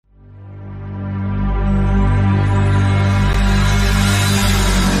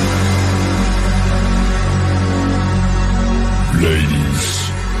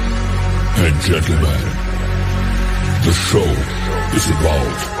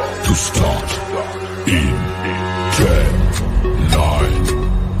to start in 10,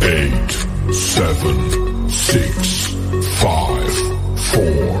 9, 8, 7, 6, 5,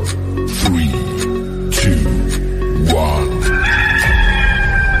 4, 3, 2, 1.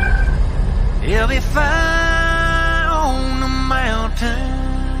 He'll be fine on the mountain.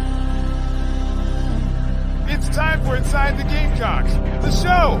 It's time for Inside the Gamecocks, the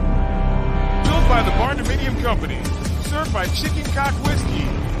show. Built by the Barndominium Company, served by Chicken Cock Whiskey,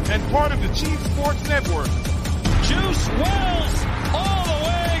 and part of the Chief Sports Network. Juice Wells, all the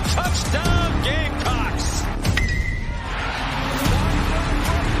way, touchdown Gamecocks.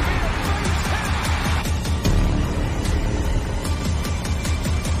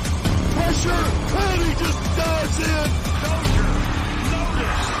 Pressure, and he just dives in. Dozier,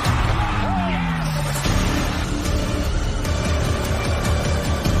 notice.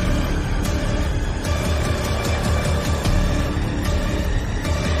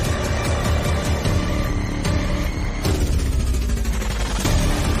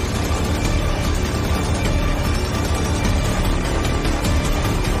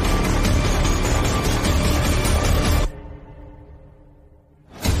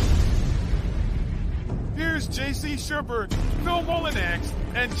 J.C. Sherbert, Phil Molinax,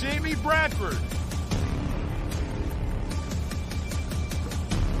 and Jamie Bradford.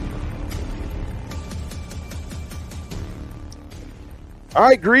 All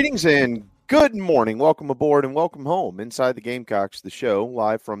right, greetings and good morning. Welcome aboard and welcome home. Inside the Gamecocks, the show,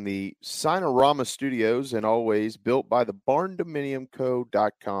 live from the Sinorama Studios and always built by the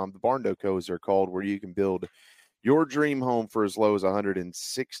BarnDominiumCo.com. The Barndo Co. as they're called, where you can build your dream home for as low as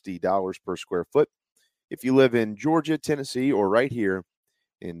 $160 per square foot. If you live in Georgia, Tennessee, or right here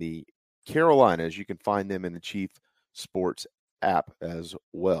in the Carolinas, you can find them in the Chief Sports app as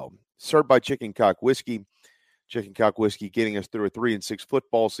well. Served by Chicken Cock Whiskey. Chicken Cock Whiskey getting us through a 3-6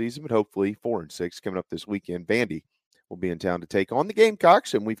 football season, but hopefully 4-6 coming up this weekend. Vandy will be in town to take on the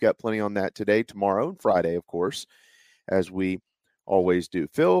Gamecocks, and we've got plenty on that today, tomorrow, and Friday, of course, as we always do.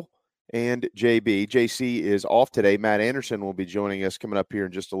 Phil and JB. JC is off today. Matt Anderson will be joining us coming up here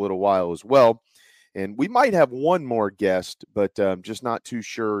in just a little while as well. And we might have one more guest, but just not too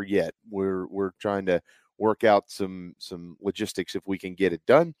sure yet. We're trying to work out some logistics if we can get it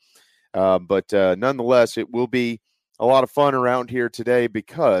done. But nonetheless, it will be a lot of fun around here today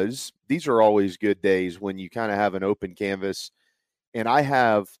because these are always good days when you kind of have an open canvas. And I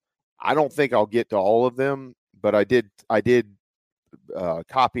don't think I'll get to all of them, but I did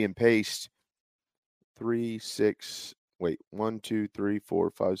copy and paste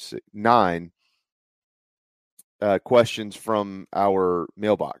 9 questions from our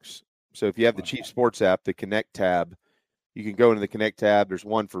mailbox. So if you have the Chief Sports app, the Connect tab, you can go into the Connect tab. There's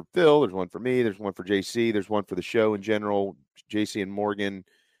one for Phil, there's one for me, there's one for JC, there's one for the show in general, JC and Morgan.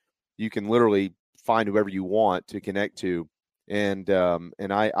 You can literally find whoever you want to connect to. And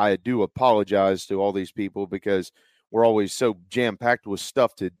I do apologize to all these people because we're always so jam-packed with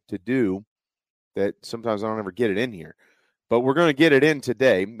stuff to do that sometimes I don't ever get it in here. But we're going to get it in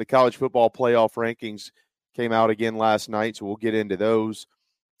today. The college football playoff rankings came out again last night, so we'll get into those,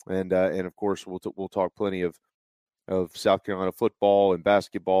 and of course we'll talk plenty of South Carolina football and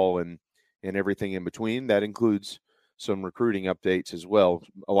basketball and everything in between. That includes some recruiting updates as well.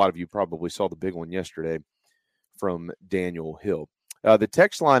 A lot of you probably saw the big one yesterday from Daniel Hill. The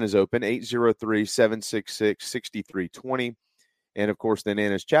text line is open, 803-766-6320. And, of course, the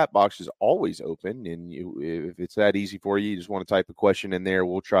Nana's chat box is always open. And if it's that easy for you, you just want to type a question in there,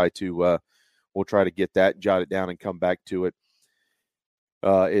 we'll try to get that, jot it down, and come back to it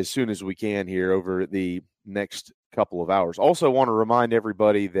as soon as we can here over the next couple of hours. Also want to remind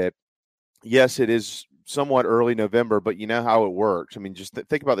everybody that, yes, it is somewhat early November, but you know how it works. I mean, just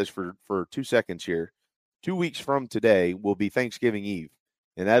think about this for 2 seconds here. 2 weeks from today will be Thanksgiving Eve,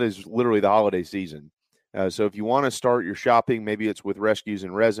 and that is literally the holiday season. So if you want to start your shopping, maybe it's with Rescues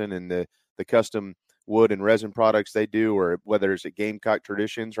and Resin and the custom wood and resin products they do, or whether it's at Gamecock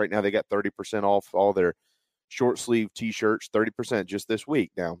Traditions. Right now they got 30% off all their short sleeve T-shirts, 30% just this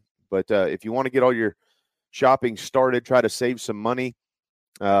week now. But if you want to get all your shopping started, try to save some money,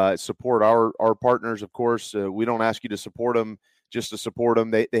 support our partners, of course. We don't ask you to support them just to support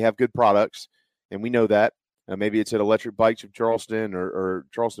them. They have good products, and we know that. Maybe it's at Electric Bikes of Charleston or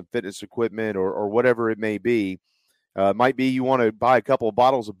Charleston Fitness Equipment or whatever it may be. Might be you want to buy a couple of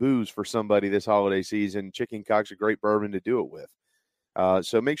bottles of booze for somebody this holiday season. Chicken Cock's a great bourbon to do it with.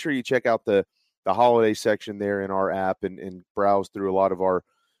 So make sure you check out the holiday section there in our app and browse through a lot of our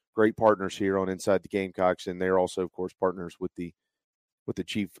great partners here on Inside the Gamecocks. And they're also, of course, partners with the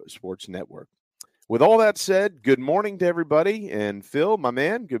Chief Sports Network. With all that said, good morning to everybody. And Phil, my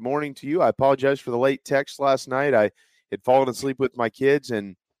man, good morning to you. I apologize for the late text last night. I had fallen asleep with my kids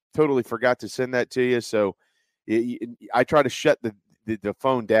and totally forgot to send that to you. So I try to shut the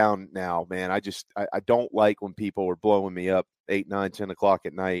phone down now, man. I don't like when people are blowing me up 8, 9, 10 o'clock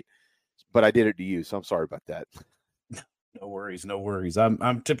at night, but I did it to you. So I'm sorry about that. No worries.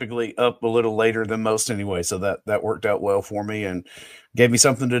 I'm typically up a little later than most anyway, so that worked out well for me and gave me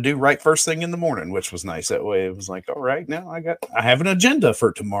something to do right first thing in the morning, which was nice. That way it was like, all right, now I have an agenda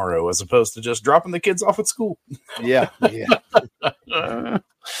for tomorrow as opposed to just dropping the kids off at school. Yeah. Yeah,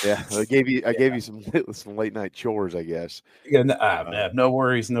 I gave you some late night chores, I guess. Yeah, no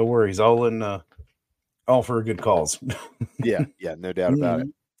worries. All for good cause. yeah, no doubt about it.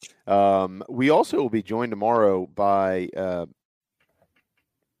 We also will be joined tomorrow by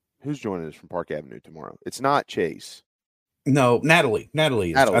who's joining us from Park Avenue tomorrow? It's not Chase. No, Natalie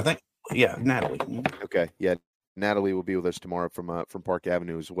is. I think. Yeah, Natalie. Okay, yeah, Natalie will be with us tomorrow from Park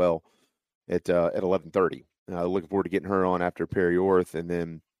Avenue as well at 11:30. Looking forward to getting her on after Perry Orth, and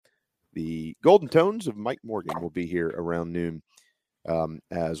then the Golden Tones of Mike Morgan will be here around noon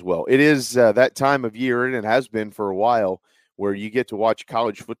as well. It is that time of year, and it has been for a while, where you get to watch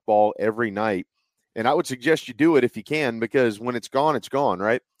college football every night. And I would suggest you do it if you can, because when it's gone,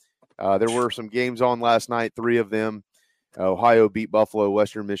 right? There were some games on last night, 3 of them. Ohio beat Buffalo,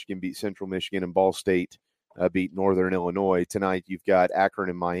 Western Michigan beat Central Michigan, and Ball State beat Northern Illinois. Tonight you've got Akron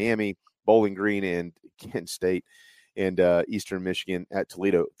and Miami, Bowling Green and Kent State, and Eastern Michigan at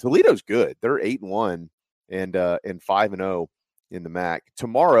Toledo. Toledo's good. They're 8-1 and 5-0 in the MAC.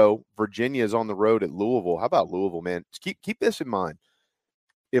 Tomorrow, Virginia is on the road at Louisville. How about Louisville, man? Just keep this in mind.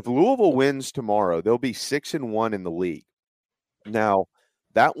 If Louisville wins tomorrow, they'll be 6-1 in the league. Now,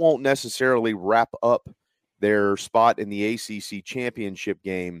 that won't necessarily wrap up their spot in the ACC championship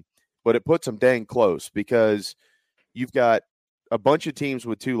game, but it puts them dang close, because you've got a bunch of teams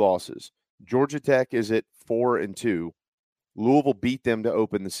with 2 losses. Georgia Tech is at 4-2. Louisville beat them to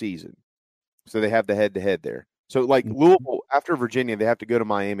open the season, so they have the head-to-head there. So, like, Louisville, after Virginia, they have to go to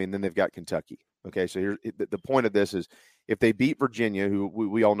Miami, and then they've got Kentucky. Okay, so here's the point of this is, if they beat Virginia, who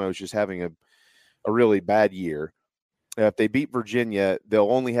we all know is just having a really bad year, if they beat Virginia, they'll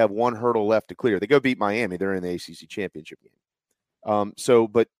only have 1 hurdle left to clear. They go beat Miami, they're in the ACC championship game.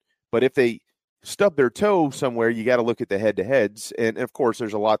 But if they stub their toe somewhere, you got to look at the head-to-heads. And, of course,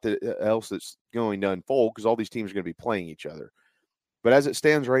 there's a lot else that's going to unfold, because all these teams are going to be playing each other. But as it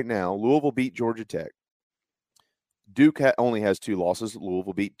stands right now, Louisville beat Georgia Tech. Duke only has 2 losses.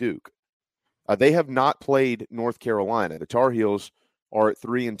 Louisville beat Duke. They have not played North Carolina. The Tar Heels are at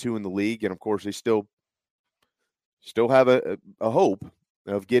 3-2 in the league, and of course they still have a hope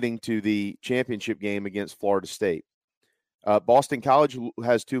of getting to the championship game against Florida State. Boston College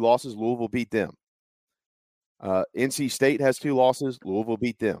has 2 losses. Louisville beat them. NC State has 2 losses. Louisville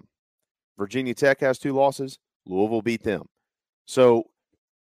beat them. Virginia Tech has 2 losses. Louisville beat them. So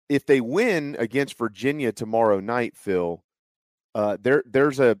if they win against Virginia tomorrow night, Phil,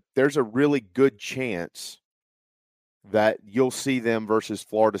 there's a really good chance that you'll see them versus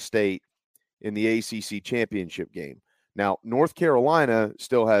Florida State in the ACC championship game. Now, North Carolina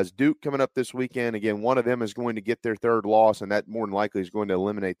still has Duke coming up this weekend. Again, one of them is going to get their 3rd loss, and that more than likely is going to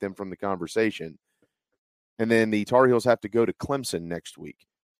eliminate them from the conversation. And then the Tar Heels have to go to Clemson next week,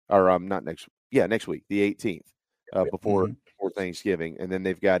 or next week, the 18th, before Thanksgiving, and then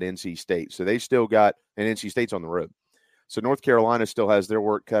they've got NC State. So they still got, and NC State's on the road. So North Carolina still has their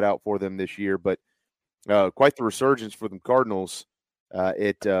work cut out for them this year, but quite the resurgence for the Cardinals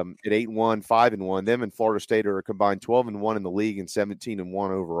at 8-1, 5-1. Them and Florida State are a combined 12-1 in the league and 17-1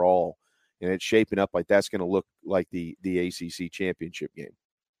 overall, and it's shaping up like that's going to look like the ACC championship game.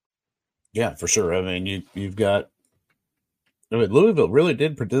 Yeah, for sure. I mean, you've got. Louisville really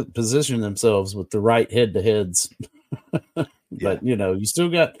did position themselves with the right head-to-heads. But, you still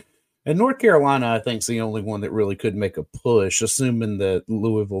got – and North Carolina, I think, is the only one that really could make a push, assuming that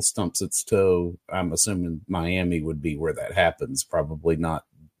Louisville stumps its toe. I'm assuming Miami would be where that happens, probably not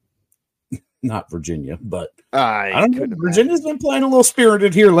Virginia. But I don't know. Virginia's been playing a little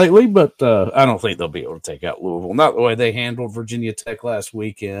spirited here lately, but I don't think they'll be able to take out Louisville. Not the way they handled Virginia Tech last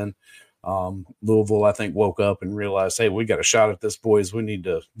weekend. Louisville, I think, woke up and realized, hey, we got a shot at this, boys. We need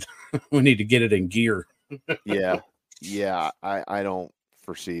to get it in gear. Yeah. I don't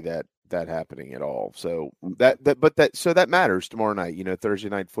foresee that happening at all. So that matters tomorrow night. Thursday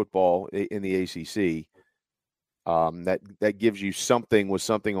night football in the ACC. That gives you something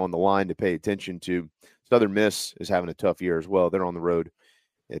on the line to pay attention to. Southern Miss is having a tough year as well. They're on the road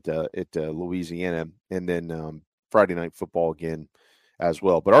at Louisiana, and then Friday night football again. as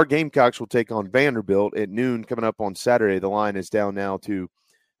well. But our Gamecocks will take on Vanderbilt at noon coming up on Saturday. The line is down now to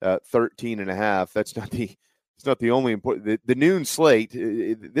 13.5. That's not the it's not the only important. The noon slate.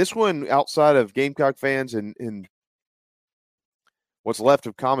 This one, outside of Gamecock fans and what's left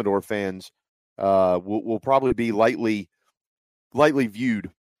of Commodore fans, will probably be lightly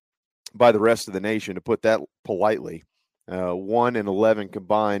viewed by the rest of the nation, to put that politely. 1-11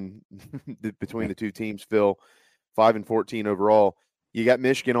 combined between the two teams, Phil. 5-14 overall. You got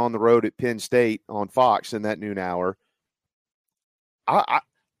Michigan on the road at Penn State on Fox in that noon hour.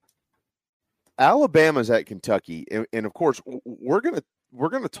 Alabama's at Kentucky, and of course we're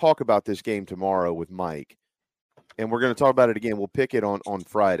gonna talk about this game tomorrow with Mike, and we're gonna talk about it again. We'll pick it on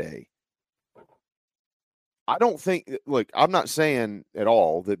Friday. I don't think. Look, I'm not saying at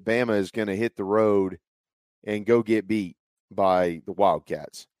all that Bama is going to hit the road and go get beat by the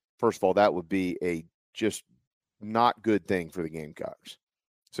Wildcats. First of all, that would be a just not good thing for the Gamecocks.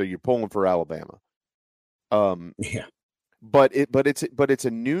 So you're pulling for Alabama. Yeah. But it's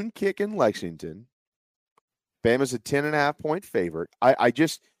a noon kick in Lexington. Bama's a 10.5 point favorite.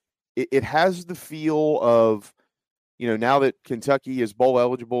 It has the feel of, now that Kentucky is bowl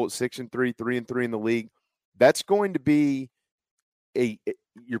eligible at 6-3, 3-3 in the league, that's going to be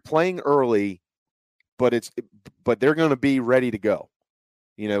you're playing early, but they're going to be ready to go.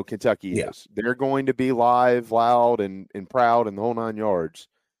 Kentucky is. They're going to be live, loud, and proud, and the whole 9 yards.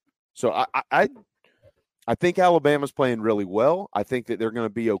 So I think Alabama's playing really well. I think that they're going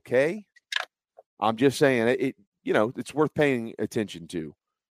to be okay. I'm just saying it's worth paying attention to,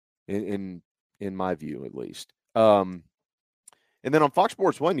 in my view at least. And then on Fox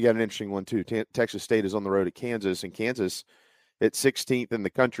Sports 1, you got an interesting one too. Texas State is on the road at Kansas, and Kansas at 16th in the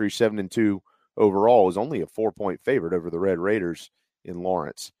country, 7-2 overall, is only a 4-point favorite over the Red Raiders in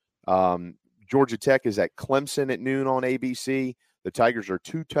Lawrence. Georgia Tech is at Clemson at noon on ABC. The Tigers are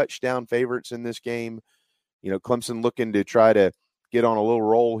 2 touchdown favorites in this game. Clemson looking to try to get on a little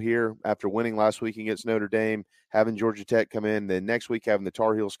roll here after winning last week against Notre Dame, having Georgia Tech come in. Then next week, having the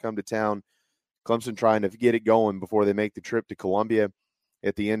Tar Heels come to town. Clemson trying to get it going before they make the trip to Columbia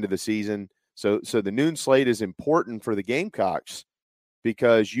at the end of the season. So the noon slate is important for the Gamecocks,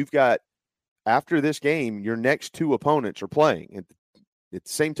 because you've got, after this game, your next 2 opponents are playing at the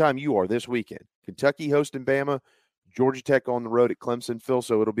same time you are this weekend. Kentucky hosting Bama, Georgia Tech on the road at Clemson, Phil.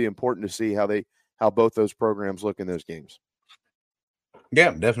 So it'll be important to see how both those programs look in those games.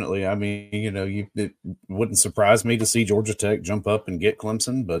 Yeah, definitely. I mean, it wouldn't surprise me to see Georgia Tech jump up and get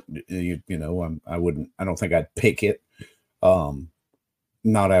Clemson, but I don't think I'd pick it.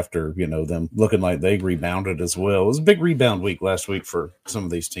 Not after, them looking like they rebounded as well. It was a big rebound week last week for some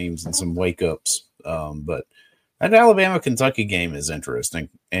of these teams and some wake ups. But that Alabama-Kentucky game is interesting.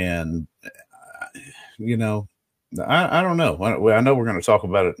 And, I don't know. I know we're going to talk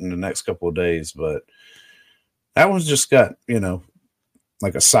about it in the next couple of days, but that one's just got,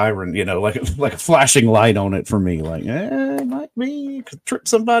 like a siren, like a flashing light on it for me. Like, it might be, could trip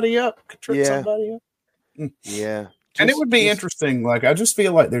somebody up. Yeah. And it would be interesting. Like, I just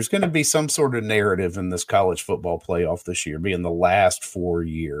feel like there's going to be some sort of narrative in this college football playoff this year, being the last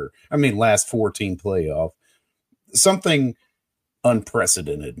 4-team playoff. Something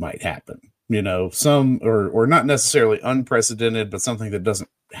unprecedented might happen. Some or not necessarily unprecedented, but something that doesn't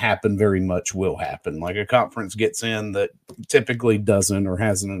happen very much will happen. Like a conference gets in that typically doesn't or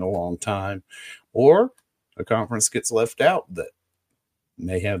hasn't in a long time, or a conference gets left out that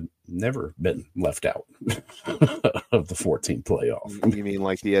may have never been left out of the 14 playoff. You mean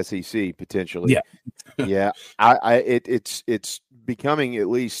like the SEC potentially? Yeah. Yeah. It's becoming, at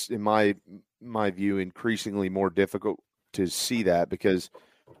least in my view, increasingly more difficult to see that, because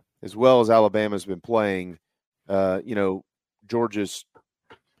as well as Alabama's been playing, Georgia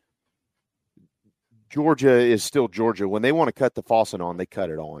is still Georgia. When they want to cut the faucet on, they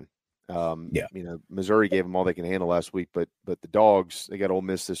cut it on. Missouri gave them all they can handle last week, but the Dogs, they got Ole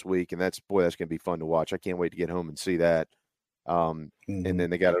Miss this week, and that's going to be fun to watch. I can't wait to get home and see that. And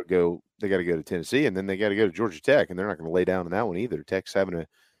then they got to go to Tennessee, and then they got to go to Georgia Tech, and they're not going to lay down in that one either. Tech's having a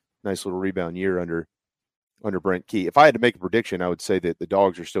nice little rebound year under Brent Key. If I had to make a prediction, I would say that the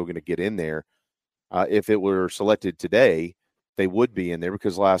Dogs are still going to get in there. If it were selected today, they would be in there,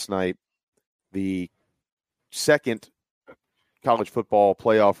 because last night the second college football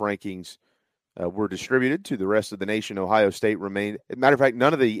playoff rankings were distributed to the rest of the nation. Ohio State remained. As a matter of fact,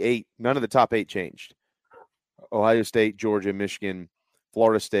 none of the top 8 changed. Ohio State, Georgia, Michigan,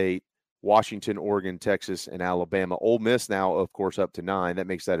 Florida State, Washington, Oregon, Texas, and Alabama. Ole Miss now, of course, up to 9. That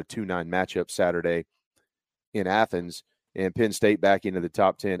makes that a 2-9 matchup Saturday in Athens. And Penn State back into the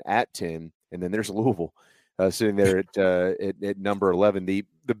top 10 at 10. And then there's Louisville sitting there at number 11.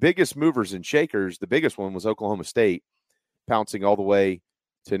 The biggest movers and shakers, the biggest one was Oklahoma State, pouncing all the way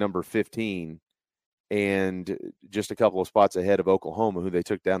to number 15, and just a couple of spots ahead of Oklahoma, who they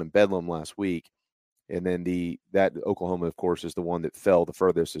took down in Bedlam last week. And then that Oklahoma, of course, is the one that fell the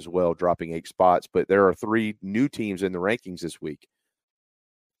furthest as well, dropping 8 spots. But there are 3 new teams in the rankings this week.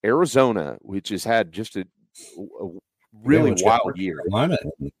 Arizona, which has had just a really wild year.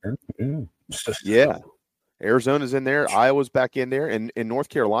 Yeah. Arizona's in there. Iowa's back in there. And North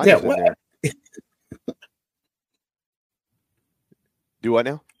Carolina's in there. Do what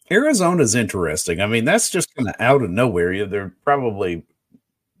now? Arizona's interesting. I mean, that's just kind of out of nowhere. They're probably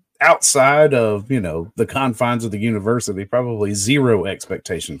outside of, the confines of the university, probably zero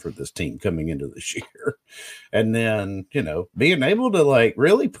expectation for this team coming into this year. And then, being able to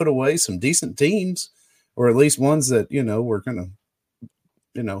really put away some decent teams, or at least ones that, were kind of,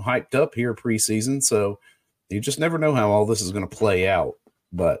 hyped up here preseason. So you just never know how all this is going to play out.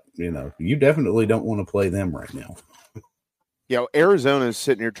 But, you definitely don't want to play them right now. Yeah, Arizona is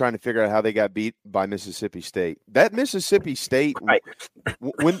sitting here trying to figure out how they got beat by Mississippi State. That Mississippi State, right.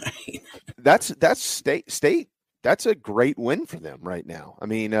 when that's state, that's a great win for them right now. I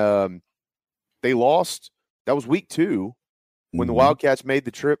mean, they lost. That was week 2 when the Wildcats made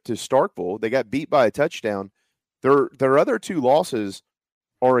the trip to Starkville. They got beat by a touchdown. Their other 2 losses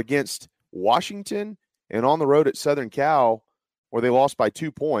are against Washington and on the road at Southern Cal, where they lost by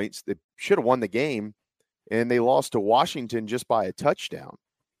 2 points. They should have won the game. And they lost to Washington just by a touchdown.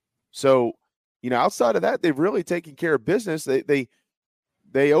 So, outside of that, they've really taken care of business. They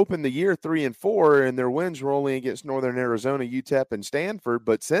opened the year 3-4, and their wins were only against Northern Arizona, UTEP, and Stanford.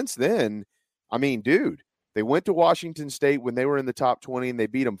 But since then, I mean, dude, they went to Washington State when they were in the top 20, and they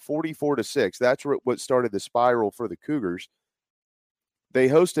beat them 44-6. That's what started the spiral for the Cougars. They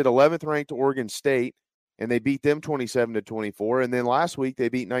hosted 11th ranked Oregon State, and they beat them 27-24. And then last week they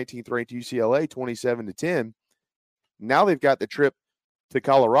beat 19th ranked UCLA 27-10. Now they've got the trip to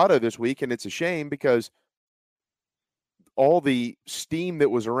Colorado this week, and it's a shame because all the steam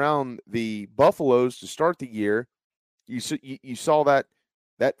that was around the Buffaloes to start the year, you saw that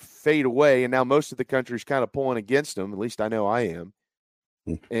fade away, and now most of the country's kind of pulling against them. At least I know I am.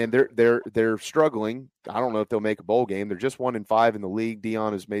 And they're struggling. I don't know if they'll make a bowl game. They're just 1-5 in the league.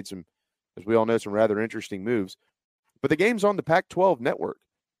 Dion has made some, as we all know, some rather interesting moves. But the game's on the Pac-12 network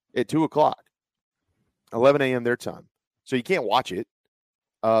at 2 o'clock, 11 a.m. their time. So you can't watch it.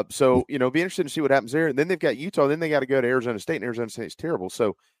 So, be interested to see what happens there. And then they've got Utah. Then they got to go to Arizona State, and Arizona State's terrible.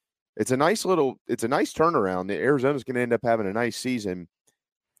 So it's a nice turnaround. Arizona's going to end up having a nice season.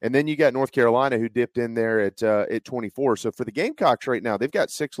 And then you got North Carolina, who dipped in there at 24. So for the Gamecocks right now, they've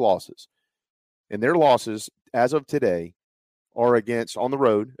got 6 losses. And their losses, as of today, are on the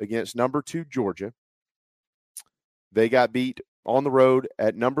road against number 2 Georgia. They got beat on the road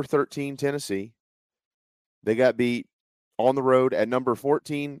at number 13 Tennessee. They got beat on the road at number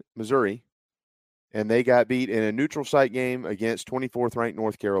 14 Missouri. And they got beat in a neutral site game against 24th ranked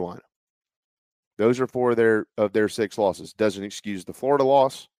North Carolina. Those are 4 of their 6 losses. Doesn't excuse the Florida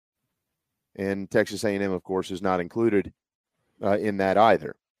loss. And Texas A&M, of course, is not included in that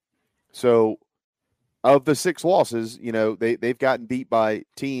either. So of the 6 losses, they've gotten beat by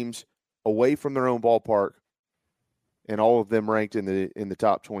teams away from their own ballpark, and all of them ranked in the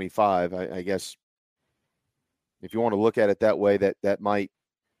top 25. I guess if you want to look at it that way, that might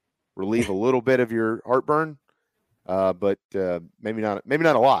relieve a little bit of your heartburn, but maybe not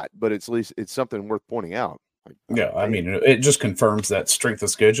a lot. But at least it's something worth pointing out. I mean, it just confirms that strength of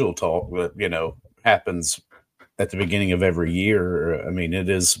schedule talk that happens at the beginning of every year. I mean, it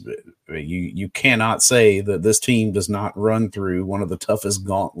is you cannot say that this team does not run through one of the toughest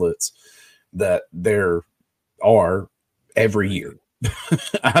gauntlets that there are every year.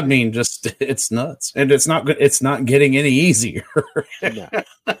 I mean, just it's nuts, and it's not getting any easier.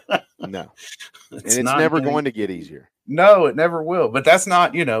 No. It's never going to get easier. No, it never will. But that's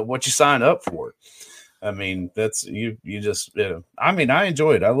not what you sign up for. I mean, that's you just, I mean, I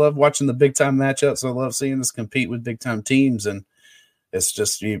enjoy it. I love watching the big time matchups. I love seeing us compete with big time teams. And it's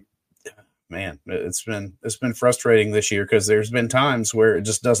just, it's been frustrating this year because there's been times where it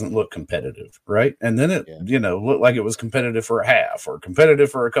just doesn't look competitive. Right. And then it, looked like it was competitive for a half or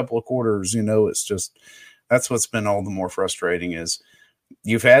competitive for a couple of quarters. It's just, that's what's been all the more frustrating is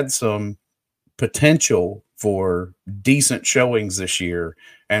you've had some potential for decent showings this year.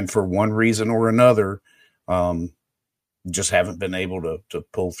 And for one reason or another, just haven't been able to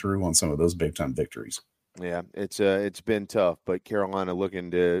pull through on some of those big time victories. Yeah, it's been tough, but Carolina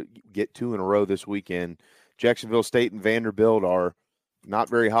looking to get 2 in a row this weekend. Jacksonville State and Vanderbilt are not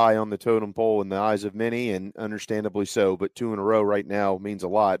very high on the totem pole in the eyes of many, and understandably so. But 2 in a row right now means a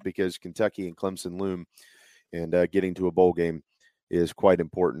lot because Kentucky and Clemson loom, and getting to a bowl game is quite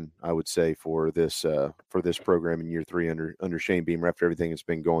important, I would say, for this program in year 3 under Shane Beamer after everything it's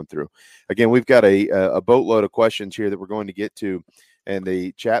been going through. Again, we've got a boatload of questions here that we're going to get to, and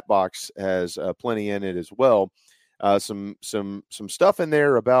the chat box has plenty in it as well. Some stuff in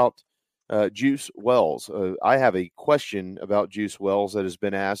there about Juice Wells. I have a question about Juice Wells that has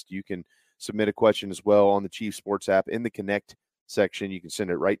been asked. You can submit a question as well on the Chief Sports app in the Connect section. You can send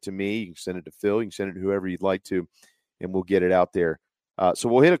it right to me. You can send it to Phil. You can send it to whoever you'd like to, and we'll get it out there. So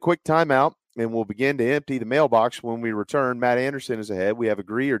we'll hit a quick timeout, and we'll begin to empty the mailbox when we return. Matt Anderson is ahead. We have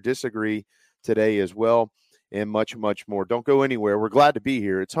agree or disagree today as well, and much, much more. Don't go anywhere. We're glad to be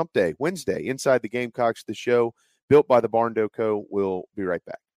here. It's Hump Day, Wednesday, Inside the Gamecocks, the show built by the Barn Dough Co. We'll be right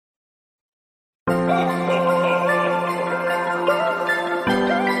back.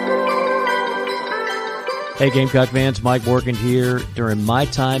 Hey, Gamecock fans, Mike Morgan here. During my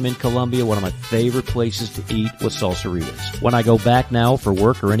time in Columbia, one of my favorite places to eat was Salsaritas. When I go back now for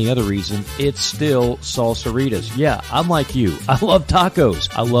work or any other reason, it's still Salsaritas. Yeah, I'm like you. I love tacos.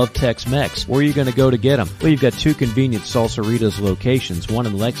 I love Tex-Mex. Where are you going to go to get them? Well, you've got 2 convenient Salsaritas locations, one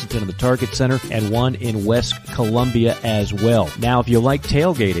in Lexington in the Target Center and one in West Columbia as well. Now, if you like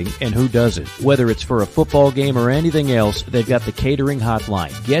tailgating, and who doesn't? Whether it's for a football game or anything else, they've got the catering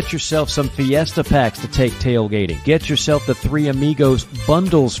hotline. Get yourself some Fiesta packs to take tailgating. Get yourself the 3 Amigos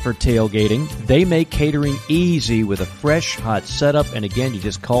bundles for tailgating. They make catering easy with a fresh, hot setup. And again, you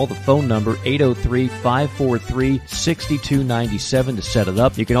just call the phone number 803-543-6297 to set it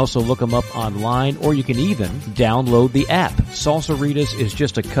up. You can also look them up online, or you can even download the app. Salsaritas is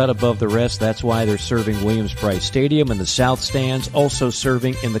just a cut above the rest. That's why they're serving Williams-Brice Stadium and the South Stands, also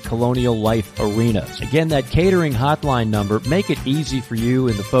serving in the Colonial Life Arena. Again, that catering hotline number, make it easy for you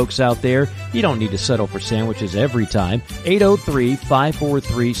and the folks out there. You don't need to settle for sandwiches every time.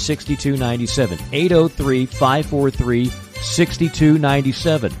 803-543-6297.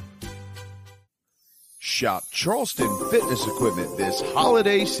 803-543-6297. Shop Charleston Fitness Equipment this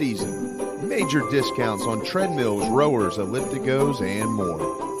holiday season. Major discounts on treadmills, rowers, ellipticos, and more.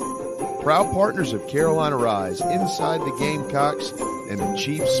 Proud partners of Carolina Rise, Inside the Gamecocks, and the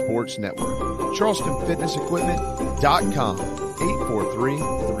Chief Sports Network. CharlestonFitnessEquipment.com.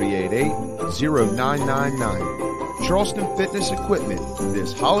 843-388-0999. Charleston Fitness Equipment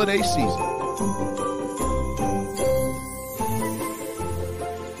this holiday season.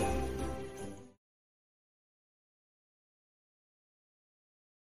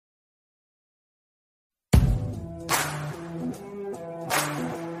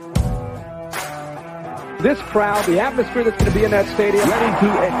 This crowd, the atmosphere that's going to be in that stadium, ready to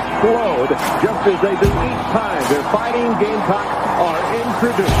explode just as they do each time their fighting Gamecocks are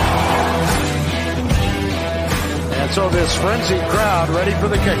introduced. And so this frenzied crowd ready for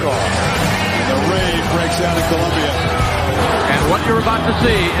the kickoff. The rave breaks out in Columbia. And what you're about to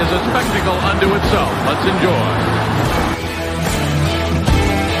see is a spectacle unto itself. Let's enjoy.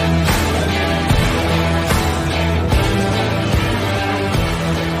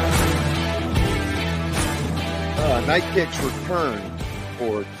 Night Kicks returned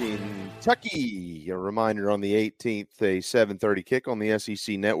for Kentucky. A reminder on the 18th, a 7:30 kick on the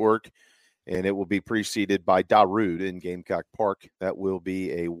SEC Network, and it will be preceded by Darude in Gamecock Park. That will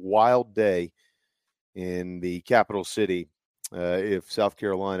be a wild day in the capital city if South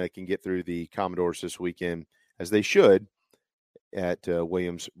Carolina can get through the Commodores this weekend, as they should, at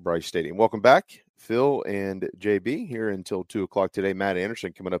Williams-Brice Stadium. Welcome back, Phil and JB, here until 2 o'clock today. Matt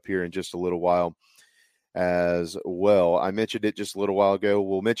Anderson coming up here in just a little while as well. I mentioned it just a little while ago.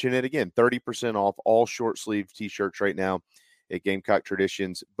 We'll mention it again. 30% off all short sleeve t-shirts right now at Gamecock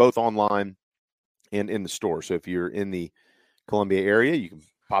Traditions, both online and in the store. So if you're in the Columbia area, you can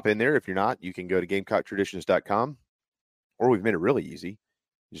pop in there. If you're not, you can go to GamecockTraditions.com, or we've made it really easy.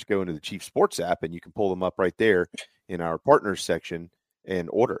 You just go into the Chief Sports app and you can pull them up right there in our partners section and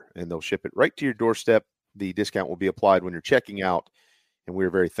order, and they'll ship it right to your doorstep. The discount will be applied when you're checking out, and we're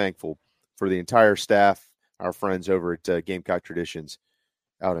very thankful for the entire staff, our friends over at Gamecock Traditions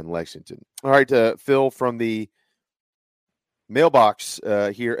out in Lexington. All right, Phil, from the mailbox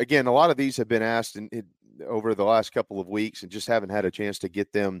here. Again, a lot of these have been asked over the last couple of weeks and just haven't had a chance to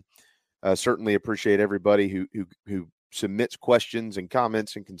get them. Certainly appreciate everybody who submits questions and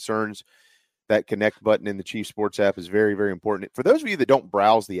comments and concerns. That connect button in the Chief Sports app is very, very important. For those of you that don't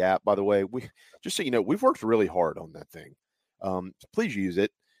browse the app, by the way, just so you know, we've worked really hard on that thing. Please use it.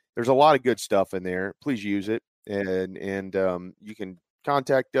 There's a lot of good stuff in there. Please use it, and you can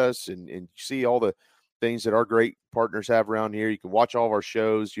contact us and see all the things that our great partners have around here. You can watch all of our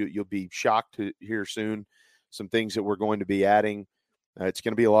shows. You'll be shocked to hear soon some things that we're going to be adding. It's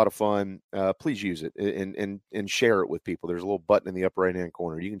going to be a lot of fun. Please use it and share it with people. There's a little button in the upper right-hand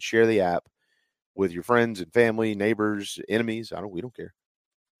corner. You can share the app with your friends and family, neighbors, enemies. We don't care.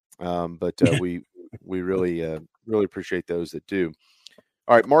 But we really appreciate those that do.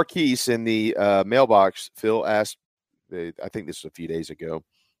 All right, Marquise in the mailbox, Phil asked, I think this was a few days ago,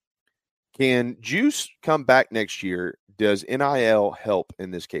 can Juice come back next year? Does NIL help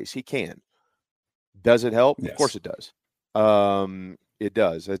in this case? He can. Does it help? Yes. Of course it does. It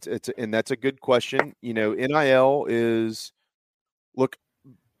does. And that's a good question. NIL is, look,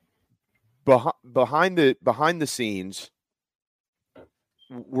 behind the scenes,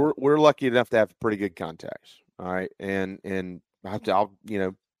 we're lucky enough to have pretty good contacts. All right. And I'll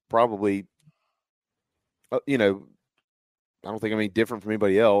probably, I don't think I'm any different from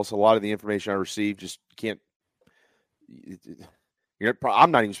anybody else. A lot of the information I receive just can't, I'm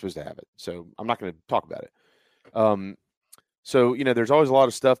not even supposed to have it. So I'm not going to talk about it. So, there's always a lot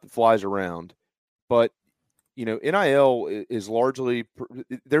of stuff that flies around, but, NIL is largely,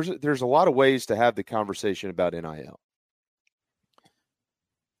 there's a lot of ways to have the conversation about NIL.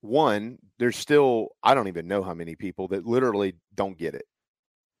 One, there's still, I don't even know how many people that literally don't get it.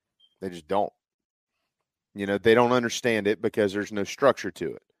 They just don't. They don't understand it because there's no structure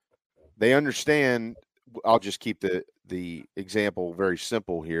to it. They understand, I'll just keep the example very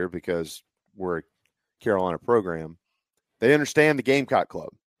simple here because we're a Carolina program. They understand the Gamecock Club.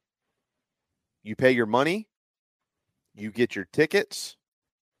 You pay your money, you get your tickets,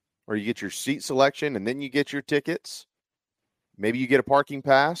 or you get your seat selection, and then you get your tickets. Maybe you get a parking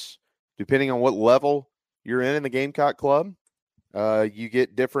pass, depending on what level you're in the Gamecock Club. You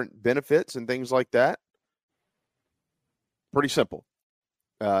get different benefits and things like that. Pretty simple.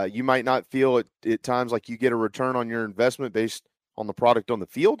 You might not feel at times like you get a return on your investment based on the product on the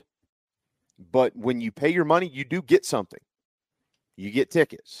field, but when you pay your money, you do get something. You get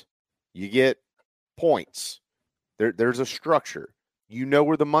tickets. You get points. There's a structure. You know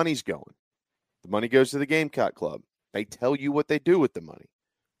where the money's going. The money goes to the Gamecock Club. They tell you what they do with the money.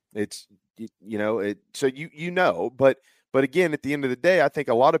 It's, so but again, at the end of the day, I think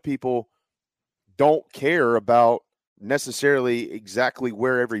a lot of people don't care about necessarily exactly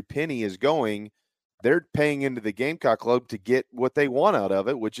where every penny is going. They're paying into the Gamecock Club to get what they want out of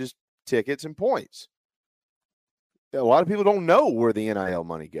it, which is tickets and points. A lot of people don't know where the NIL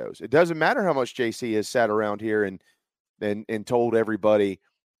money goes. It doesn't matter how much JC has sat around here and told everybody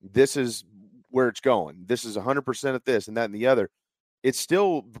this is where it's going. This is 100% of this and that and the other. It's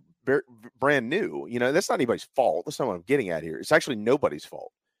still brand new. That's not anybody's fault. That's not what I'm getting at here. It's actually nobody's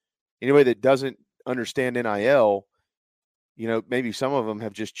fault. Anybody that doesn't understand NIL, maybe some of them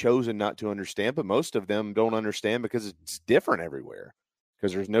have just chosen not to understand, but most of them don't understand because it's different everywhere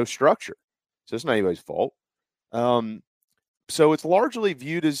because there's no structure. So it's not anybody's fault. So it's largely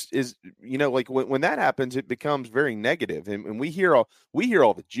viewed as like when that happens, it becomes very negative. And we hear all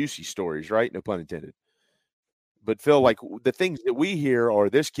the juicy stories, right? No pun intended. But Phil, like the things that we hear are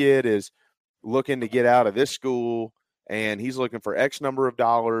this kid is looking to get out of this school and he's looking for X number of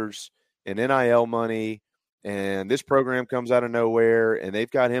dollars in NIL money. And this program comes out of nowhere and they've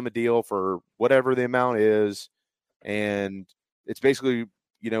got him a deal for whatever the amount is. And it's basically,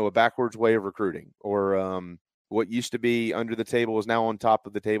 a backwards way of recruiting or, what used to be under the table is now on top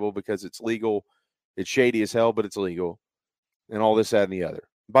of the table because it's legal. It's shady as hell, but it's legal. And all this, that, and the other.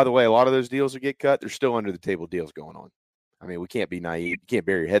 By the way, a lot of those deals that get cut, there's still under the table deals going on. I mean, we can't be naive. You can't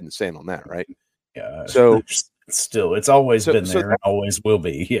bury your head in the sand on that, right? Yeah. So still, it's always been there and always will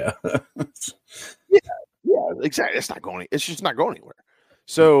be. Yeah. Yeah, exactly. It's just not going anywhere.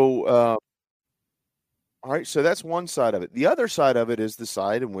 So, all right. So that's one side of it. The other side of it is the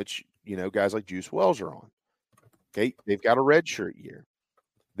side in which, guys like Juice Wells are on. Okay, they've got a redshirt year.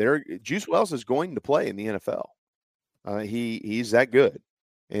 Juice Wells is going to play in the NFL. He's that good,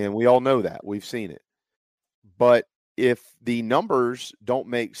 and we all know that. We've seen it. But if the numbers don't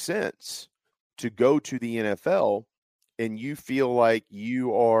make sense to go to the NFL, and you feel like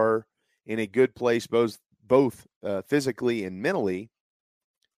you are in a good place both physically and mentally,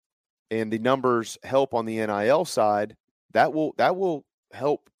 and the numbers help on the NIL side, that will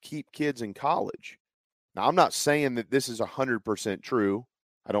help keep kids in college. Now, I'm not saying that this is 100% true.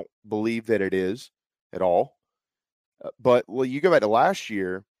 I don't believe that it is at all. But you go back to last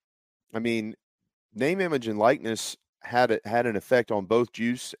year, I mean, name, image, and likeness had an effect on both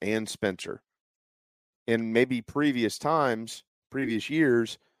Juice and Spencer. And maybe previous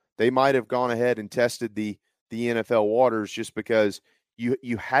years, they might have gone ahead and tested the NFL waters just because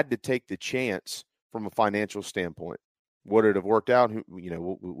you had to take the chance from a financial standpoint. Would it have worked out? We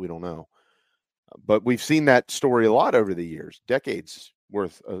don't know. But we've seen that story a lot over the years, decades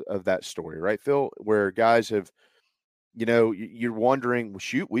worth of that story, right, Phil? Where guys have, you're wondering,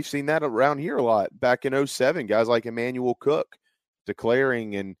 shoot, we've seen that around here a lot. Back in 2007, guys like Emmanuel Cook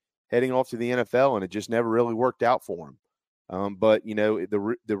declaring and heading off to the NFL, and it just never really worked out for him. But,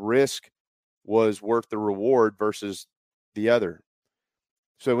 the risk was worth the reward versus the other.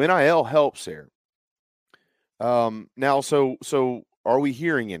 So NIL helps there. Now, so are we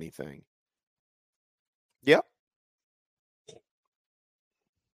hearing anything? Yep.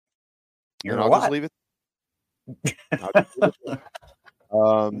 I'll just leave it.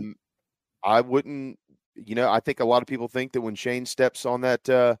 I wouldn't, I think a lot of people think that when Shane steps on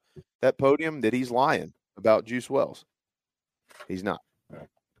that podium that he's lying about Juice Wells. He's not.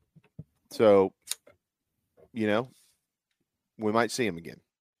 So, we might see him again.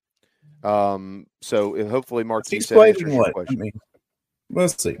 So hopefully Marquis played in what?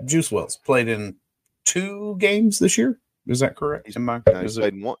 Let's see. Juice Wells played in 2 games this year. Is that correct? He's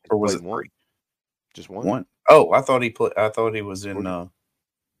played in one, or was it 3? Just one. One. Oh, I thought he played. I thought he was in. I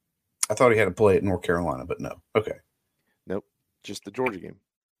thought he had to play at North Carolina, but no. Okay. Nope. Just the Georgia game.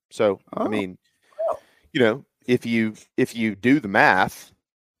 So I mean, if you do the math,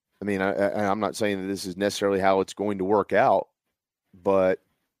 I mean, I'm not saying that this is necessarily how it's going to work out, but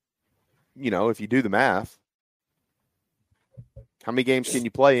if you do the math, how many games can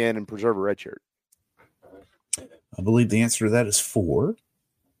you play in and preserve a red shirt? I believe the answer to that is 4.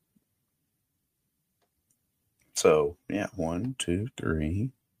 So, 1, 2,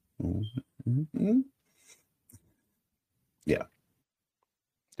 3. Mm-hmm. Yeah.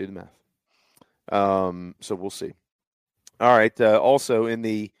 Do the math. So we'll see. All right. Also in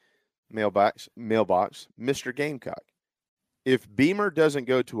the mailbox, Mr. Gamecock. If Beamer doesn't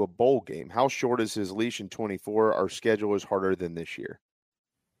go to a bowl game, how short is his leash in 24? Our schedule is harder than this year.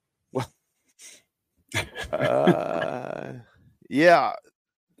 Well, yeah,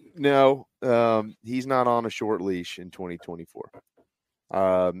 no, he's not on a short leash in 2024.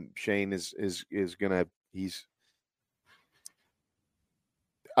 Shane is gonna.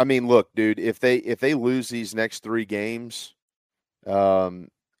 I mean, look, dude. If they lose these next 3 games,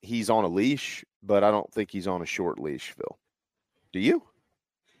 he's on a leash, but I don't think he's on a short leash, Phil. Do you?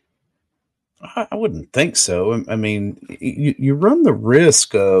 I wouldn't think so. I mean, you run the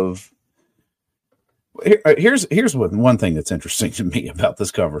risk of. Here's one thing that's interesting to me about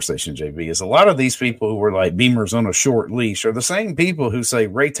this conversation, JB, is a lot of these people who were like Beamer's on a short leash are the same people who say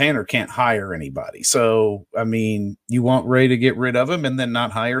Ray Tanner can't hire anybody. So, I mean, you want Ray to get rid of him and then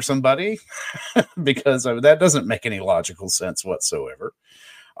not hire somebody? Because that doesn't make any logical sense whatsoever.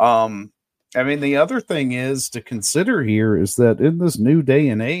 I mean, the other thing is to consider here is that in this new day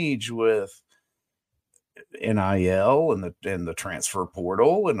and age with NIL and the transfer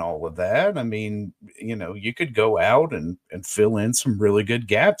portal and all of that, I mean, you could go out and fill in some really good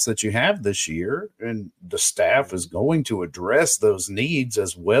gaps that you have this year, and the staff is going to address those needs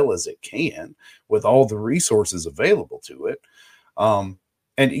as well as it can with all the resources available to it. And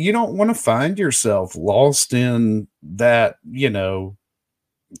you don't want to find yourself lost in that,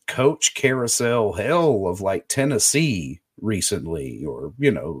 coach carousel hell of like Tennessee recently, or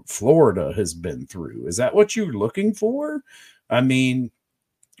Florida has been through. Is that what you're looking for? I mean,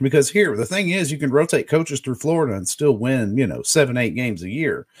 because here the thing is, you can rotate coaches through Florida and still win 7-8 games a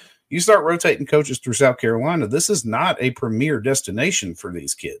year. You start rotating coaches through South Carolina, this is not a premier destination for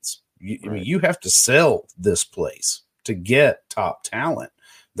these kids. I mean, you have to sell this place to get top talent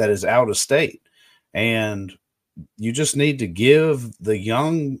that is out of state, and you just need to give the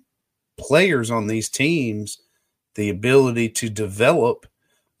young players on these teams the ability to develop,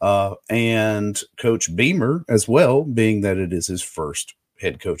 and Coach Beamer as well, being that it is his first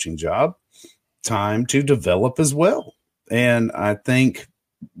head coaching job, time to develop as well. And I think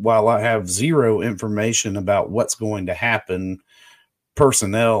while I have zero information about what's going to happen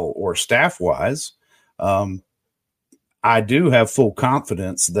personnel or staff-wise, I do have full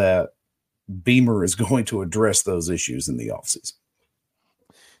confidence that Beamer is going to address those issues in the offseason.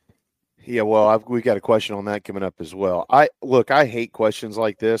 Yeah, well, we got a question on that coming up as well. I hate questions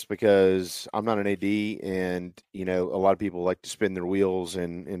like this because I'm not an AD, and a lot of people like to spin their wheels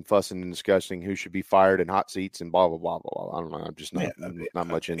and fussing and discussing who should be fired in hot seats and blah blah blah blah. I don't know. I'm just not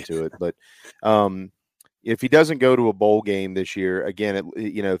much into it. But if he doesn't go to a bowl game this year, again,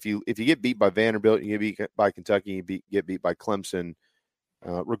 if you get beat by Vanderbilt, you get beat by Kentucky, you get beat by Clemson.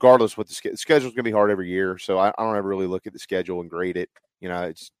 Regardless, what the schedule is going to be hard every year, so I don't ever really look at the schedule and grade it.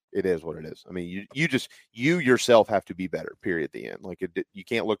 It's it is what it is. I mean, you yourself have to be better, period, at the end. Like, you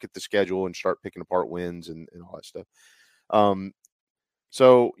can't look at the schedule and start picking apart wins and all that stuff.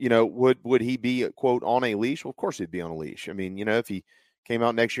 So, would he be, quote, on a leash? Well, of course he'd be on a leash. I mean, if he came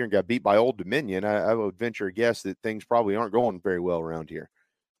out next year and got beat by Old Dominion, I would venture a guess that things probably aren't going very well around here.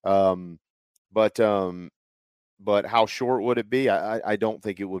 But how short would it be? I don't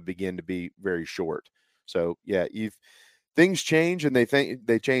think it would begin to be very short. So, yeah, things change and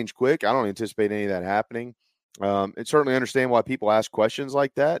they change quick. I don't anticipate any of that happening. And certainly understand why people ask questions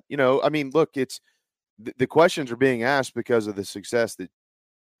like that. I mean, look, it's the questions are being asked because of the success that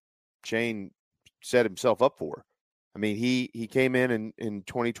Shane set himself up for. I mean, he came in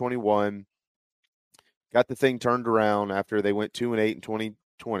 2021, got the thing turned around after they went 2-8 in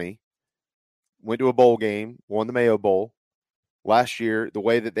 2020, went to a bowl game, won the Mayo Bowl. Last year, the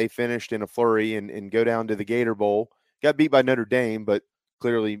way that they finished in a flurry and go down to the Gator Bowl, got beat by Notre Dame, but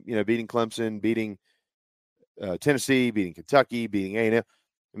clearly, beating Clemson, beating Tennessee, beating Kentucky, beating A&M.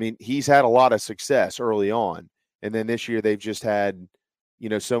 I mean, he's had a lot of success early on. And then this year they've just had,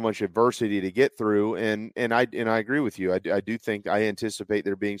 so much adversity to get through. And I agree with you. I do think I anticipate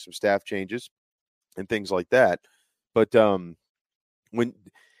there being some staff changes and things like that. But when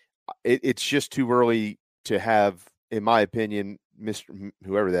it's just too early to have, in my opinion,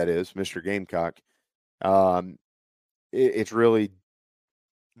 whoever that is, Mr. Gamecock, it's really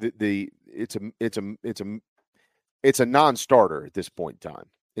it's a non-starter at this point in time.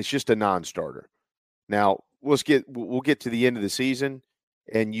 It's just a non-starter. Now we'll get to the end of the season,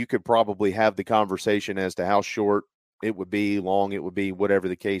 and you could probably have the conversation as to how short it would be, long it would be, whatever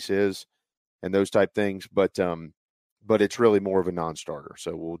the case is, and those type things. But it's really more of a non-starter.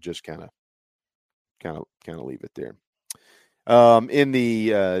 So we'll just kind of leave it there. In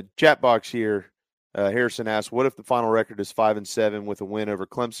the chat box here, Harrison asks, what if the final record is 5-7 with a win over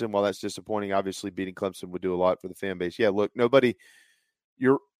Clemson? While that's disappointing, obviously beating Clemson would do a lot for the fan base. Yeah, look,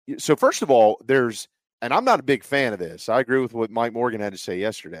 so first of all, and I'm not a big fan of this. I agree with what Mike Morgan had to say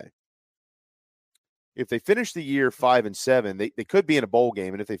yesterday. If they finish the year 5-7, they could be in a bowl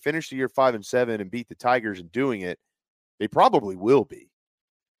game. And if they finish the year 5-7 and beat the Tigers and doing it, they probably will be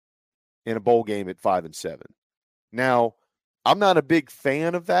in a bowl game at 5-7. Now, I'm not a big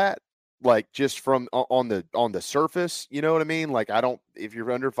fan of that. Like, just from on the surface, you know what I mean? Like, if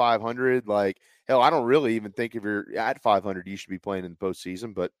you're under 500, like, hell, I don't really even think if you're at 500, you should be playing in the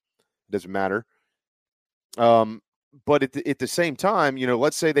postseason, but it doesn't matter. But at the same time,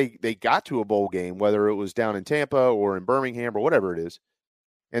 let's say they got to a bowl game, whether it was down in Tampa or in Birmingham or whatever it is,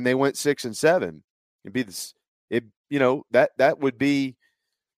 and they went 6-7. It'd be that would be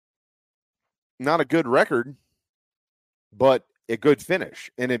not a good record, but a good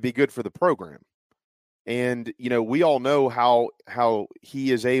finish, and it'd be good for the program. And, we all know how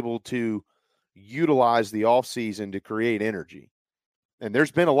he is able to utilize the offseason to create energy. And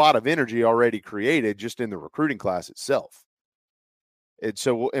there's been a lot of energy already created just in the recruiting class itself. And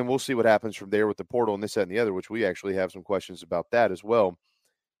so, we'll see what happens from there with the portal and this, that, and the other, which we actually have some questions about that as well,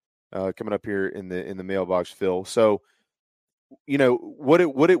 coming up here in the mailbox, Phil. So, what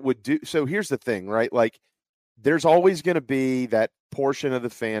it would do. So here's the thing, right? Like, there's always going to be that portion of the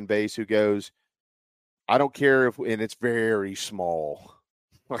fan base who goes, I don't care and it's very small,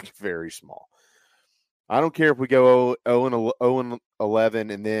 like very small. I don't care if we go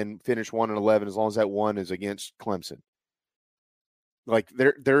 0-11 and then finish 1-11, as long as that one is against Clemson. Like,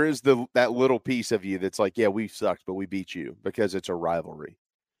 there is that little piece of you that's like, yeah, we sucked, but we beat you because it's a rivalry.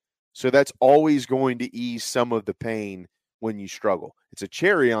 So that's always going to ease some of the pain when you struggle. It's a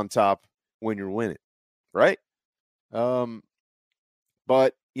cherry on top when you're winning, right?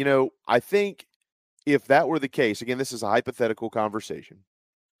 But, I think if that were the case, again, this is a hypothetical conversation,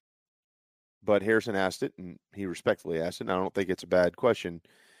 but Harrison asked it, and he respectfully asked it, and I don't think it's a bad question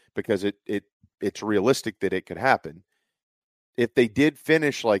because it's realistic that it could happen. If they did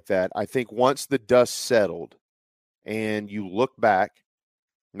finish like that, I think once the dust settled and you look back,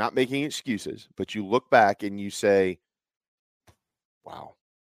 not making excuses, but you look back and you say, wow,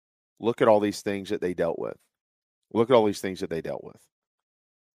 look at all these things that they dealt with. Look at all these things that they dealt with.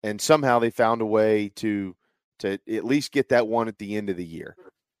 And somehow they found a way to at least get that one at the end of the year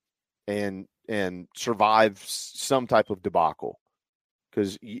and survive some type of debacle.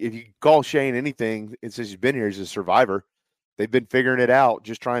 Because if you call Shane anything, it says he's been here as a survivor. They've been figuring it out,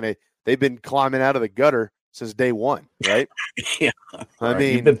 they've been climbing out of the gutter since day one, right? Yeah. I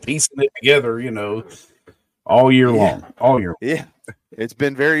mean, you've been piecing it together, all year long. All year. Yeah. It's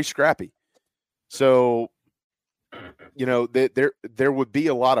been very scrappy. So, there would be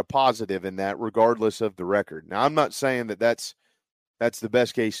a lot of positive in that, regardless of the record. Now, I'm not saying that that's that's the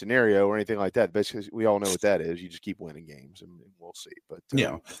best case scenario or anything like that. Best case, we all know what that is. You just keep winning games, and we'll see. But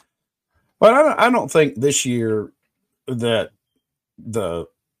yeah, but I don't think this year that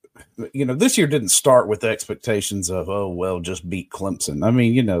this year didn't start with expectations of, oh, well, just beat Clemson. I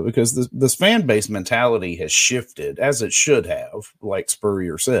mean, because this fan base mentality has shifted, as it should have, like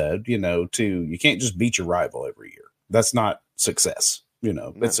Spurrier said, to you can't just beat your rival every year. That's not success.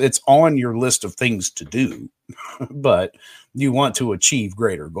 No. It's on your list of things to do, but you want to achieve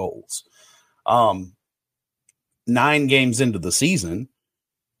greater goals. 9 games into the season,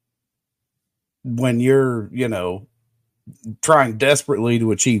 when you're, trying desperately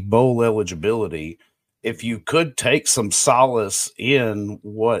to achieve bowl eligibility, if you could take some solace in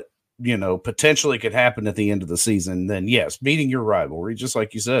what, potentially could happen at the end of the season, then yes, beating your rivalry, just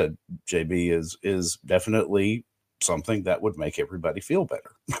like you said, JB, is definitely something that would make everybody feel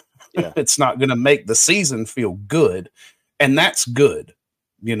better. Yeah. It's not going to make the season feel good. And that's good,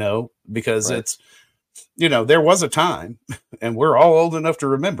 because right. It's, there was a time, and we're all old enough to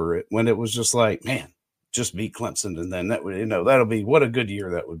remember it, when it was just like, man, just beat Clemson, and then that would, that'll be, what a good year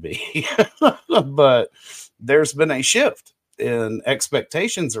that would be. But there's been a shift in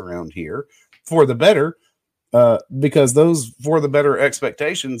expectations around here for the better, because those for the better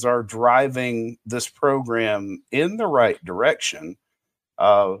expectations are driving this program in the right direction,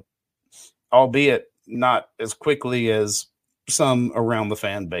 albeit not as quickly as some around the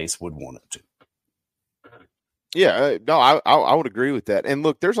fan base would want it to. Yeah, no, I would agree with that. And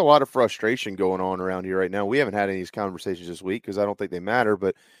look, there's a lot of frustration going on around here right now. We haven't had any of these conversations this week because I don't think they matter.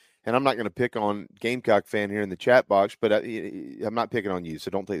 And I'm not going to pick on Gamecock fan here in the chat box, but I'm not picking on you, so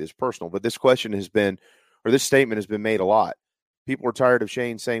don't take this personal. But this question has been, or this statement has been made a lot. People are tired of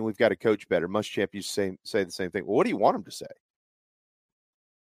Shane saying we've got to coach better. Muschamp used to say the same thing. Well, what do you want him to say?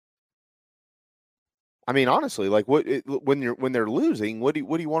 I mean, honestly, like when they're losing, what do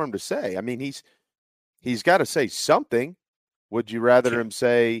you want him to say? I mean, he's got to say something. Would you rather him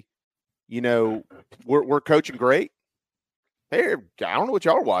say, we're coaching great? Hey, I don't know what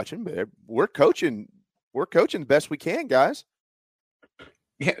y'all are watching, but we're coaching the best we can, guys.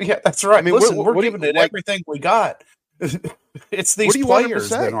 Yeah, that's right. I mean, listen, we're giving it everything we got. It's these players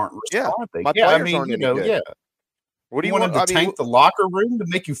that aren't responding. My players aren't any good. Yeah. What do you want him to tank the locker room to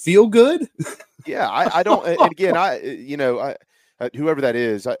make you feel good? Yeah, I don't. And again, whoever that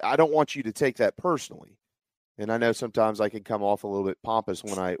is, I don't want you to take that personally. And I know sometimes I can come off a little bit pompous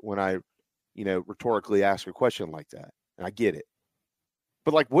when I rhetorically ask a question like that. And I get it.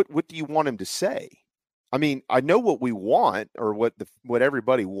 But like, what do you want him to say? I mean, I know what we want, or what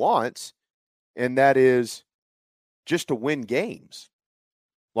everybody wants, and that is just to win games.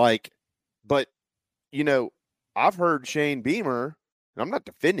 Like, but I've heard Shane Beamer, and I'm not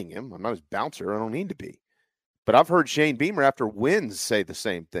defending him. I'm not his bouncer. I don't need to be. But I've heard Shane Beamer after wins say the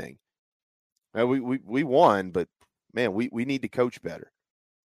same thing. We won, but man, we need to coach better.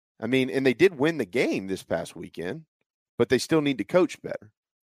 I mean, and they did win the game this past weekend, but they still need to coach better.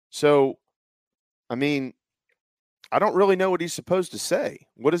 So, I mean, I don't really know what he's supposed to say.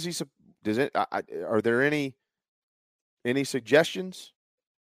 What is he? Are there any suggestions?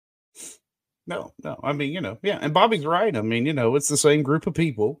 No. I mean, yeah. And Bobby's right. I mean, it's the same group of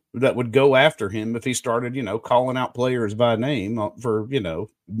people that would go after him if he started, calling out players by name for,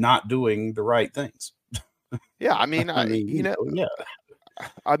 not doing the right things. Yeah. I mean, yeah.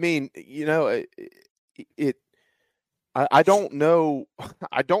 I mean, I don't know.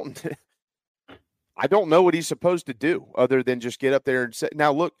 I don't know what he's supposed to do other than just get up there and say,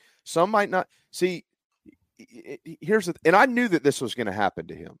 now look, some might not see. And I knew that this was going to happen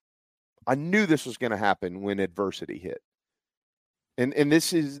to him. I knew this was going to happen when adversity hit. And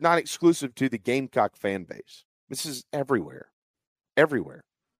this is not exclusive to the Gamecock fan base. This is everywhere. Everywhere.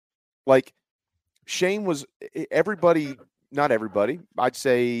 Like, Shane was everybody, not everybody, I'd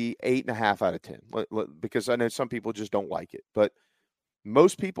say 8.5 out of 10, because I know some people just don't like it. But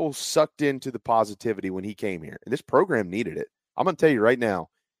most people sucked into the positivity when he came here. And this program needed it. I'm going to tell you right now.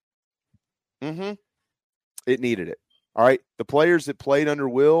 It needed it. All right. The players that played under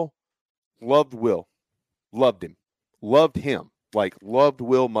Will, loved him, loved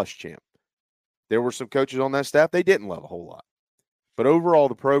Will Muschamp. There were some coaches on that staff they didn't love a whole lot. But overall,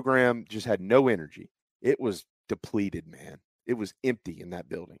 the program just had no energy. It was depleted, man. It was empty in that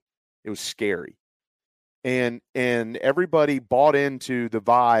building. It was scary. And everybody bought into the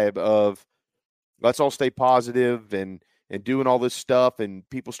vibe of let's all stay positive and doing all this stuff. And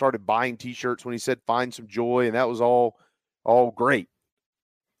people started buying T-shirts when he said find some joy, and that was all great.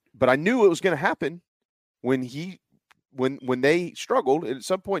 But I knew it was going to happen when they struggled. And at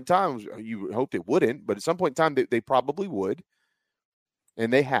some point in time, you hoped it wouldn't, but at some point in time, they probably would.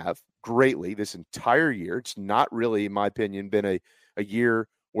 and they have greatly this entire year. It's not really, in my opinion, been a year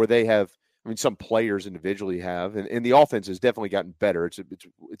where they have. I mean, some players individually have, and the offense has definitely gotten better. It's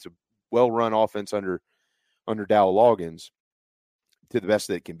a well-run offense under Dow Loggins to the best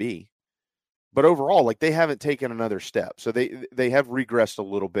that it can be. But overall, like, they haven't taken another step. So they have regressed a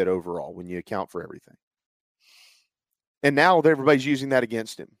little bit overall when you account for everything. And now everybody's using that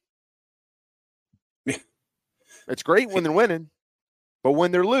against him. It's great when they're winning, but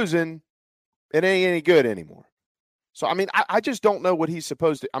when they're losing, it ain't any good anymore. So, I mean, I just don't know what he's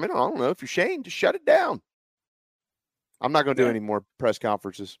supposed to. I mean, I don't know. If you're Shane, just shut it down. I'm not going to do any more press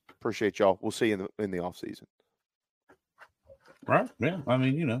conferences. Appreciate y'all. We'll see you in the offseason. Right. Yeah. I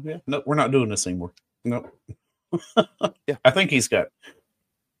mean, yeah. No, we're not doing this anymore. No. Yeah. I think he's got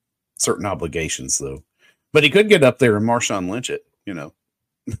certain obligations, though. But he could get up there and Marshawn Lynch it,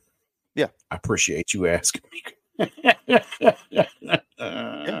 Yeah. I appreciate you asking me. Yeah.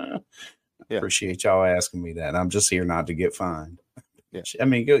 Appreciate y'all asking me that. I'm just here not to get fined. Yeah. I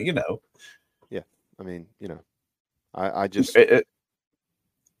mean, Yeah. I mean, I just.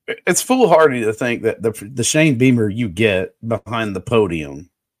 It's foolhardy to think that the Shane Beamer you get behind the podium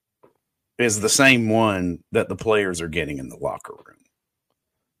is the same one that the players are getting in the locker room.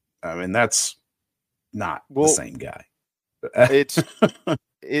 I mean, that's not the same guy. It's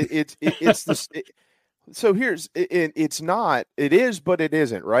so here's it's not. It is, but it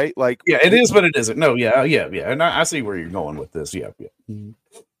isn't, right? Like, yeah, it is, but it isn't. No, yeah, and I see where you're going with this. Yeah.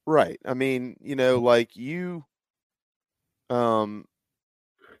 Right. I mean, like you,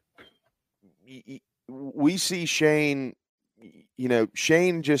 we see Shane.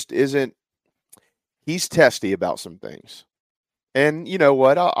 Shane just isn't. He's testy about some things, and you know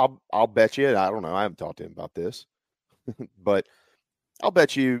what? I'll bet you. I don't know. I haven't talked to him about this, but I'll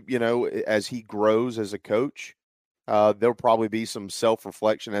bet you. As he grows as a coach, there'll probably be some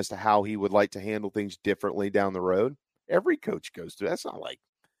self-reflection as to how he would like to handle things differently down the road. Every coach goes through. That's not like.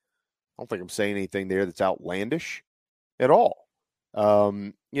 I don't think I'm saying anything there that's outlandish at all.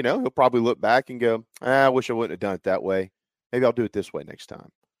 He'll probably look back and go, I wish I wouldn't have done it that way. Maybe I'll do it this way next time.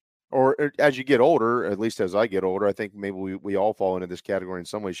 Or as you get older, at least as I get older, I think maybe we all fall into this category in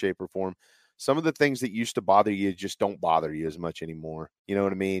some way, shape, or form. Some of the things that used to bother you just don't bother you as much anymore. You know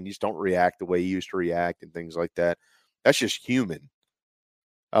what I mean? You just don't react the way you used to react and things like that. That's just human.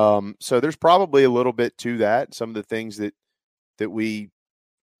 So there's probably a little bit to that. Some of the things that we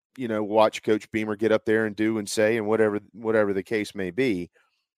watch Coach Beamer get up there and do and say, and whatever the case may be.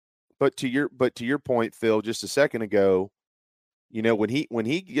 But to your point, Phil, just a second ago, when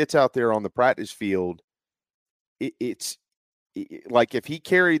he gets out there on the practice field, it's like if he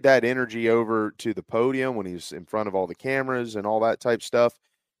carried that energy over to the podium when he's in front of all the cameras and all that type stuff,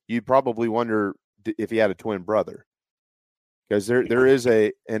 you'd probably wonder if he had a twin brother, because there is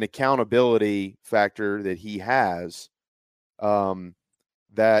an accountability factor that he has.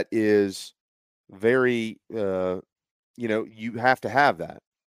 That is very, you have to have that,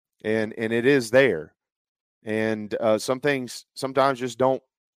 and it is there, and some things sometimes just don't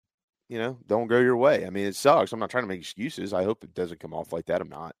go your way. I mean, it sucks. I'm not trying to make excuses. I hope it doesn't come off like that. I'm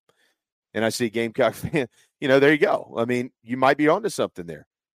not. And I see Gamecock fan. There you go. I mean, you might be onto something there.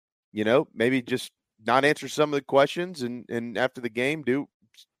 Maybe just not answer some of the questions, and after the game,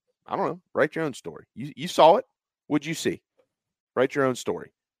 I don't know, write your own story. You saw it. What'd you see? Write your own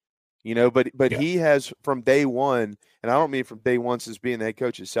story, but yeah. He has from day one, and I don't mean from day one since being the head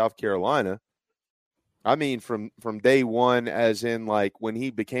coach at South Carolina. I mean from day one, as in like when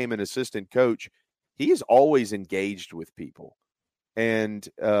he became an assistant coach, he is always engaged with people, and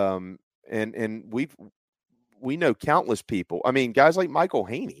we know countless people. I mean, guys like Michael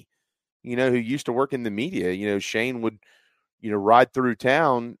Haney, who used to work in the media. Shane would, ride through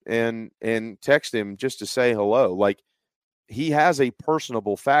town and text him just to say hello, like. He has a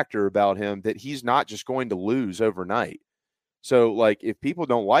personable factor about him that he's not just going to lose overnight. So, like, if people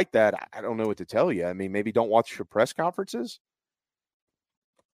don't like that, I don't know what to tell you. I mean, maybe don't watch your press conferences.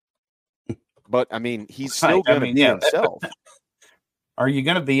 But, I mean, he's still going to be himself. Are you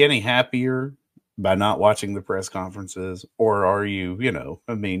going to be any happier by not watching the press conferences? Or are you,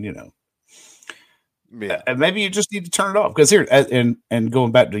 Yeah. And maybe you just need to turn it off, because here, and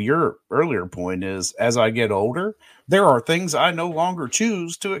going back to your earlier point is, as I get older, there are things I no longer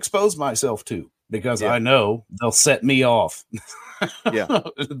choose to expose myself to because I know they'll set me off. Yeah.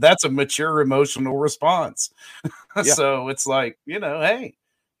 That's a mature emotional response. Yeah. So it's like, hey,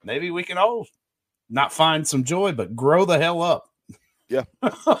 maybe we can all not find some joy, but grow the hell up. Yeah.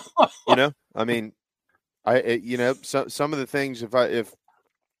 I mean, some of the things if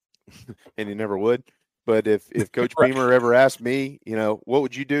and you never would, But if Coach Beamer ever asked me, what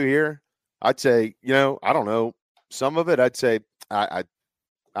would you do here? I'd say, I don't know. Some of it, I'd say, I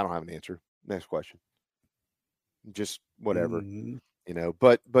don't have an answer. Next question. Just whatever,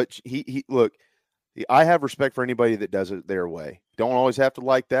 But he look. I have respect for anybody that does it their way. Don't always have to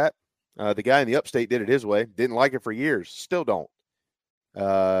like that. The guy in the upstate did it his way. Didn't like it for years. Still don't.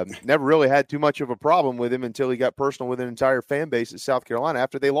 Never really had too much of a problem with him until he got personal with an entire fan base at South Carolina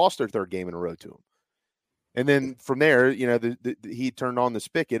after they lost their third game in a row to him. And then from there, he turned on the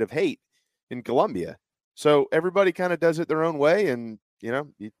spigot of hate in Columbia. So everybody kind of does it their own way. And,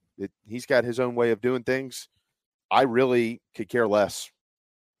 he's got his own way of doing things. I really could care less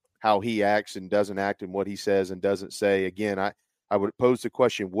how he acts and doesn't act and what he says and doesn't say. Again, I would pose the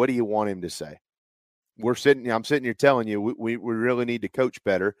question, what do you want him to say? I'm sitting here telling you, we really need to coach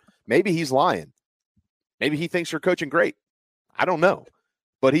better. Maybe he's lying. Maybe he thinks they're coaching great. I don't know.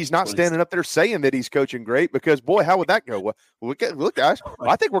 But he's not standing up there saying that he's coaching great because, boy, how would that go? Well, look, guys,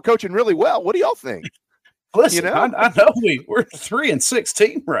 I think we're coaching really well. What do y'all think? Listen, I know we're 3-6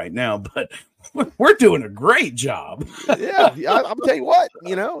 team right now, but we're doing a great job. Yeah, I'm tell you what,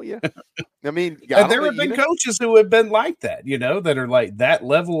 yeah. I mean, and there have been coaches who have been like that, that are like that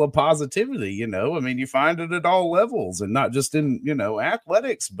level of positivity. I mean, you find it at all levels, and not just in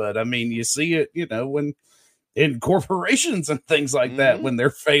athletics, but I mean, you see it, when in corporations and things like that, when they're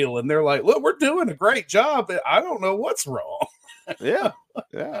failing, they're like, "Look, we're doing a great job. I don't know what's wrong." Yeah.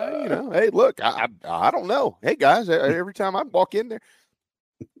 Hey, look, I don't know. Hey, guys, every time I walk in there,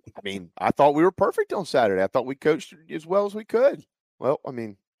 I mean, I thought we were perfect on Saturday. I thought we coached as well as we could. Well, I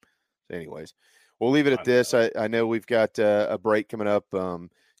mean, anyways, we'll leave it at this. I know we've got a break coming up.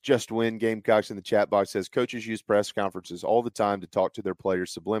 Just Win Gamecocks in the chat box says coaches use press conferences all the time to talk to their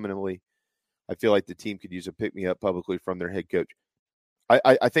players subliminally. I feel like the team could use a pick-me-up publicly from their head coach.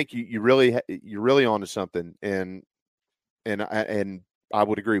 I think you're really onto something, and I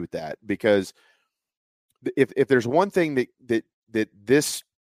would agree with that, because if there's one thing that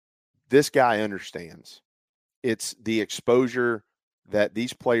this guy understands, it's the exposure that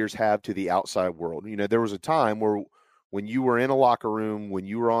these players have to the outside world. There was a time where when you were in a locker room, when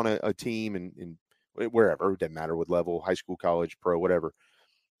you were on a team and wherever, it doesn't matter what level, high school, college, pro, whatever,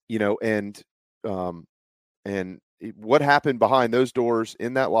 and what happened behind those doors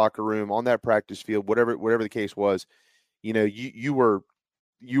in that locker room, on that practice field, whatever the case was, you were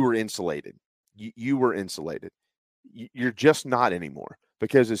insulated. You were insulated. You're just not anymore,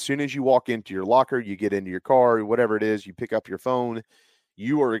 because as soon as you walk into your locker, you get into your car, whatever it is, you pick up your phone,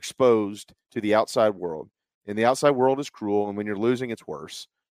 you are exposed to the outside world, and the outside world is cruel. And when you're losing, it's worse.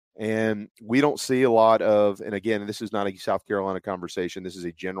 And we don't see a lot of, and again, this is not a South Carolina conversation. This is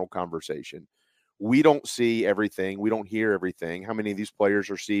a general conversation. We don't see everything. We don't hear everything. How many of these players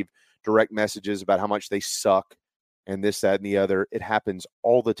receive direct messages about how much they suck and this, that, and the other? It happens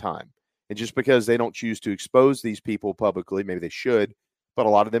all the time. And just because they don't choose to expose these people publicly, maybe they should, but a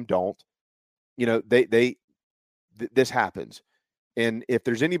lot of them don't. This happens. And if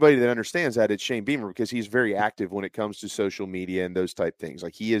there's anybody that understands that, it's Shane Beamer, because he's very active when it comes to social media and those type things.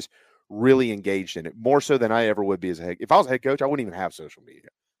 Like, he is really engaged in it, more so than I ever would be as a head. If I was a head coach, I wouldn't even have social media.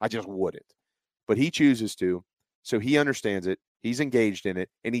 I just wouldn't. But he chooses to, so he understands it. He's engaged in it,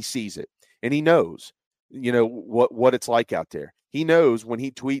 and he sees it, and he knows, what it's like out there. He knows when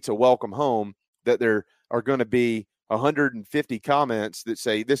he tweets a welcome home that there are going to be 150 comments that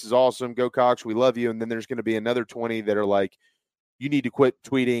say, "This is awesome, go Cox, we love you," and then there's going to be another 20 that are like, "You need to quit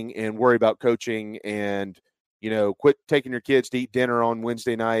tweeting and worry about coaching, and quit taking your kids to eat dinner on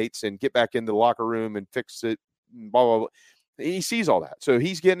Wednesday nights and get back into the locker room and fix it." Blah blah blah. He sees all that, so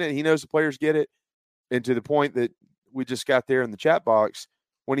he's getting it. He knows the players get it, and to the point that we just got there in the chat box,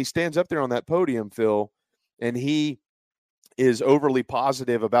 when he stands up there on that podium, Phil, and he is overly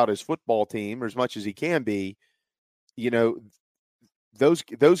positive about his football team, or as much as he can be, those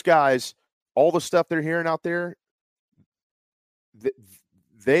guys, all the stuff they're hearing out there,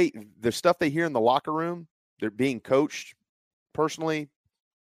 the stuff they hear in the locker room, they're being coached personally,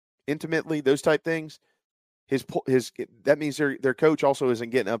 intimately, those type things. That means their coach also isn't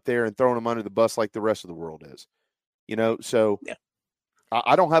getting up there and throwing them under the bus like the rest of the world is. So yeah.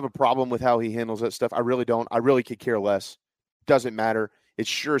 I don't have a problem with how he handles that stuff. I really don't. I really could care less. Doesn't matter. It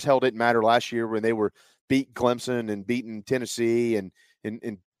sure as hell didn't matter last year when they were beat Clemson and beating Tennessee, and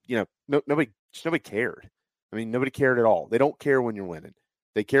nobody cared. I mean, nobody cared at all. They don't care when you're winning.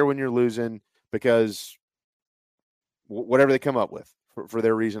 They care when you're losing, because whatever they come up with for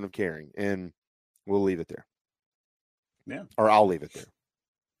their reason of caring, and we'll leave it there. Yeah. Or I'll leave it there.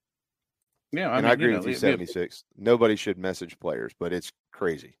 Yeah, I agree with you, 76. Nobody should message players, but it's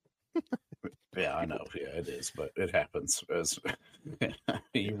crazy. Yeah, I know. Yeah, it is, but it happens. It's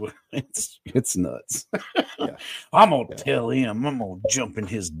nuts. Yeah. I'm gonna tell him. I'm gonna jump in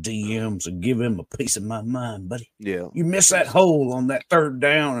his DMs and give him a piece of my mind, buddy. Yeah. You missed that hole on that third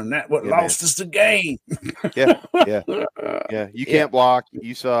down, and that what lost us the game. Yeah. You can't block.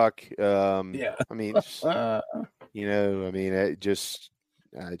 You suck. Yeah. I mean, it just.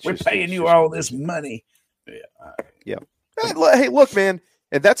 We're paying you all this money. Yeah. Hey, look, man,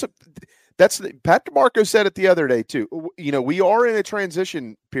 and that's Pat DeMarco said it the other day too. We are in a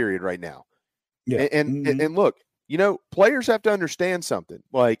transition period right now. Yeah. And look, players have to understand something.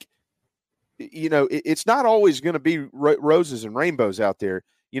 Like, it's not always going to be roses and rainbows out there.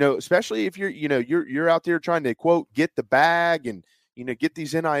 Especially if you're out there trying to quote get the bag and get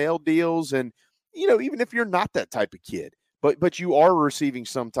these NIL deals, and even if you're not that type of kid, but you are receiving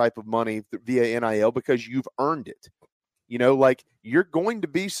some type of money via NIL because you've earned it. Like, you're going to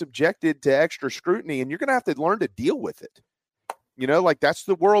be subjected to extra scrutiny, and you're going to have to learn to deal with it. Like, that's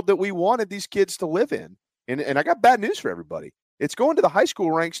the world that we wanted these kids to live in. And I got bad news for everybody. It's going to the high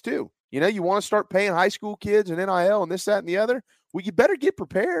school ranks too. You want to start paying high school kids and NIL and this, that, and the other. Well, you better get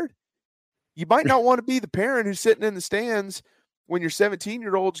prepared. You might not want to be the parent who's sitting in the stands when your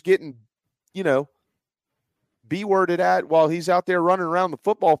 17-year-old's getting, B-worded at while he's out there running around the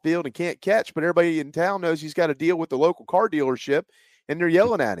football field and can't catch, but everybody in town knows he's got to deal with the local car dealership, and they're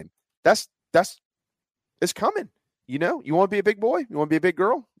yelling at him. It's coming. You want to be a big boy? You want to be a big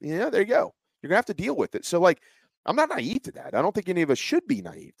girl? Yeah, there you go. You're going to have to deal with it. So, like, I'm not naive to that. I don't think any of us should be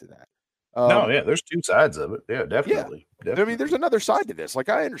naive to that. No, yeah, there's two sides of it. Yeah, definitely. I mean, there's another side to this. Like,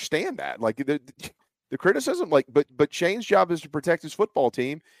 I understand that. Like, the criticism, like, but Shane's job is to protect his football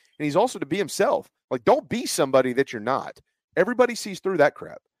team, and he's also to be himself. Like, don't be somebody that you're not. Everybody sees through that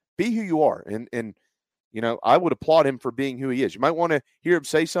crap. Be who you are. And I would applaud him for being who he is. You might want to hear him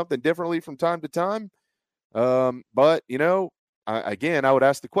say something differently from time to time. But, I would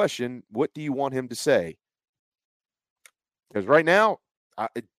ask the question, what do you want him to say? Because right now,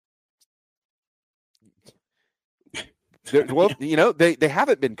 they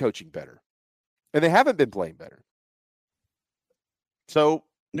haven't been coaching better, and they haven't been playing better. So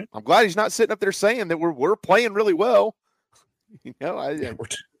I'm glad he's not sitting up there saying that we're playing really well. Because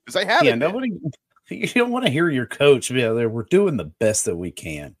they haven't. Yeah, nobody. You don't want to hear your coach be out there. We're doing the best that we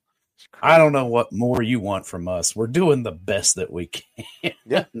can. I don't know what more you want from us. We're doing the best that we can.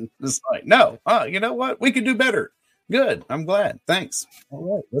 Yeah, it's like, no, you know what? We can do better. Good. I'm glad. Thanks.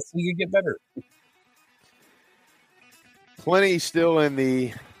 All right, let's see you get better. Plenty still in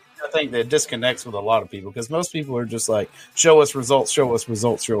the. I think that disconnects with a lot of people because most people are just like, show us results, show us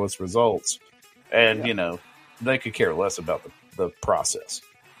results, show us results. And, they could care less about the process.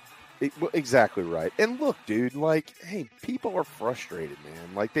 Exactly right. And look, dude, like, hey, people are frustrated,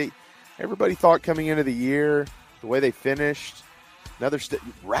 man. Like, everybody thought coming into the year, the way they finished,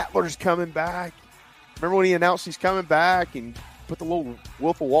 Rattler's coming back. Remember when he announced he's coming back and put the little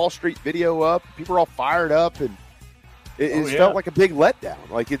Wolf of Wall Street video up? People are all fired up, and it felt like a big letdown.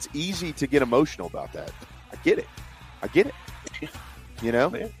 Like, it's easy to get emotional about that. I get it. Yeah.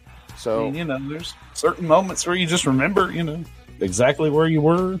 So, I mean, there's certain moments where you just remember, exactly where you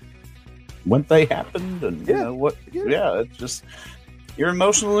were when they happened, and it's just you're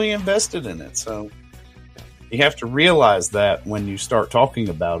emotionally invested in it. So you have to realize that when you start talking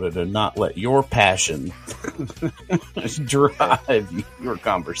about it, and not let your passion drive your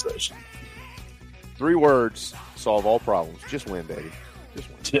conversation. 3 words solve all problems. Just win, baby.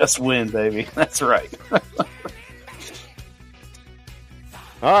 Just win, baby. That's right.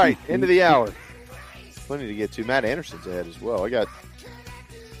 All right, end of the hour. Plenty to get to. Matt Anderson's ahead as well. I got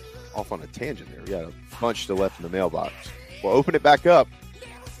off on a tangent there. We got a bunch still left in the mailbox. We'll open it back up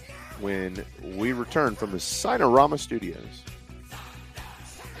when we return from the Sinorama Studios.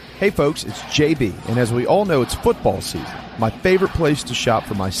 Hey folks, it's JB, and as we all know, it's football season. My favorite place to shop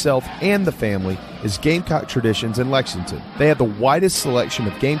for myself and the family is Gamecock Traditions in Lexington. They have the widest selection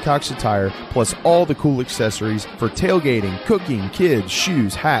of Gamecocks attire, plus all the cool accessories for tailgating, cooking, kids,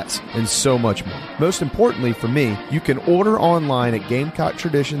 shoes, hats, and so much more. Most importantly for me, you can order online at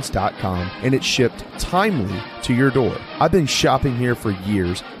GamecockTraditions.com, and it's shipped timely to your door. I've been shopping here for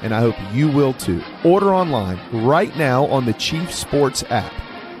years, and I hope you will too. Order online right now on the Chief Sports app.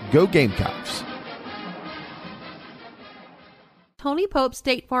 Go Gamecocks. Tony Pope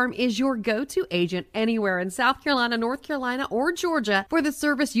State Farm is your go-to agent anywhere in South Carolina, North Carolina, or Georgia for the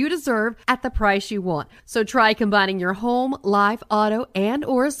service you deserve at the price you want. So try combining your home, life, auto, and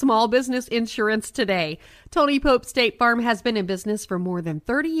or small business insurance today. Tony Pope State Farm has been in business for more than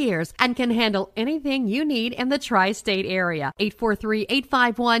 30 years and can handle anything you need in the tri-state area.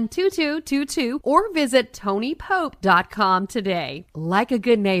 843-851-2222 or visit TonyPope.com today. Like a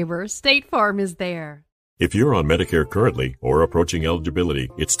good neighbor, State Farm is there. If you're on Medicare currently or approaching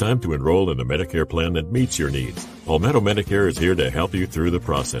eligibility, it's time to enroll in a Medicare plan that meets your needs. Palmetto Medicare is here to help you through the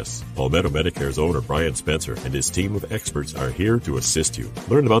process. Palmetto Medicare's owner, Brian Spencer, and his team of experts are here to assist you.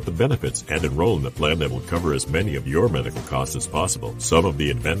 Learn about the benefits and enroll in the plan that will cover as many of your medical costs as possible. Some of the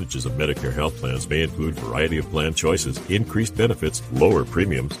advantages of Medicare health plans may include variety of plan choices, increased benefits, lower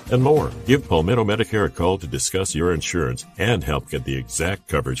premiums, and more. Give Palmetto Medicare a call to discuss your insurance and help get the exact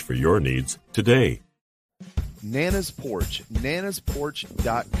coverage for your needs today. Nana's Porch,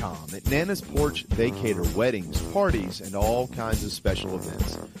 nanasporch.com. At Nana's Porch, they cater weddings, parties, and all kinds of special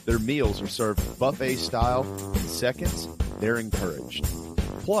events. Their meals are served buffet style in seconds. They're encouraged.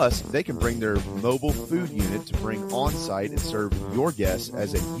 Plus, they can bring their mobile food unit to bring on-site and serve your guests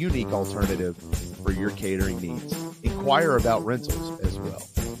as a unique alternative for your catering needs. Inquire about rentals as well.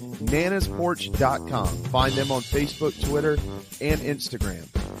 nanasporch.com. Find them on Facebook, Twitter, and Instagram.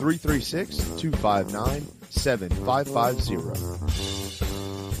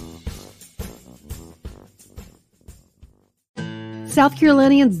 336-259-7550. South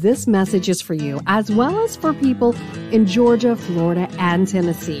Carolinians, this message is for you, as well as for people in Georgia, Florida, and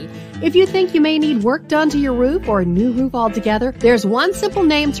Tennessee. If you think you may need work done to your roof or a new roof altogether, there's one simple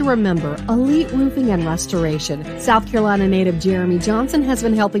name to remember: Elite Roofing and Restoration. South Carolina native Jeremy Johnson has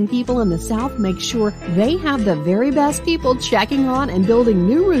been helping people in the South make sure they have the very best people checking on and building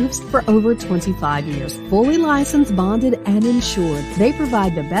new roofs for over 25 years. Fully licensed, bonded, and insured, they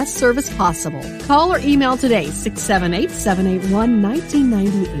provide the best service possible. Call or email today,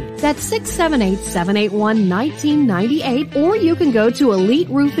 678-781-1998. That's 678-781-1998, or you can go to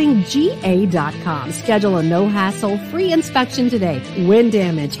EliteRoofingGA.com. Schedule a no-hassle, free inspection today. Wind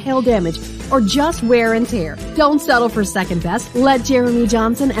damage, hail damage, or just wear and tear. Don't settle for second best. Let Jeremy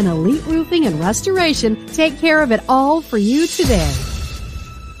Johnson and Elite Roofing and Restoration take care of it all for you today.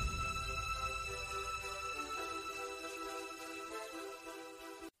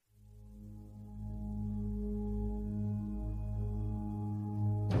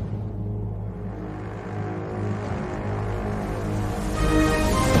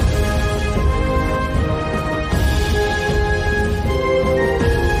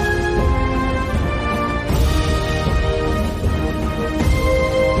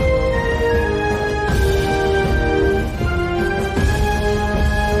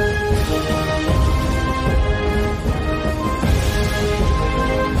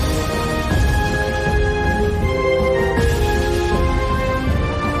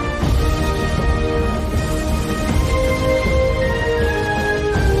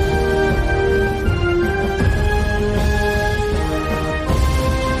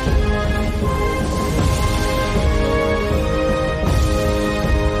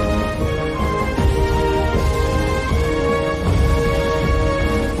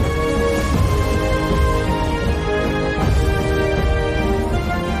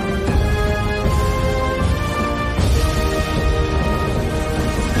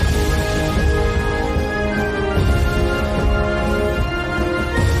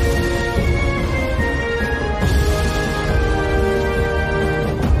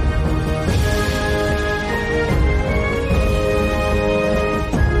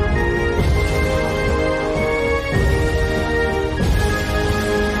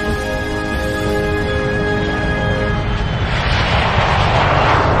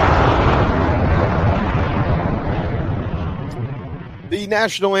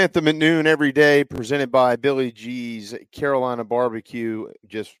 National anthem at noon every day, presented by Billy G's Carolina Barbecue.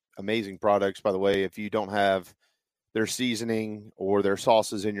 Just amazing products, by the way. If you don't have their seasoning or their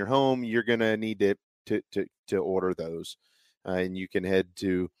sauces in your home, you're going to need to order those. And you can head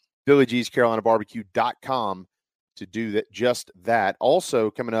to BillyG'sCarolinaBarbecue.com to do that. Just that. Also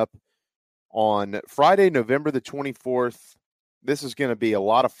coming up on Friday, November the 24th, this is going to be a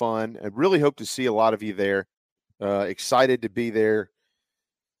lot of fun. I really hope to see a lot of you there. Excited to be there.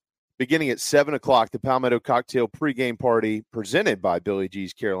 Beginning at 7 o'clock, the Palmetto Cocktail pregame party presented by Billy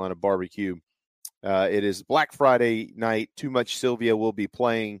G's Carolina Barbecue. It is Black Friday night. Too Much Sylvia will be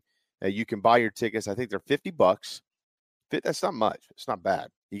playing. You can buy your tickets. I think they're $50. That's not much. It's not bad.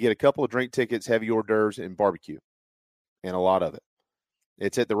 You get a couple of drink tickets, heavy hors d'oeuvres, and barbecue, and a lot of it.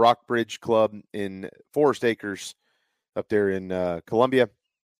 It's at the Rockbridge Club in Forest Acres. up there in Columbia,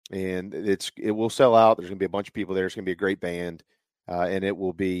 and it will sell out. There's going to be a bunch of people there. It's going to be a great band, and it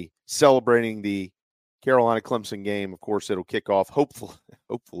will be celebrating the Carolina-Clemson game. Of course, it'll kick off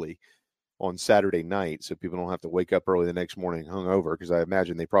hopefully on Saturday night, so people don't have to wake up early the next morning hungover, because I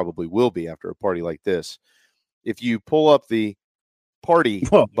imagine they probably will be after a party like this. If you pull up the party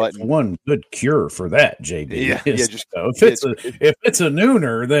button, one good cure for that, JB. If it's a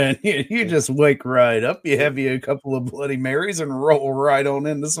nooner, then you just wake right up. You have you a couple of Bloody Marys and roll right on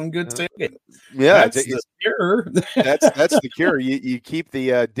into some good tailgate. Yeah, that's the cure. that's the cure. You keep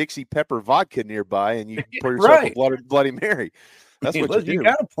the Dixie Pepper vodka nearby, and you pour yourself a Bloody Mary. That's what you do. You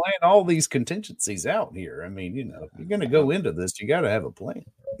got to plan all these contingencies out here. I mean, if you're going to go into this, you got to have a plan.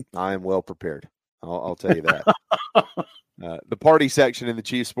 I am well prepared. I'll tell you that. The party section in the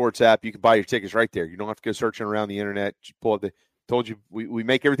Chiefs Sports app, you can buy your tickets right there. You don't have to go searching around the internet. Just pull up told you we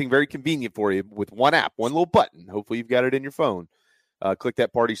make everything very convenient for you with one app, one little button. Hopefully you've got it in your phone. Click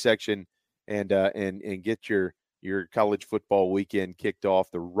that party section and get your college football weekend kicked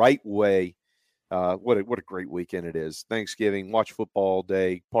off the right way. What a great weekend it is. Thanksgiving, watch football all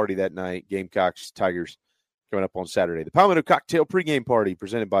day, party that night. Gamecocks, Tigers coming up on Saturday. The Palmetto Cocktail pregame party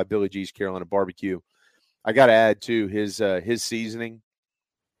presented by Billy G's Carolina Barbecue. I got to add too his seasoning.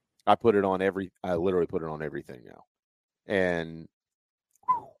 I literally put it on everything now, and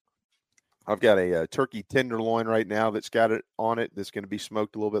I've got a turkey tenderloin right now that's got it on it. That's going to be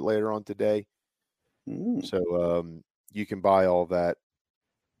smoked a little bit later on today. So you can buy all that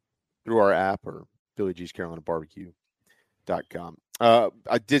through our app or Billy G's Carolina Barbecue.com. I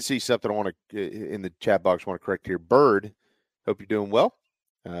did see something I want to in the chat box. I want to correct here. Bird, hope you're doing well.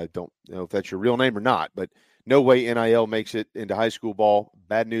 Don't know if that's your real name or not, but no way NIL makes it into high school ball.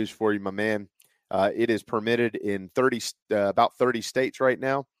 Bad news for you, my man. It is permitted in about 30 states right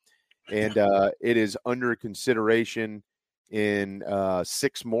now, and it is under consideration in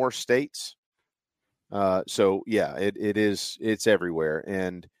 6 more states. So yeah, it's everywhere.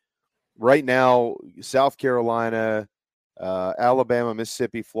 And right now, South Carolina, Alabama,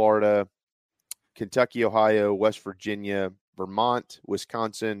 Mississippi, Florida, Kentucky, Ohio, West Virginia, Vermont,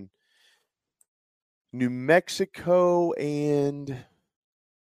 Wisconsin, New Mexico, and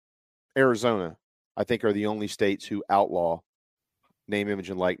Arizona, I think, are the only states who outlaw name, image,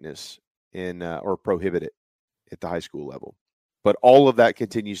 and likeness or prohibit it at the high school level. But all of that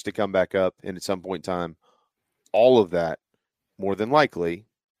continues to come back up, and at some point in time, all of that, more than likely,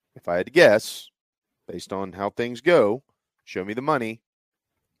 if I had to guess, based on how things go, show me the money,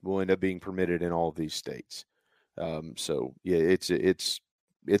 will end up being permitted in all of these states. So yeah, it's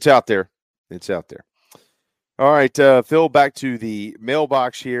out there. It's out there. All right, Phil, back to the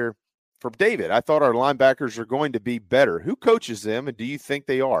mailbox here from David. I thought our linebackers are going to be better. Who coaches them, and do you think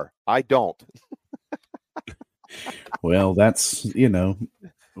they are? I don't. Well, that's,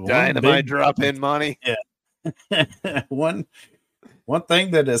 dynamite drop in money. Yeah. One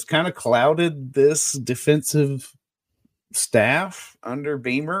thing that has kind of clouded this defensive staff under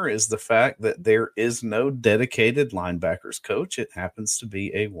Beamer is the fact that there is no dedicated linebackers coach. It happens to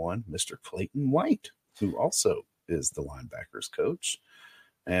be Mr. Clayton White, who also is the linebackers coach.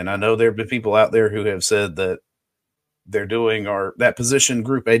 And I know there have been people out there who have said that they're doing that position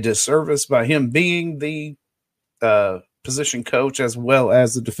group a disservice by him being the position coach as well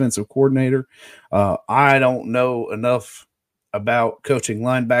as the defensive coordinator. I don't know enough about coaching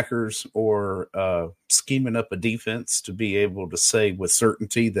linebackers or scheming up a defense to be able to say with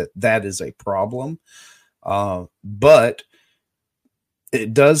certainty that is a problem. But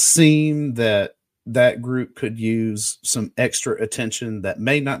it does seem that group could use some extra attention that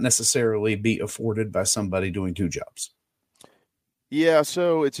may not necessarily be afforded by somebody doing 2 jobs. Yeah,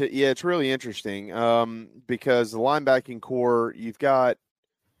 so it's really interesting because the linebacking core, you've got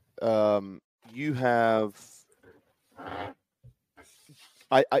you have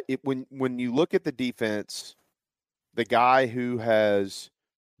when you look at the defense, the guy who has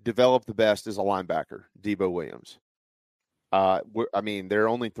developed the best is a linebacker, Debo Williams. They're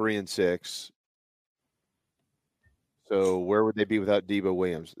only 3-6. So where would they be without Debo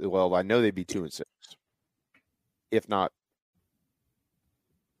Williams? Well, I know they'd be 2-6, if not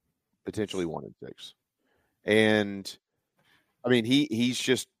potentially 1-6. And I mean,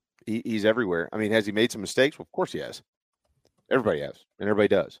 he's everywhere. I mean, has he made some mistakes? Well, of course he has. Everybody has, and everybody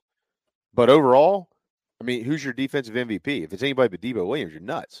does. But overall, I mean, who's your defensive MVP? If it's anybody but Debo Williams, you're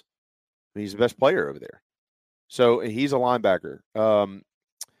nuts. I mean, he's the best player over there. So he's a linebacker.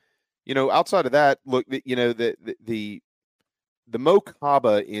 Outside of that, look, the Mo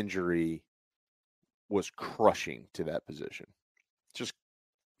Kaba injury was crushing to that position. Just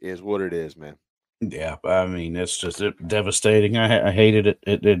is what it is, man. Yeah, I mean, it's just devastating. I hated it.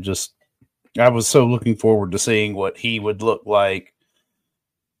 It just, I was so looking forward to seeing what he would look like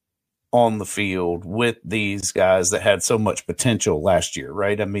on the field with these guys that had so much potential last year,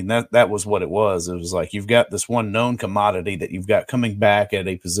 right? I mean, that was what it was. It was like you've got this one known commodity that you've got coming back at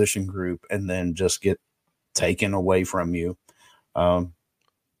a position group and then just get taken away from you.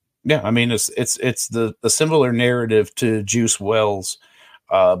 Yeah, I mean, it's the similar narrative to Juice Wells,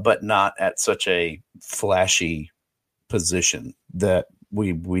 but not at such a flashy position that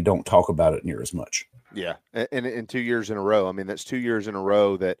we don't talk about it near as much. Yeah, and 2 years in a row. I mean, that's 2 years in a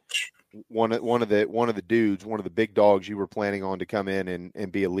row that one of the dudes, one of the big dogs you were planning on to come in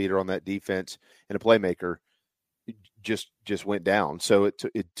and be a leader on that defense and a playmaker just went down. So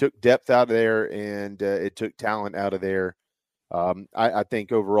it took depth out of there, and it took talent out of there. I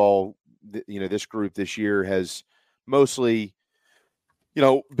think overall, this group this year has mostly,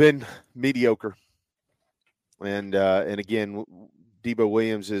 been mediocre. And again, Debo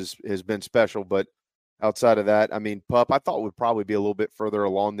Williams has been special, but outside of that, I mean, Pup, I thought would probably be a little bit further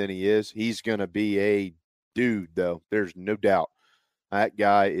along than he is. He's going to be a dude, though. There's no doubt. That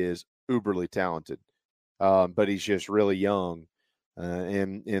guy is uberly talented, but he's just really young.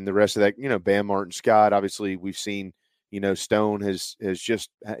 And the rest of that, Bam Martin Scott, obviously we've seen, Stone he's just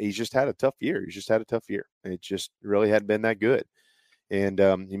had a tough year. He's just had a tough year. It just really hadn't been that good. And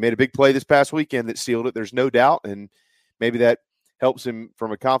he made a big play this past weekend that sealed it. There's no doubt. And maybe that helps him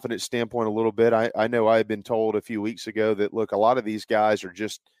from a confidence standpoint a little bit. I know I had been told a few weeks ago that, look, a lot of these guys they're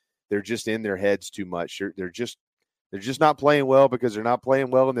just in their heads too much. They're just not playing well because they're not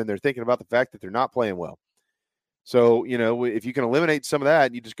playing well. And then they're thinking about the fact that they're not playing well. So, if you can eliminate some of that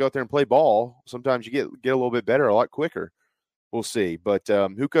and you just go out there and play ball, sometimes you get a little bit better a lot quicker. We'll see. But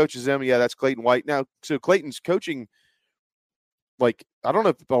who coaches them? Yeah, that's Clayton White. Now, so Clayton's coaching, like, I don't know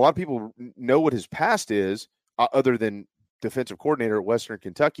if a lot of people know what his past is other than defensive coordinator at Western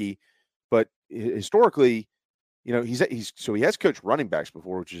Kentucky. But historically, he has coached running backs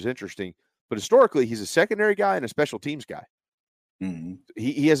before, which is interesting. But historically, he's a secondary guy and a special teams guy. Mm-hmm.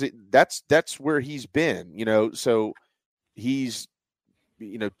 He has that's where he's been, so he's,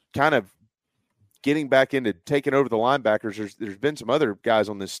 kind of getting back into taking over the linebackers. There's been some other guys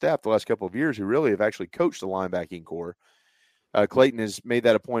on this staff the last couple of years who really have actually coached the linebacking core. Clayton has made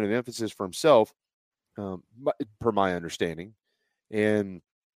that a point of emphasis for himself, per my understanding. And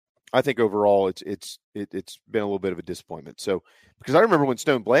I think overall it's been a little bit of a disappointment. So, because I remember when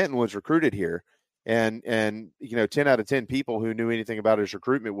Stone Blanton was recruited here, and 10 out of 10 people who knew anything about his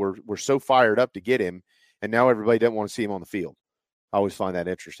recruitment were so fired up to get him, and now everybody doesn't want to see him on the field. I always find that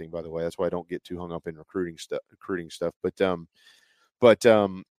interesting, by the way. That's why I don't get too hung up in recruiting stuff. But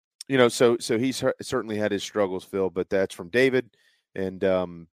so he's certainly had his struggles, Phil. But that's from David, and I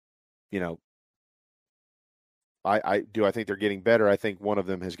think they're getting better. I think one of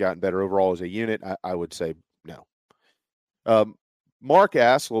them has gotten better overall as a unit. I would say no. Mark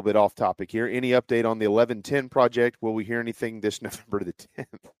asks, a little bit off topic here, any update on the 1110 project? Will we hear anything this November the 10th?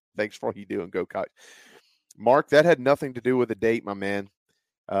 Thanks for all you do, and go Cox. Mark, that had nothing to do with a date, my man.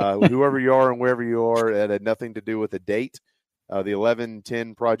 Whoever you are and wherever you are, that had nothing to do with a date. The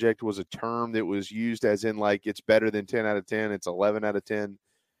 1110 project was a term that was used as in, like, it's better than 10 out of 10. It's 11 out of 10.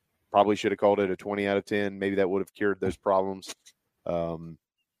 Probably should have called it a 20 out of 10. Maybe that would have cured those problems.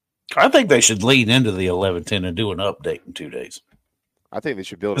 I think they should lean into the 1110 and do an update in 2 days. I think they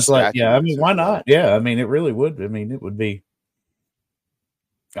should build a statue. Yeah, I mean, why not? Yeah, I mean, it really would. I mean, it would be,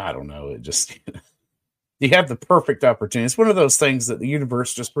 I don't know. It just, you have the perfect opportunity. It's one of those things that the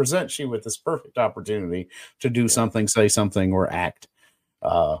universe just presents you with this perfect opportunity to do something, say something, or act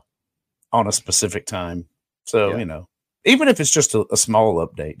on a specific time. So, even if it's just a small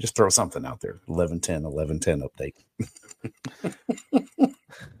update, just throw something out there. 1110 update.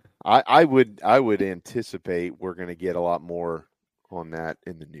 I would anticipate we're going to get a lot more on that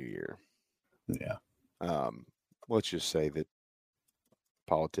in the new year. Yeah. Let's just say that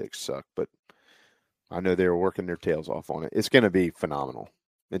politics suck, but I know they're working their tails off on it. It's going to be phenomenal.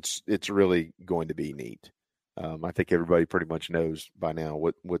 It's really going to be neat. I think everybody pretty much knows by now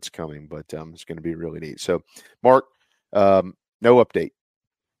what's coming, but it's going to be really neat. So, Mark, no update,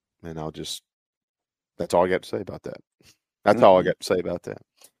 and that's all I got to say about that. That's all I got to say about that.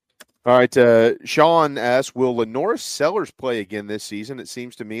 All right, Sean asks, will Lenoris Sellers play again this season? It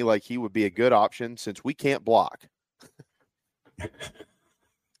seems to me like he would be a good option since we can't block.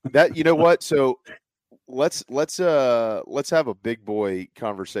 That, you know what? So let's have a big boy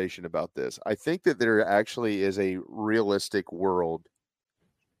conversation about this. I think that there actually is a realistic world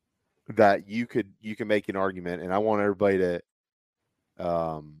that you can make an argument, and I want everybody to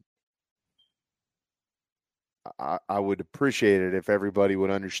I would appreciate it if everybody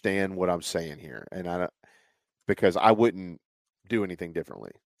would understand what I'm saying here, and because I wouldn't do anything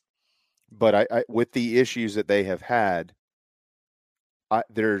differently. But I with the issues that they have had,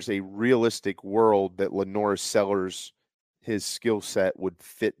 there's a realistic world that Lenoris Sellers, his skill set would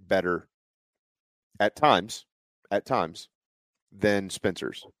fit better at times than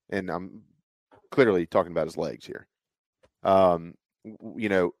Spencer's, and I'm clearly talking about his legs here.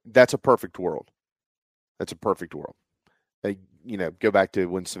 That's a perfect world. That's a perfect world. Go back to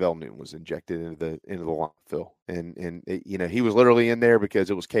when Savell Newton was injected into the line, Phil, and he was literally in there because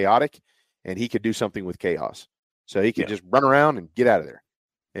it was chaotic, and he could do something with chaos. So he could just run around and get out of there,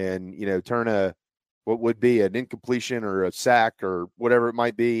 and turn what would be an incompletion or a sack or whatever it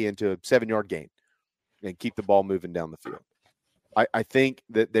might be into a 7-yard gain, and keep the ball moving down the field. I think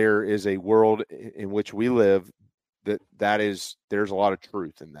that there is a world in which we live there's a lot of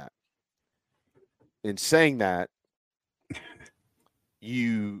truth in that. In saying that,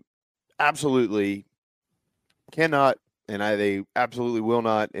 you absolutely cannot, and they absolutely will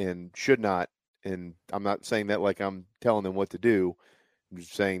not and should not, and I'm not saying that like I'm telling them what to do. I'm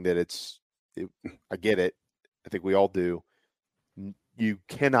just saying that I get it. I think we all do. You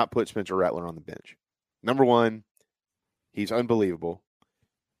cannot put Spencer Rattler on the bench. Number one, he's unbelievable.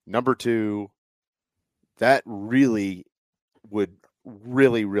 Number two, that really would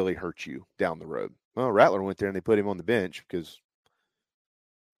really, really hurt you down the road. Well, Rattler went there and they put him on the bench because,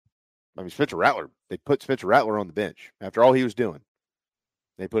 Spencer Rattler, they put Spencer Rattler on the bench after all he was doing.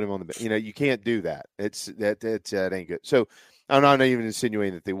 They put him on the bench. You can't do that. That ain't good. So I'm not even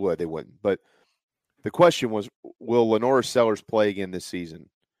insinuating that they would. They wouldn't. But the question was, will Lenoris Sellers play again this season?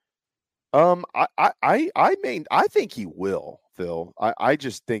 I think he will, Phil. I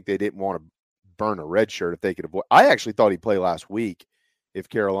just think they didn't want to burn a red shirt if they could avoid. I actually thought he'd play last week if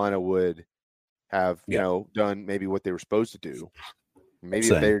Carolina would have, done maybe what they were supposed to do. Maybe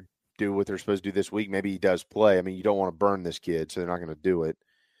if they do what they're supposed to do this week, maybe he does play. You don't want to burn this kid, so they're not going to do it.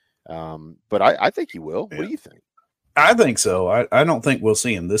 But I think he will. Yeah. What do you think? I think so. I don't think we'll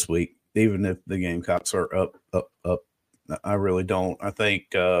see him this week, even if the Gamecocks are up. I really don't. I think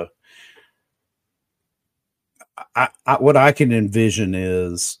what I can envision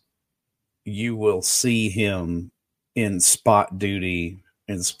is you will see him in spot duty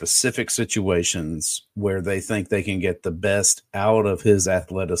in specific situations where they think they can get the best out of his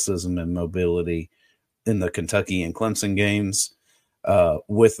athleticism and mobility in the Kentucky and Clemson games,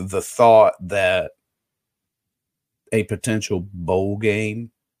 with the thought that a potential bowl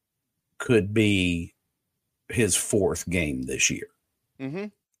game could be his fourth game this year. Mm-hmm.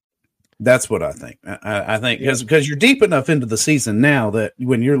 That's what I think. I think because you're deep enough into the season now that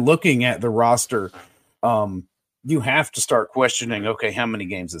when you're looking at the roster, you have to start questioning, okay, how many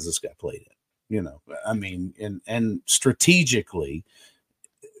games has this guy played in? And strategically,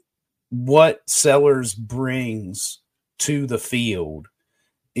 what Sellers brings to the field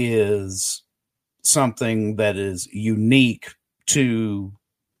is something that is unique to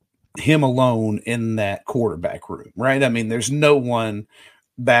him alone in that quarterback room, right? There's no one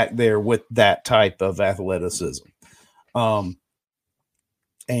back there with that type of athleticism. And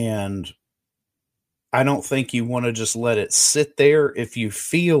I don't think you want to just let it sit there if you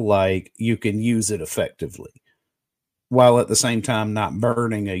feel like you can use it effectively, while at the same time not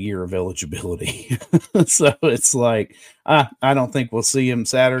burning a year of eligibility. So it's like, I don't think we'll see him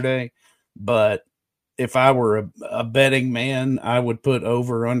Saturday, but if I were a betting man, I would put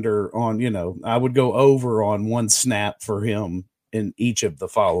over under on, I would go over on one snap for him in each of the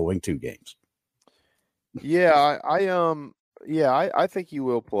following two games. Yeah, I think he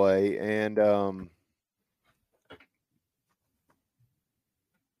will play. And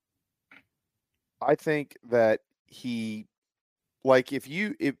I think that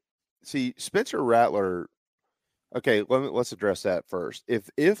Spencer Rattler, okay, let's address that first.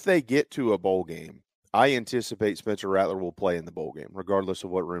 If they get to a bowl game, I anticipate Spencer Rattler will play in the bowl game, regardless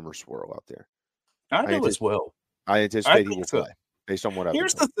of what rumors swirl out there. I do as well. I anticipate he will play based on what I've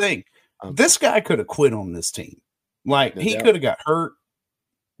Here's the thing. This guy could have quit on this team. He could have got hurt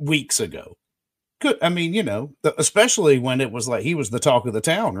weeks ago. Especially when it was like he was the talk of the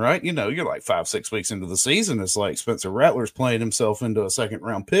town, right? You're like 5-6 weeks into the season. It's like Spencer Rattler's playing himself into a second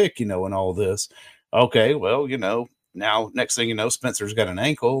round pick, and all this. Okay, well, now next thing you know, Spencer's got an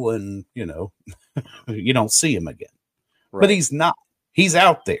ankle and, you don't see him again. Right. But he's not. He's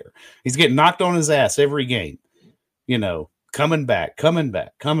out there. He's getting knocked on his ass every game, coming back,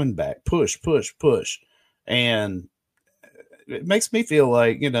 push. And it makes me feel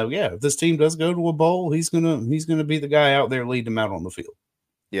like, if this team does go to a bowl, he's gonna be the guy out there leading them out on the field.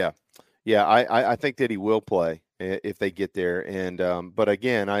 Yeah. Yeah, I think that he will play if they get there. And but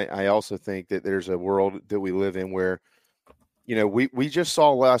again, I also think that there's a world that we live in where, we just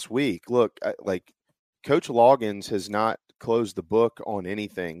saw last week. Look, like Coach Loggins has not closed the book on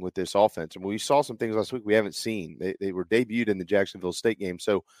anything with this offense. And we saw some things last week we haven't seen. They were debuted in the Jacksonville State game.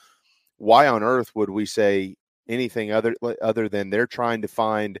 So why on earth would we say anything other than they're trying to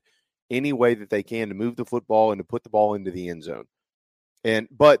find any way that they can to move the football and to put the ball into the end zone?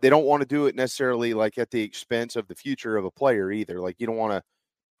 But they don't want to do it necessarily like at the expense of the future of a player either. Like you don't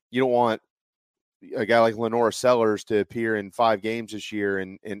want a guy like Lenora Sellers to appear in 5 games this year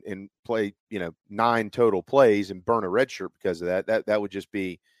and play, 9 total plays and burn a red shirt because of that. That would just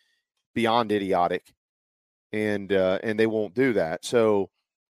be beyond idiotic. And they won't do that. So,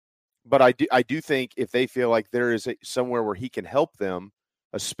 but I do think if they feel like there is somewhere where he can help them,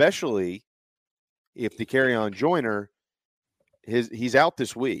 especially if the Carry-On Joiner, he's out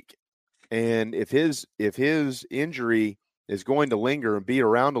this week. And if his injury is going to linger and be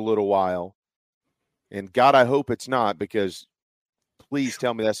around a little while, and God, I hope it's not, because please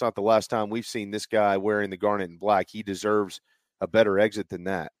tell me that's not the last time we've seen this guy wearing the garnet and black. He deserves a better exit than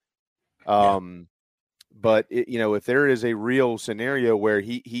that. But if there is a real scenario where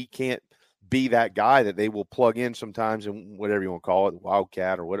he can't be that guy that they will plug in sometimes, and whatever you want to call it,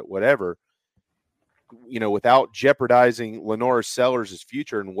 Wildcat or whatever, without jeopardizing Lenora Sellers'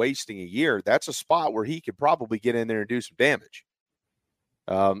 future and wasting a year, that's a spot where he could probably get in there and do some damage.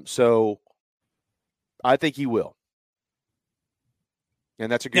 So I think he will.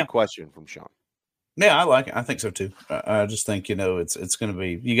 And that's a good question from Sean. Yeah, I like it. I think so too. I just think, it's going to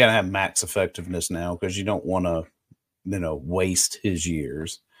be, you got to have max effectiveness now because you don't want to, waste his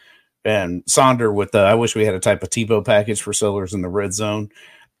years. And Sonder with I wish we had a type of Tebow package for Sellers in the red zone.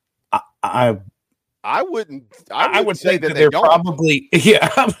 I would say that they're probably,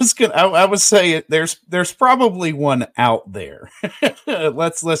 I would say there's probably one out there.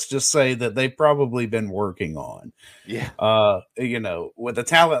 let's just say that they've probably been working on. Yeah. With a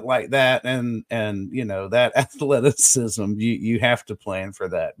talent like that and that athleticism, you have to plan for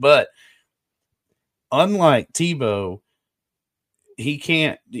that. But unlike Tebow,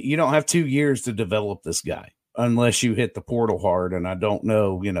 you don't have 2 years to develop this guy unless you hit the portal hard. And I don't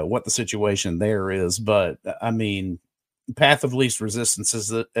know, what the situation there is, but I mean, path of least resistance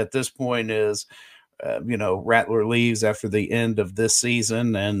is at this point is, Rattler leaves after the end of this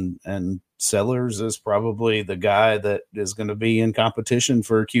season and Sellers is probably the guy that is going to be in competition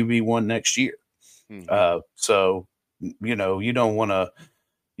for QB1 next year. Mm-hmm. So, you don't want to,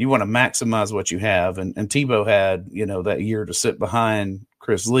 you want to maximize what you have. And Tebow had, that year to sit behind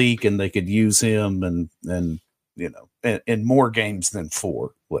Chris Leak and they could use him and in more games than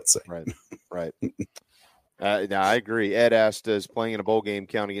 4, let's say. Right. Now I agree. Ed asked, does playing in a bowl game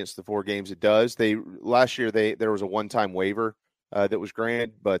count against the 4 games? It does. Last year there was a one-time waiver that was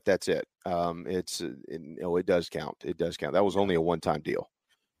granted, but that's it. It does count. It does count. That was only a one-time deal.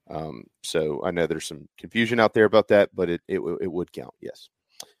 So I know there's some confusion out there about that, but it would count. Yes.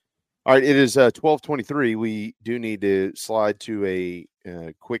 All right. It is 12:23. We do need to slide to a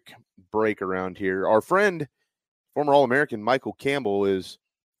quick break around here. Our friend, former All-American Michael Campbell, is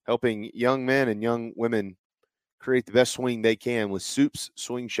helping young men and young women create the best swing they can with Soup's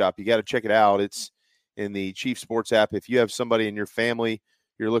Swing Shop. You got to check it out. It's in the Chief Sports app. If you have somebody in your family,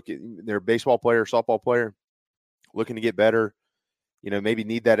 they're a baseball player, softball player, looking to get better, maybe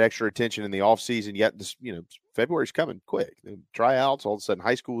need that extra attention in the off season. Yet this, February's coming quick. Tryouts, all of a sudden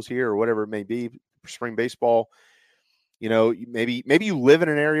high school's here or whatever it may be, spring baseball. Maybe you live in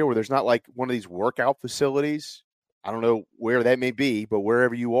an area where there's not like one of these workout facilities. I don't know where that may be, but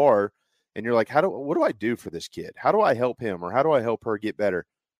wherever you are, and you're like, what do I do for this kid? How do I help him or how do I help her get better?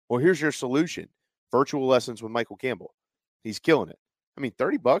 Well, here's your solution. Virtual lessons with Michael Campbell. He's killing it. I mean,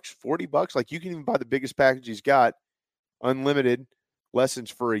 $30, $40, like you can even buy the biggest package he's got, unlimited lessons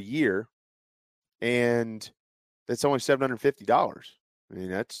for a year. And that's only $750. I mean,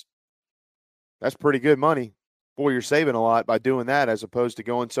 that's pretty good money. Boy, you're saving a lot by doing that as opposed to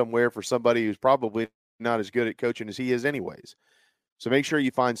going somewhere for somebody who's probably not as good at coaching as he is anyways. So make sure you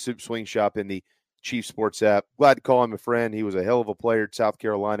find Soup's Swing Shop in the Chief Sports app. Glad to call him a friend. He was a hell of a player at South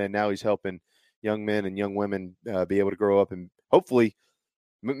Carolina, and now he's helping young men and young women be able to grow up, and hopefully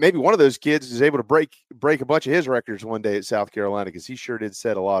maybe one of those kids is able to break a bunch of his records one day at South Carolina, because he sure did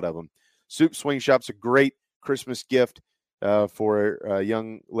set a lot of them. Soup's Swing Shop's a great Christmas gift for a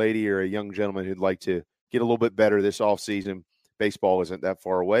young lady or a young gentleman who'd like to get a little bit better this offseason. Baseball isn't that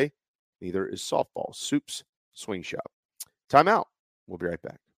far away. Neither is softball. Soup's Swing Shop. Timeout. We'll be right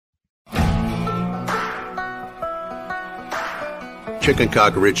back. Chicken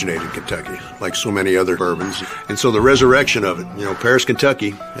cock originated in Kentucky, like so many other bourbons. And so the resurrection of it, Paris,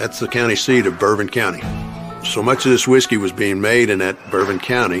 Kentucky, that's the county seat of Bourbon County. So much of this whiskey was being made in that Bourbon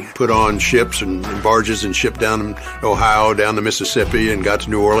County, put on ships and barges and shipped down to Ohio, down to Mississippi, and got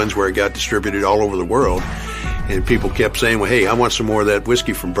to New Orleans, where it got distributed all over the world. And people kept saying, well, hey, I want some more of that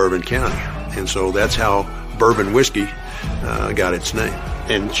whiskey from Bourbon County. And so that's how bourbon whiskey got its name.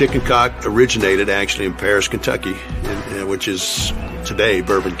 And chicken cock originated actually in Paris, Kentucky, which is today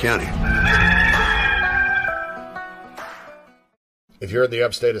Bourbon County. If you're in the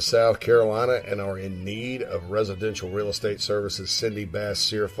upstate of South Carolina and are in need of residential real estate services, Cindy Bass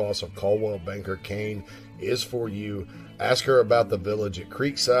Searfoss of Caldwell Banker Kane is for you. Ask her about the Village at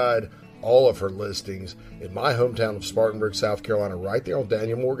Creekside, all of her listings in my hometown of Spartanburg, South Carolina, right there on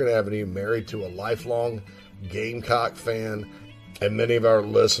Daniel Morgan Avenue, married to a lifelong Gamecock fan. And many of our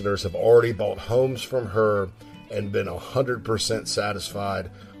listeners have already bought homes from her and been 100%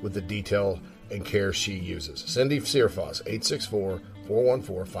 satisfied with the detail and care she uses. Cindy Searfoss,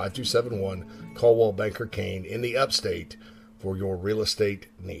 864-414-5271, Caldwell Banker Kane in the upstate for your real estate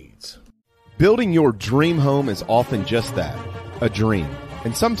needs. Building your dream home is often just that, a dream,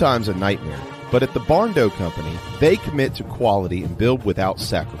 and sometimes a nightmare. But at the Barn Dough Company, they commit to quality and build without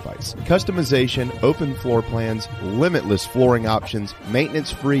sacrifice. Customization, open floor plans, limitless flooring options,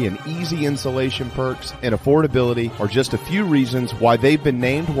 maintenance-free and easy installation perks, and affordability are just a few reasons why they've been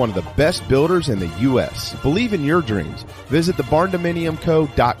named one of the best builders in the U.S. Believe in your dreams. Visit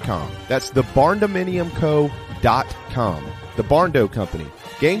thebarndominiumco.com. That's thebarndominiumco.com. The Barn Dough Company,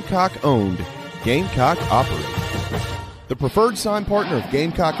 Gamecock owned, Gamecock operated. The preferred sign partner of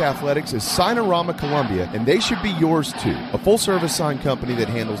Gamecock Athletics is Signorama Columbia, and they should be yours too. A full-service sign company that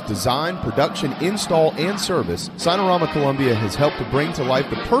handles design, production, install, and service, Signorama Columbia has helped to bring to life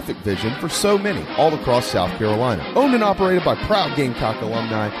the perfect vision for so many all across South Carolina. Owned and operated by proud Gamecock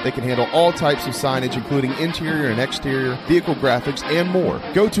alumni, they can handle all types of signage, including interior and exterior, vehicle graphics, and more.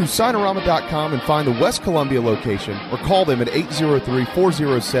 Go to Signorama.com and find the West Columbia location, or call them at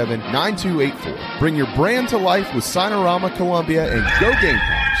 803-407-9284. Bring your brand to life with Signorama Columbia, and go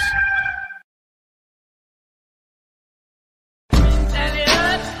Gamecocks!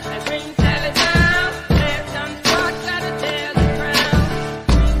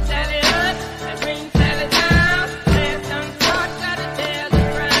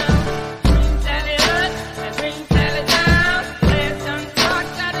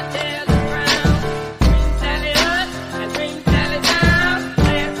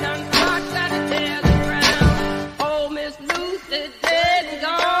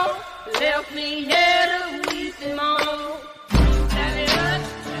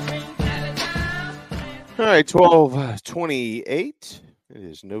 All right, 12:28. It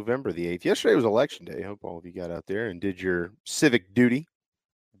is November the 8th. Yesterday was election day. I hope all of you got out there and did your civic duty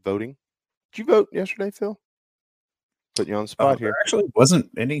voting. Did you vote yesterday, Phil? Put you on the spot here. There actually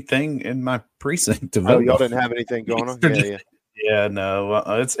wasn't anything in my precinct to vote. Oh, y'all didn't have anything going on? Yeah, no.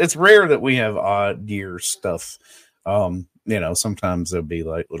 It's rare that we have odd year stuff. Sometimes there'll be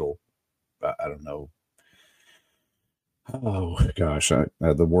like little, I don't know. Oh gosh,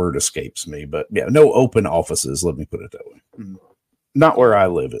 the word escapes me, but yeah, no open offices. Let me put it that way. Not where I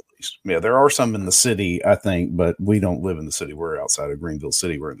live, at least. Yeah, there are some in the city, I think, but we don't live in the city. We're outside of Greenville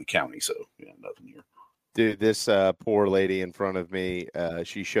City. We're in the county, so yeah, nothing here. Dude, this poor lady in front of me,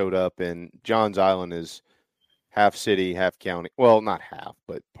 she showed up, and Johns Island is half city, half county. Well, not half,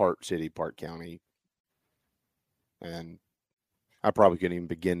 but part city, part county. And I probably couldn't even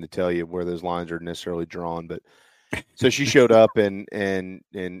begin to tell you where those lines are necessarily drawn, but so she showed up and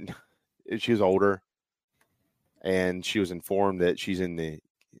she was older, and she was informed that she's in the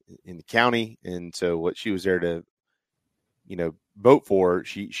county, and so what she was there to, vote for,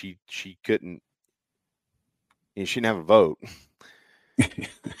 she couldn't. She didn't have a vote.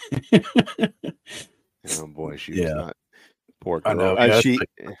 Oh boy, she was not. Poor girl. I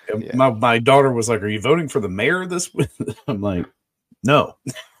know, my daughter was like, "Are you voting for the mayor this week?" I'm like, "No."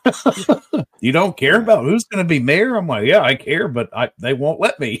 You don't care about who's going to be mayor? I'm like, yeah, I care, but they won't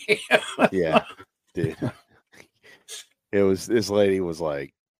let me. Yeah, dude. This lady was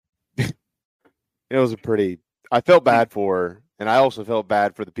like, it was I felt bad for her, and I also felt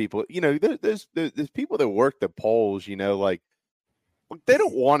bad for the people. There's people that work the polls, like they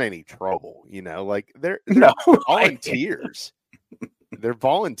don't want any trouble, they're volunteers. They're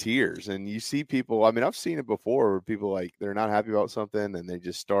volunteers, and you see people. I mean, I've seen it before where people they're not happy about something, and they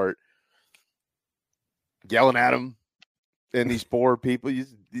just start yelling at them. And these poor people,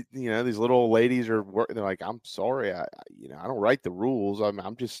 these little old ladies are working. They're like, "I'm sorry, I don't write the rules.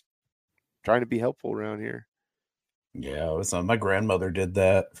 I'm just trying to be helpful around here." Yeah, my grandmother did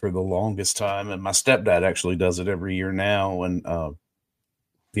that for the longest time, and my stepdad actually does it every year now. And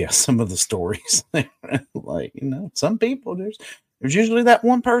yeah, some of the stories, like, some people there's usually that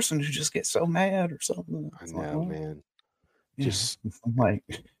one person who just gets so mad or something. I know, man. Yeah, Just I'm like,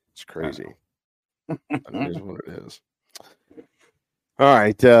 it's crazy. But it is what it is. All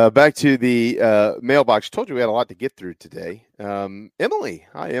right, back to the mailbox. Told you we had a lot to get through today. Emily,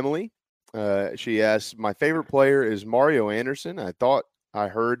 hi Emily. She asks, "My favorite player is Mario Anderson. I thought I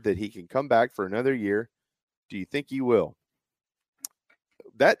heard that he can come back for another year. Do you think he will?"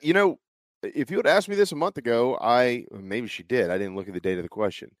 That if you had asked me this a month ago, maybe she did. I didn't look at the date of the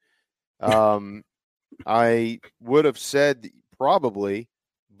question. I would have said probably,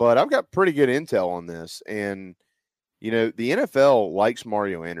 but I've got pretty good intel on this, and the NFL likes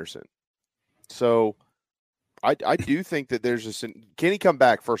Mario Anderson, so I do think that there's can he come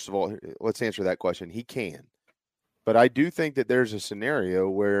back? First of all, let's answer that question. He can, but I do think that there's a scenario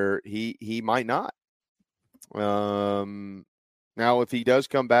where he might not. Now, if he does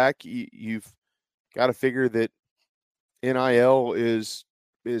come back, you've got to figure that NIL is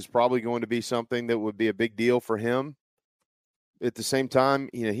probably going to be something that would be a big deal for him. At the same time,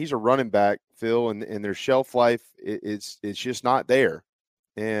 he's a running back, Phil, and their shelf life it's just not there.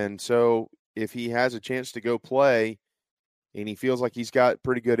 And so if he has a chance to go play and he feels like he's got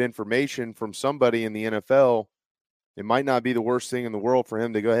pretty good information from somebody in the NFL, it might not be the worst thing in the world for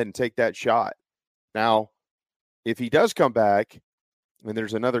him to go ahead and take that shot. Now, if he does come back, and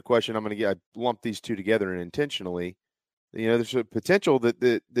there's another question I'm going to get, I lumped these two together intentionally. There's a potential that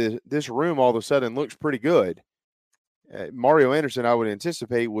this room all of a sudden looks pretty good. Mario Anderson, I would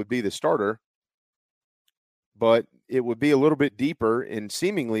anticipate, would be the starter, but it would be a little bit deeper and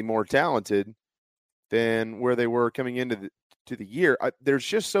seemingly more talented than where they were coming into the year. There's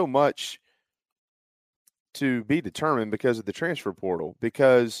just so much to be determined because of the transfer portal,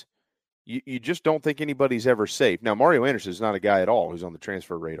 because you just don't think anybody's ever safe. Now, Mario Anderson is not a guy at all who's on the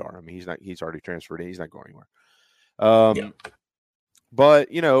transfer radar. I mean, he's already transferred in. He's not going anywhere. But,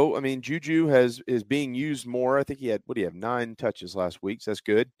 Juju is being used more. I think he had 9 touches last week. So that's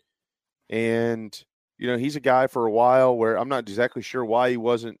good. And, he's a guy for a while where I'm not exactly sure why he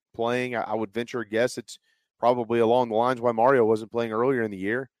wasn't playing. I would venture a guess it's probably along the lines why Mario wasn't playing earlier in the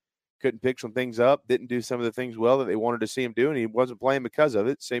year. Couldn't pick some things up, didn't do some of the things well that they wanted to see him do, and he wasn't playing because of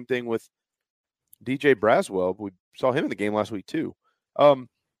it. Same thing with DJ Braswell. We saw him in the game last week too.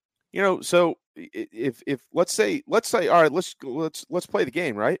 So if let's say all right, let's play the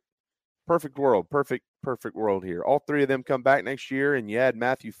game, right? Perfect world here. All 3 of them come back next year, and you add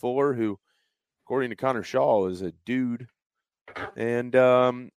Matthew Fuller, who, according to Connor Shaw, is a dude. And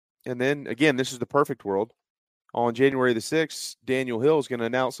then again, this is the perfect world. On January the 6th, Daniel Hill is going to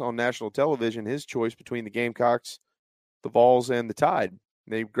announce on national television his choice between the Gamecocks, the Vols, and the Tide.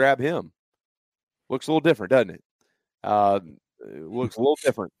 They grab him. Looks a little different, doesn't it? Looks a little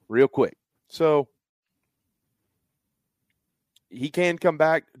different real quick. So he can come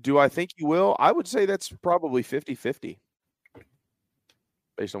back. Do I think he will? I would say that's probably 50-50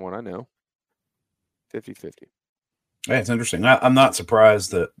 based on what I know. 50-50. Yeah, it's interesting. I'm not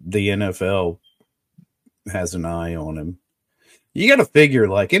surprised that the NFL has an eye on him. You got to figure,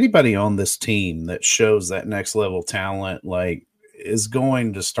 like, anybody on this team that shows that next level talent, like, is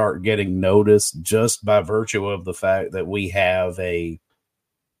going to start getting noticed just by virtue of the fact that we have a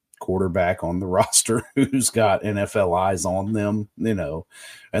quarterback on the roster who's got NFL eyes on them,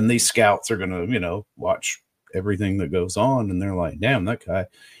 and these scouts are going to, watch everything that goes on, and they're like, damn, that guy,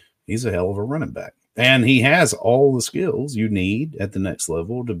 he's a hell of a running back. And he has all the skills you need at the next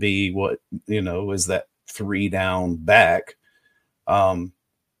level to be what, is that 3-down back. But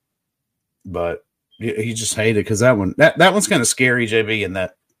he just hated, because that one's kind of scary, JB, in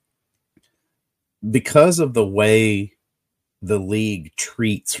that because of the way the league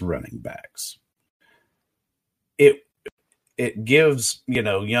treats running backs, it gives,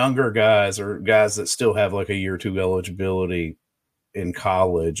 younger guys or guys that still have like a year or two eligibility in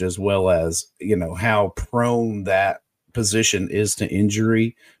college, as well as, how prone that position is to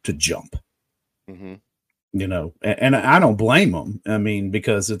injury, to jump. Mm-hmm. And I don't blame them. I mean,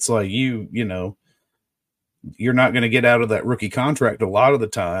 because it's like you're not going to get out of that rookie contract a lot of the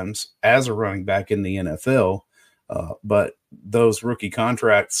times as a running back in the NFL. But those rookie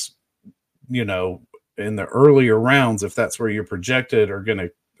contracts, in the earlier rounds, if that's where you're projected, are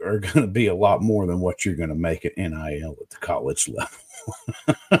going to be a lot more than what you're going to make at NIL at the college level.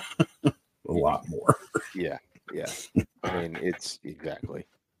 A lot more. Yeah. I mean, it's exactly.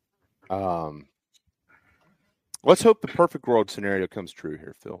 Let's hope the perfect world scenario comes true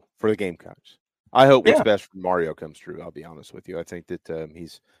here, Phil, for the Gamecocks. I hope what's best for Mario comes true. I'll be honest with you. I think that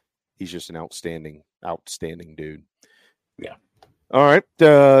he's just an outstanding dude. Yeah. All right,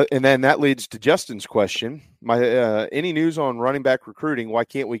 and then that leads to Justin's question. Any news on running back recruiting? Why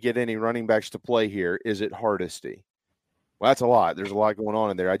can't we get any running backs to play here? Is it Hardesty? Well, that's a lot. There's a lot going on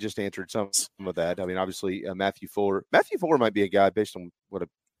in there. I just answered some of that. I mean, obviously, Matthew Fuller. Matthew Fuller might be a guy based on what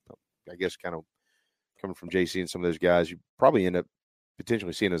I guess kind of coming from JC and some of those guys, you probably end up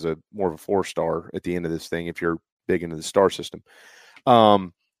potentially seeing as a more of a 4-star at the end of this thing if you're big into the star system.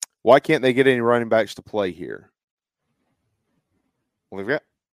 Why can't they get any running backs to play here? Well,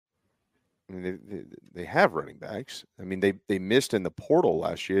 they have running backs. I mean, they missed in the portal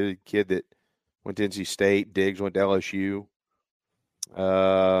last year. The kid that went to NC State, Diggs went to LSU.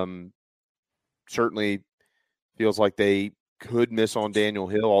 Certainly feels like they could miss on Daniel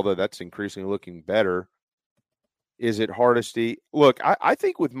Hill, although that's increasingly looking better. Is it Hardesty? Look, I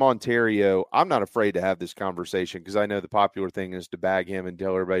think with Monterio, I'm not afraid to have this conversation because I know the popular thing is to bag him and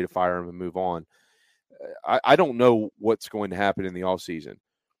tell everybody to fire him and move on. I don't know what's going to happen in the offseason.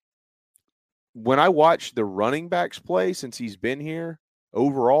 When I watch the running backs play since he's been here,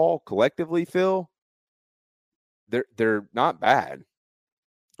 overall, collectively, Phil, they're not bad.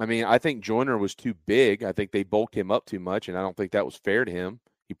 I mean, I think Joyner was too big. I think they bulked him up too much, and I don't think that was fair to him.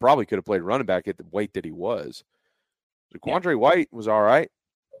 He probably could have played running back at the weight that he was. Quandre White was all right.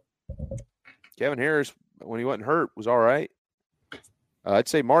 Kevin Harris, when he wasn't hurt, was all right. I'd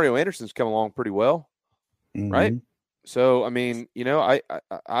say Mario Anderson's come along pretty well, right? So, I mean, you know,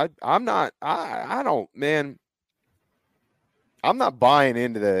 I'm not buying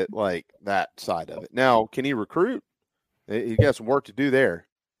into that side of it. Now, can he recruit? He's got some work to do there.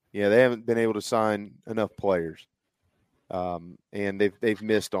 Yeah, they haven't been able to sign enough players, and they've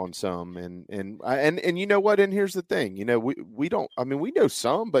missed on some. And you know what? And here's the thing. You know, we don't. I mean, we know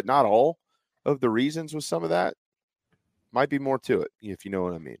some, but not all of the reasons with some of that. Might be more to it, if you know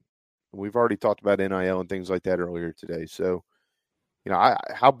what I mean. We've already talked about NIL and things like that earlier today. So, you know,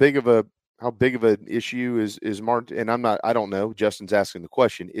 how big of an issue is Martin? And I don't know. Justin's asking the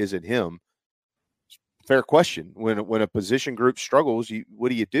question. Is it him? Fair question. When a position group struggles, what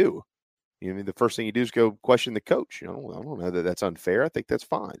do? You know, I mean, the first thing you do is go question the coach. You know, I don't know that that's unfair. I think that's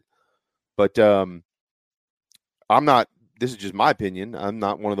fine. But I'm not. This is just my opinion. I'm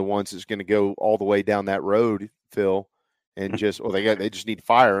not one of the ones that's going to go all the way down that road, Phil. And they just need to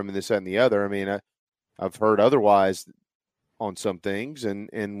fire him and this, that, and the other. I mean, I've heard otherwise on some things. And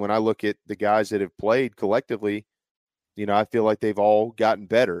when I look at the guys that have played collectively, you know, I feel like they've all gotten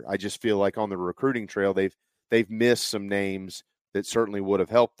better. I just feel like on the recruiting trail, they've missed some names that certainly would have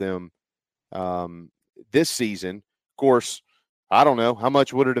helped them this season. Of course, I don't know how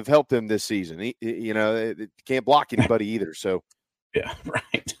much would it have helped them this season. You know, it can't block anybody either. So. Yeah,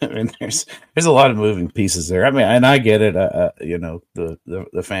 right. I mean, there's a lot of moving pieces there. I mean, and I get it. You know,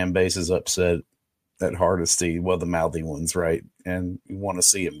 the fan base is upset at Hardesty, well, the mouthy ones, right? And you want to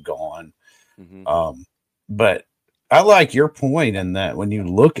see him gone. Mm-hmm. But I like your point in that when you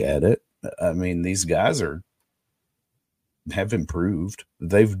look at it, I mean, these guys have improved.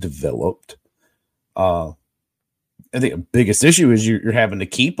 They've developed. I think the biggest issue is you're having to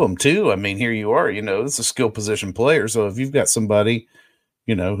keep them too. I mean, here you are, you know, it's a skill position player. So if you've got somebody,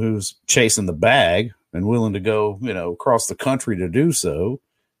 you know, who's chasing the bag and willing to go, you know, across the country to do so,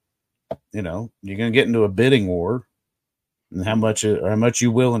 you know, you're going to get into a bidding war and how much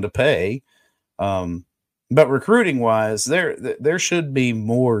you willing to pay. But recruiting wise, there should be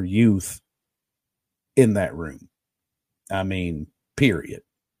more youth in that room. I mean, period.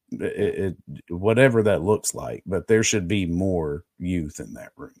 Whatever that looks like, but there should be more youth in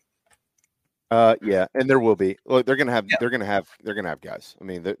that room. Yeah, and there will be. Look, they're gonna have guys. I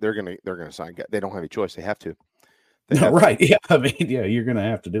mean, they're gonna sign guys. They don't have a choice. They have to. Right? Yeah. I mean, yeah, you're gonna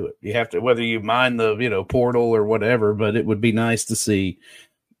have to do it. You have to, whether you mind the portal or whatever. But it would be nice to see,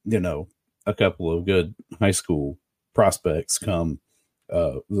 you know, a couple of good high school prospects come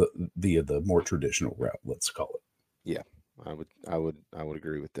via the more traditional route. Let's call it. Yeah. I would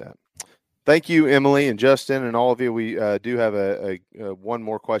agree with that. Thank you, Emily and Justin, and all of you. We do have a one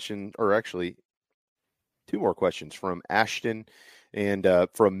more question, or actually two more questions from Ashton and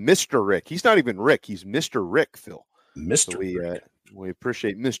from Mr. Rick. He's not even Rick; he's Mr. Rick, Phil. Mr. So we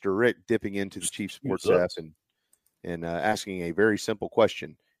appreciate Mr. Rick dipping into the Chief Sports Staff and asking a very simple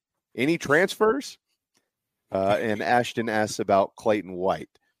question: any transfers? And Ashton asks about Clayton White.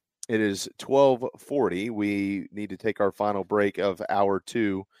 It is 12:40. We need to take our final break of hour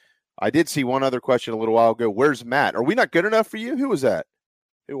 2. I did see one other question a little while ago. Where's Matt? Are we not good enough for you? Who was that?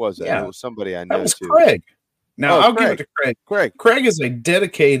 Who was that? Yeah. It was somebody I know. That was Craig. Now, I'll Craig. give it to Craig. Craig is a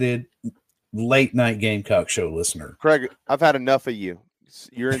dedicated late night Gamecock show listener. Craig, I've had enough of you.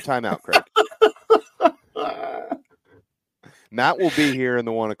 You're in timeout, Craig. Matt will be here in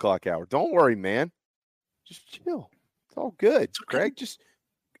the 1 o'clock hour. Don't worry, man. Just chill. It's all good. It's okay. Craig, just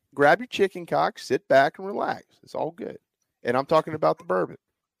grab your chicken cock, sit back, and relax. It's all good. And I'm talking about the bourbon.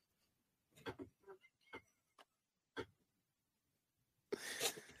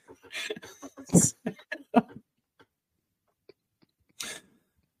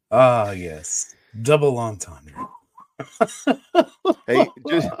 Ah, yes. Double entendre. Hey,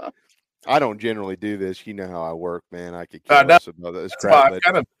 I don't generally do this. You know how I work, man. I could care less about this crap.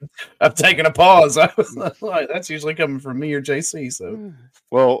 I'm taking a pause. I was like, that's usually coming from me or JC. So,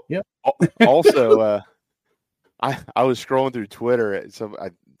 well, yeah. Also, I was scrolling through Twitter.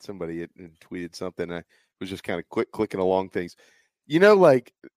 Somebody had tweeted something. I was just kind of clicking along things. You know,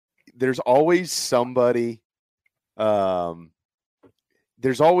 like there's always somebody.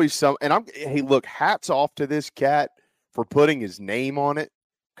 There's always some, and hey, look, hats off to this cat for putting his name on it,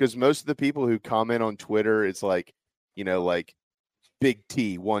 because most of the people who comment on Twitter, it's like, you know, like Big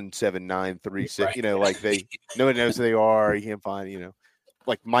T 17936, right. You know, like no one knows who they are. You can't find, you know,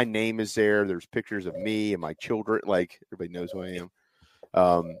 like my name is there. There's pictures of me and my children. Like everybody knows who I am.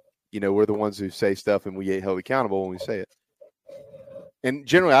 You know, we're the ones who say stuff and we get held accountable when we say it. And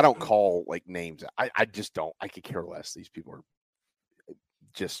generally, I don't call like names. I just don't. I could care less. These people are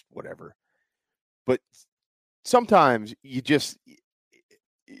just whatever. But sometimes it's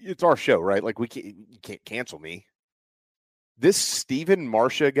our show, right? Like you can't cancel me. This Stephen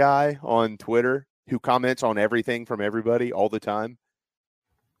Marcia guy on Twitter who comments on everything from everybody all the time.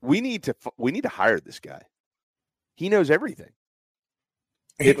 We need to hire this guy. He knows everything.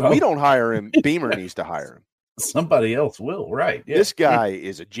 If we don't hire him, Beamer needs to hire him. Somebody else will, right? Yeah. This guy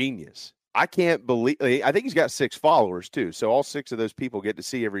is a genius. I can't believe. I think he's got 6 followers too. So all 6 of those people get to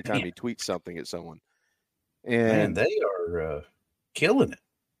see every time he tweets something at someone. And they are killing it.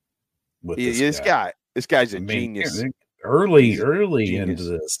 With this guy's a genius. Early into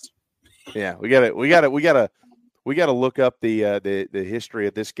this. Yeah, we gotta look up the history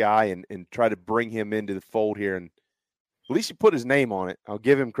of this guy and try to bring him into the fold here. And at least he put his name on it. I'll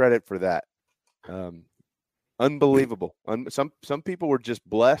give him credit for that. Unbelievable. Some people were just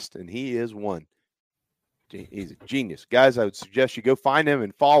blessed, and he is one. He's a genius. Guys, I would suggest you go find him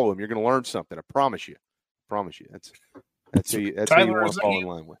and follow him. You're going to learn something. I promise you. That's who you want to fall in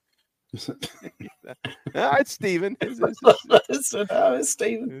line with. It's Steven. It's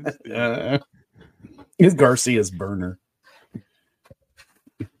Steven. It's Garcia's burner.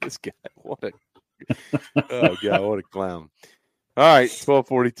 This guy, what a clown. All right,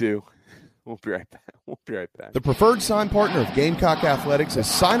 12:42. We'll be right back. The preferred sign partner of Gamecock Athletics is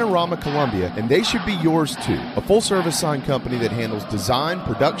Signorama Columbia, and they should be yours too. A full-service sign company that handles design,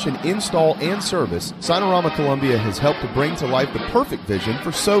 production, install, and service, Signorama Columbia has helped to bring to life the perfect vision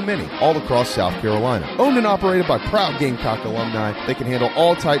for so many all across South Carolina. Owned and operated by proud Gamecock alumni, they can handle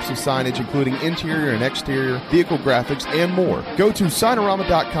all types of signage, including interior and exterior, vehicle graphics, and more. Go to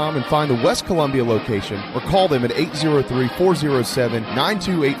Signorama.com and find the West Columbia location, or call them at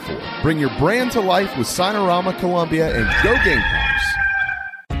 803-407-9284. Bring your brand to life with Signorama Columbia, and go Gamecocks!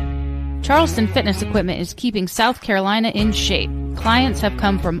 Charleston Fitness Equipment is keeping South Carolina in shape. Clients have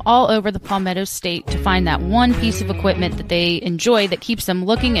come from all over the Palmetto State to find that one piece of equipment that they enjoy that keeps them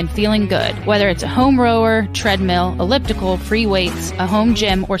looking and feeling good. Whether it's a home rower, treadmill, elliptical, free weights, a home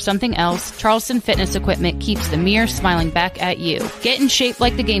gym, or something else, Charleston Fitness Equipment keeps the mirror smiling back at you. Get in shape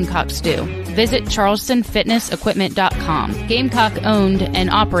like the Gamecocks do. Visit charlestonfitnessequipment.com. Gamecock owned and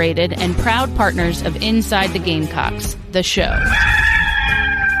operated and proud partners of Inside the Gamecocks, the show.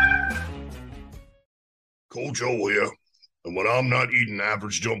 Coach Joe here. And when I'm not eating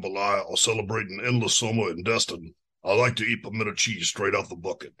average jambalaya or celebrating endless summer in Destin, I like to eat pimento cheese straight out the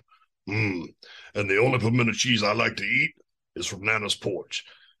bucket. And the only pimento cheese I like to eat is from Nana's Porch.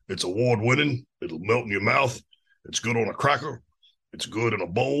 It's award-winning. It'll melt in your mouth. It's good on a cracker. It's good in a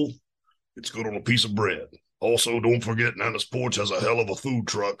bowl. It's good on a piece of bread. Also, don't forget Nana's Porch has a hell of a food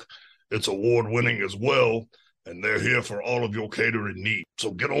truck. It's award-winning as well, and they're here for all of your catering needs.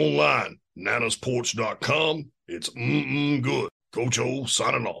 So get online, nanasporch.com. It's good. Coach O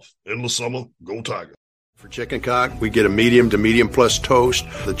signing off. Endless summer. Go Tiger. For chicken cock, we get a medium to medium plus toast,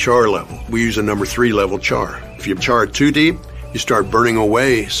 the char level. We use a number 3 level char. If you char it too deep, you start burning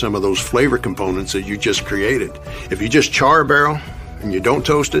away some of those flavor components that you just created. If you just char a barrel and you don't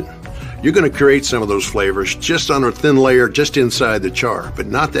toast it, you're going to create some of those flavors just on a thin layer just inside the char, but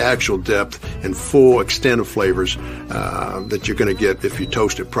not the actual depth and full extent of flavors that you're going to get if you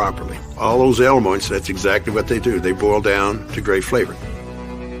toast it properly. All those elements, that's exactly what they do. They boil down to great flavor.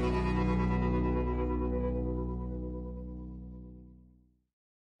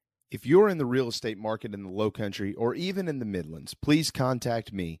 If you're in the real estate market in the Low Country or even in the Midlands, please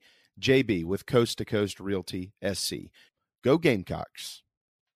contact me, JB, with Coast to Coast Realty SC. Go Gamecocks.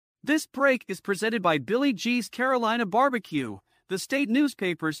 This break is presented by Billy G's Carolina Barbecue, the state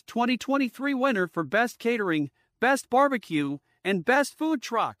newspaper's 2023 winner for Best Catering, Best Barbecue, and Best Food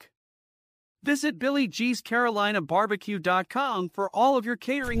Truck. Visit BillyG'sCarolinaBarbecue.com for all of your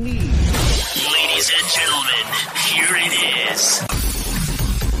catering needs. Ladies and gentlemen, here it is.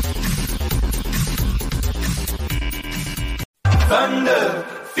 Thunder,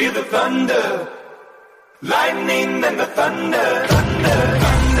 feel the thunder. Lightning and the thunder, thunder,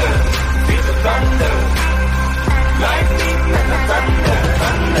 thunder. Feel the thunder. Lightning and the thunder,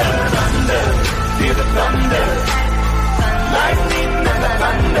 thunder, thunder. Feel the thunder. Lightning and the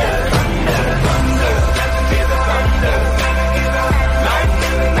thunder, thunder, thunder. Feel the thunder.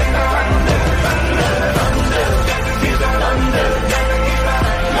 Lightning and the thunder, thunder, thunder. Feel the thunder.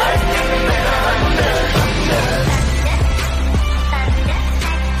 Lightning and the thunder, thunder.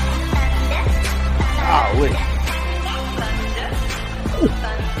 Golly.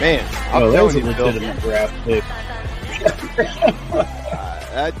 Man, I'm telling you, Phil,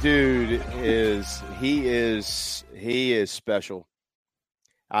 that dude is special.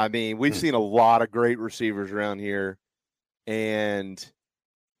 I mean, we've seen a lot of great receivers around here, and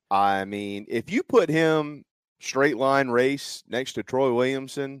I mean, if you put him straight line race next to Troy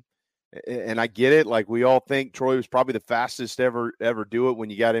Williamson, and I get it, like we all think Troy was probably the fastest ever do it when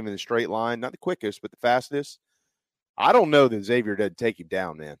you got him in the straight line, not the quickest, but the fastest. I don't know that Xavier doesn't take him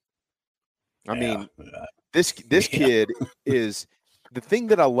down, man. I mean, this kid is the thing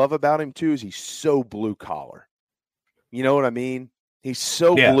that I love about him too is he's so blue collar. You know what I mean? He's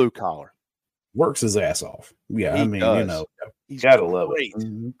so blue collar. Works his ass off. Yeah, He I mean, does. you know, He's gotta love great,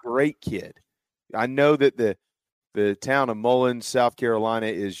 it. great kid. I know that the town of Mullins, South Carolina,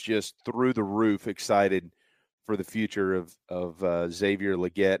 is just through the roof excited for the future of Xavier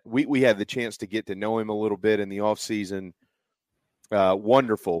Legette. We had the chance to get to know him a little bit in the offseason.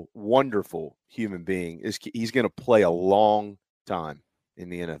 Wonderful, wonderful human being. He's going to play a long time in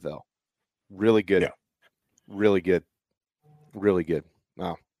the NFL. Really good. Yeah. Really good. Really good.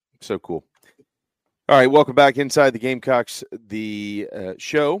 Wow. So cool. All right. Welcome back inside the Gamecocks, the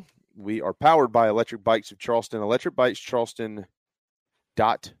show. We are powered by Electric Bikes of Charleston,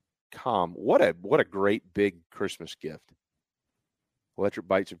 electricbikescharleston.com. What a great big Christmas gift. Electric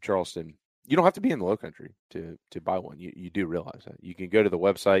Bikes of Charleston. You don't have to be in the Low Country to buy one. You do realize that. You can go to the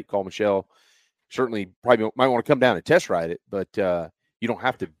website, call Michelle. Certainly probably might want to come down and test ride it, but you don't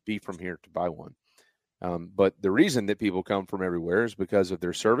have to be from here to buy one. But the reason that people come from everywhere is because of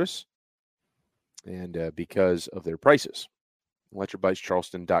their service and because of their prices.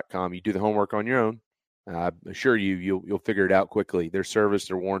 electricbikescharleston.com. You do the homework on your own. I assure you'll figure it out quickly. Their service,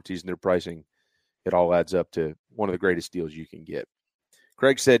 their warranties, and their pricing, it all adds up to one of the greatest deals you can get.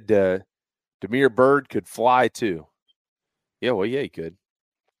 Craig said Demir Bird could fly too. Yeah, well, yeah, he could.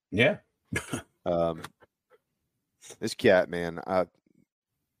 Yeah. This cat, man, it's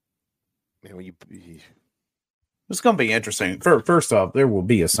going to be interesting. First off, there will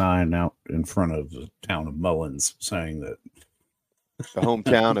be a sign out in front of the town of Mullins saying that the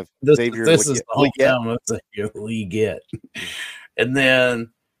hometown of Xavier this is the hometown of Xavier Legette. And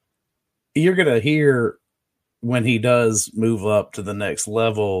then you're going to hear when he does move up to the next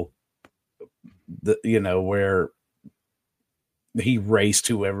level, where he raced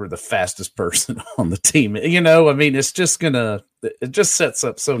whoever the fastest person on the team. I mean, it just sets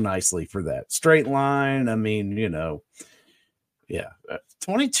up so nicely for that straight line. I mean,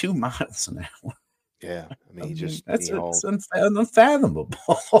 22 miles an hour. Yeah, I mean, it's unfathomable.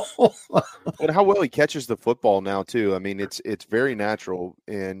 And how well he catches the football now too. I mean, it's very natural.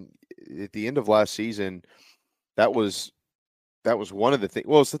 And at the end of last season, that was one of the things.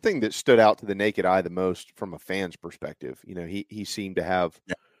 Well, it's the thing that stood out to the naked eye the most from a fan's perspective. He seemed to have.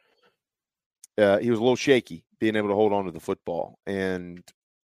 He was a little shaky being able to hold on to the football, and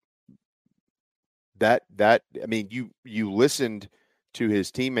that I mean, you listened to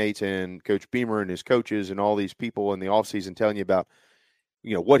his teammates and Coach Beamer and his coaches and all these people in the offseason telling you about,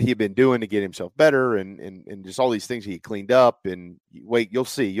 what he had been doing to get himself better and just all these things he had cleaned up. And wait, you'll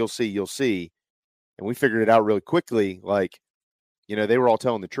see. And we figured it out really quickly. Like, they were all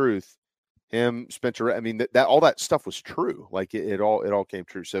telling the truth. Him, Spencer, I mean, that all that stuff was true. Like it all came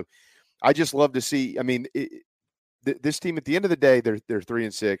true. So I just love to see, I mean, this team at the end of the day, they're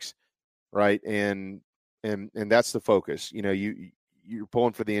 3-6, right? And that's the focus. You're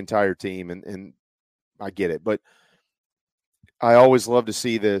pulling for the entire team, and I get it. But I always love to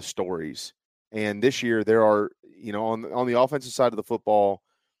see the stories. And this year there are, on the offensive side of the football,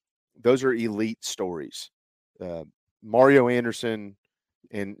 those are elite stories. Mario Anderson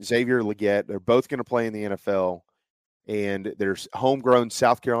and Xavier Legette, they're both going to play in the NFL, and there's homegrown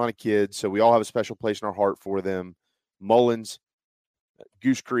South Carolina kids, so we all have a special place in our heart for them. Mullins,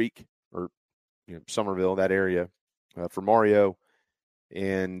 Goose Creek, or Somerville, that area, for Mario,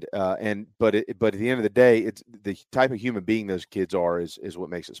 but at the end of the day, it's the type of human being those kids are is what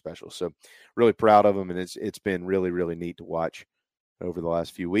makes it special. So really proud of them, and it's been really, really neat to watch over the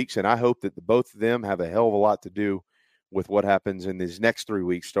last few weeks, and I hope that both of them have a hell of a lot to do with what happens in these next 3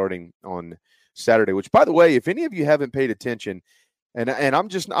 weeks, starting on Saturday. Which, by the way, if any of you haven't paid attention, and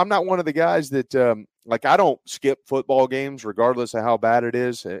I'm not one of the guys that I don't skip football games regardless of how bad it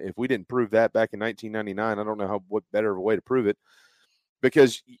is. If we didn't prove that back in 1999, I don't know what better of a way to prove it,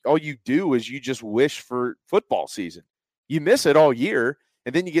 because all you do is you just wish for football season. You miss it all year,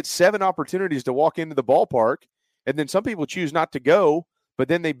 and then you get 7 opportunities to walk into the ballpark, and then some people choose not to go, but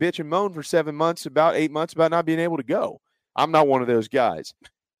then they bitch and moan for 8 months about not being able to go. I'm not one of those guys.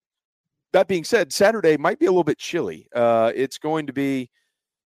 That being said, Saturday might be a little bit chilly. It's going to be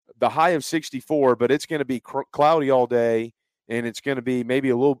the high of 64, but it's going to be cloudy all day, and it's going to be maybe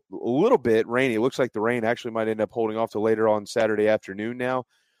a little bit rainy. It looks like the rain actually might end up holding off to later on Saturday afternoon now.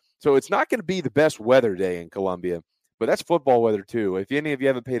 So it's not going to be the best weather day in Columbia, but that's football weather too. If any of you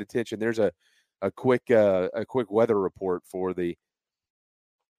haven't paid attention, there's a quick weather report for the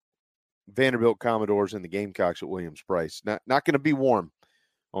Vanderbilt Commodores and the Gamecocks at Williams-Brice. Not going to be warm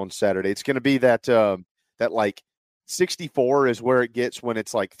on Saturday. It's going to be that like 64 is where it gets when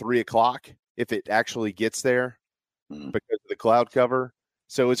it's like 3:00, if it actually gets there because of the cloud cover.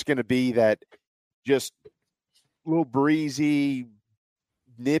 So it's going to be that just a little breezy,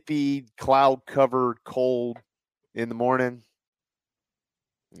 nippy, cloud covered, cold in the morning.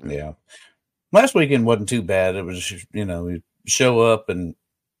 Yeah. Last weekend wasn't too bad. It was, you show up and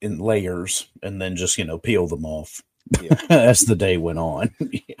in layers and then just, peel them off as the day went on.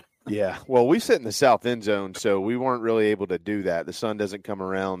 Yeah. Well, we sit in the south end zone, so we weren't really able to do that. The sun doesn't come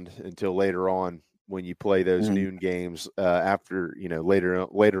around until later on when you play those noon games after,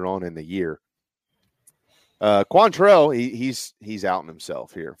 later on in the year. Quantrell, he's outing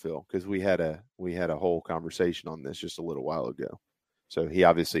himself here, Phil, because we had a whole conversation on this just a little while ago. So he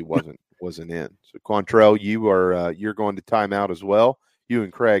obviously wasn't in. So Quantrell, you're going to timeout as well. You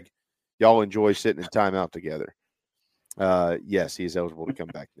and Craig, y'all enjoy sitting in timeout together. Yes, he's eligible to come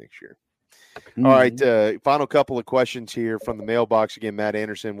back next year. All right, final couple of questions here from the mailbox. Again, Matt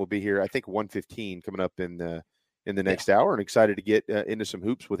Anderson will be here, I think 1:15 coming up in the next hour, and excited to get into some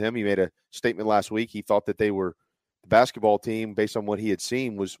hoops with him. He made a statement last week. He thought that they were the basketball team, based on what he had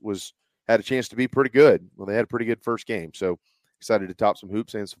seen, had a chance to be pretty good. Well, they had a pretty good first game, so excited to talk some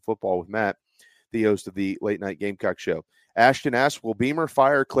hoops and some football with Matt, the host of the Late Night Gamecock Show. Ashton asks, will Beamer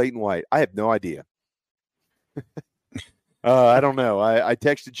fire Clayton White? I have no idea. I don't know. I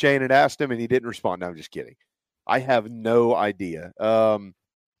texted Shane and asked him, and he didn't respond. No, I'm just kidding. I have no idea.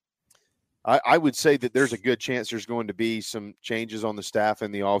 I would say that there's a good chance there's going to be some changes on the staff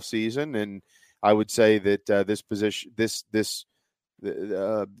in the offseason, and I would say that this position, this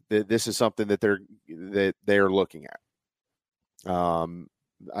is something that they are looking at.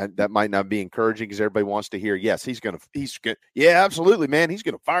 That might not be encouraging because everybody wants to hear, yes, he's good. Yeah, absolutely, man. He's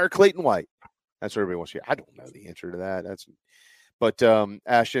going to fire Clayton White. That's what everybody wants to hear. I don't know the answer to that. But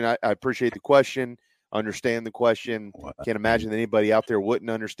Ashton, I appreciate the question. Understand the question. Can't imagine that anybody out there wouldn't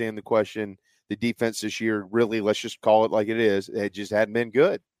understand the question. The defense this year, really, let's just call it like it is. It just hadn't been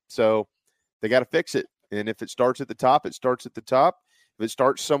good. So they got to fix it. And if it starts at the top, it starts at the top. If it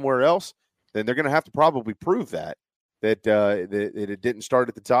starts somewhere else, then they're going to have to probably prove that it didn't start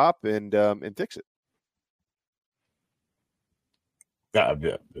at the top and fix it.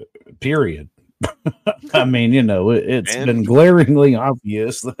 Period. I mean, it's been glaringly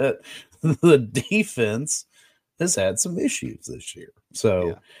obvious that the defense has had some issues this year.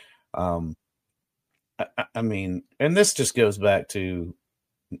 So, I mean, and this just goes back to,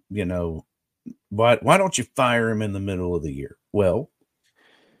 why don't you fire him in the middle of the year? Well,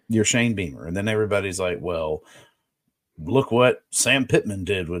 you're Shane Beamer. And then everybody's like, well, look what Sam Pittman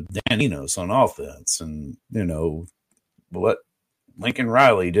did with Dan Enos on offense. And, what Lincoln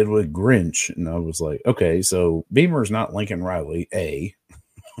Riley did with Grinch. And I was like, okay, so Beamer's not Lincoln Riley, A.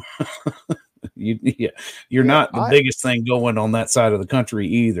 You're not the biggest thing going on that side of the country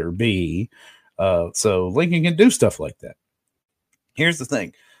either, B. So Lincoln can do stuff like that. Here's the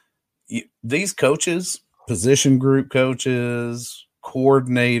thing. These coaches, position group coaches,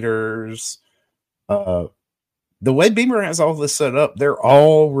 coordinators, the way Beamer has all this set up, they're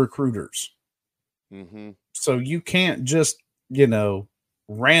all recruiters. Mm-hmm. So you can't just,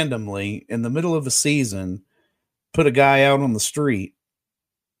 randomly in the middle of a season put a guy out on the street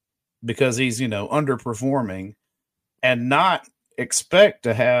because he's, underperforming and not expect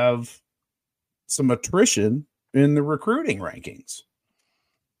to have some attrition in the recruiting rankings.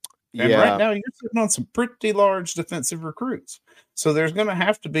 And right now you're sitting on some pretty large defensive recruits. So there's going to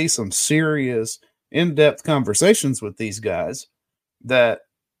have to be some serious in-depth conversations with these guys that,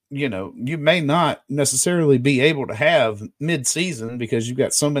 you may not necessarily be able to have mid-season because you've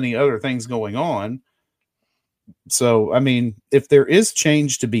got so many other things going on. So, I mean, if there is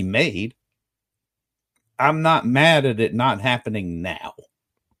change to be made, I'm not mad at it not happening now.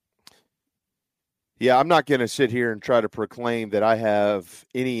 Yeah, I'm not going to sit here and try to proclaim that I have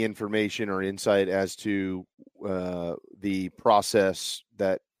any information or insight as to the process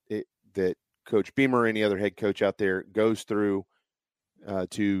that Coach Beamer or any other head coach out there goes through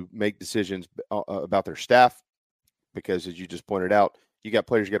to make decisions about their staff. Because as you just pointed out, you got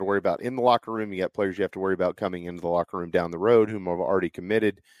players you got to worry about in the locker room. You got players you have to worry about coming into the locker room down the road whom have already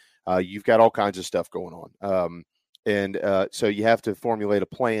committed. You've got all kinds of stuff going on. So you have to formulate a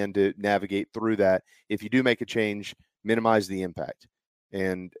plan to navigate through that. If you do make a change, minimize the impact.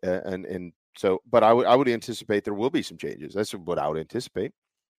 But I would anticipate there will be some changes. That's what I would anticipate.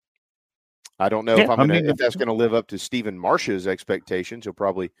 I don't know if that's going to live up to Stephen Marsh's expectations. He'll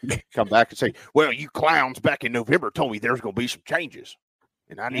probably come back and say, well, you clowns back in November told me there's going to be some changes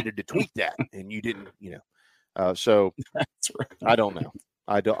and I needed to tweak that. And you didn't, so that's right. I don't know.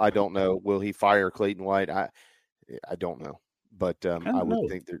 I don't know. Will he fire Clayton White? I don't know, but I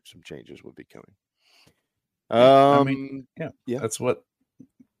would think that some changes would be coming. That's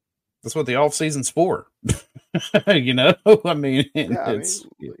what the off season's for.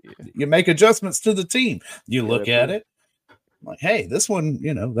 You make adjustments to the team. You look at it like, hey, this one,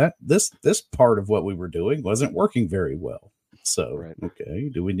 this part of what we were doing wasn't working very well. So, okay,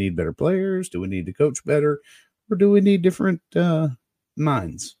 do we need better players? Do we need to coach better? Or do we need different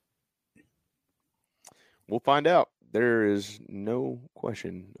minds? We'll find out. There is no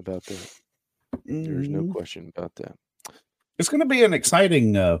question about that. There's no question about that. It's going to be an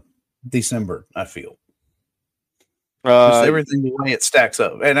exciting December, I feel. Just everything the way it stacks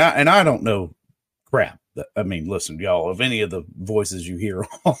up. And I don't know crap. I mean, listen, y'all, of any of the voices you hear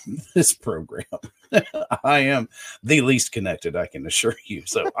on this program, I am the least connected, I can assure you.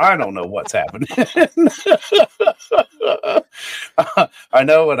 So I don't know what's happening. I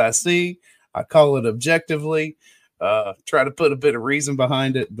know what I see. I call it objectively, try to put a bit of reason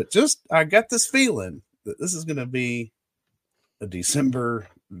behind it, but I got this feeling that this is going to be a December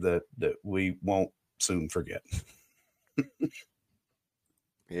that we won't soon forget.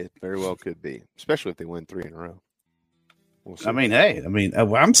 It very well could be, especially if they win 3 in a row. We'll see.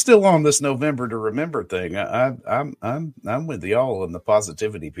 I'm still on this November to remember thing. I'm with y'all and the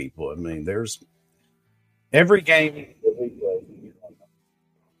positivity people. I mean, there's every game that we play.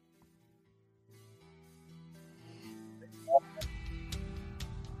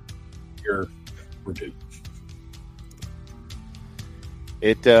 We're due.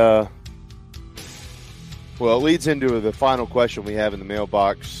 It leads into the final question we have in the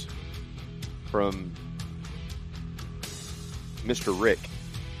mailbox from Mr. Rick.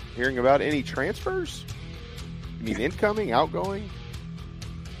 Hearing about any transfers? You mean incoming, outgoing?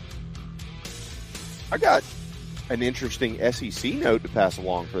 I got an interesting SEC note to pass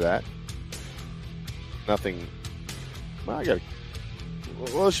along for that. Nothing. Well,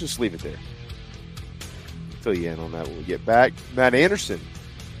 let's just leave it there. Fill you in on that when we get back. Matt Anderson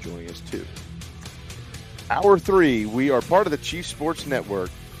joining us too. Hour 3, we are part of the Chief Sports Network,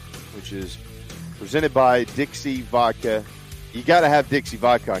 which is presented by Dixie Vodka. You got to have Dixie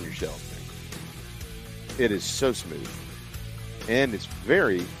Vodka on your shelf. Man. It is so smooth. And it's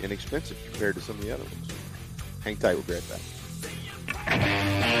very inexpensive compared to some of the other ones. Hang tight, we'll be right back.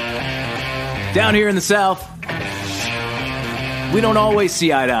 Down here in the South, we don't always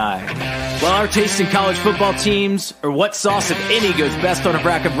see eye to eye. While our taste in college football teams, or what sauce, if any, goes best on a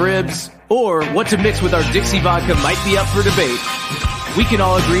rack of ribs, or what to mix with our Dixie Vodka might be up for debate, we can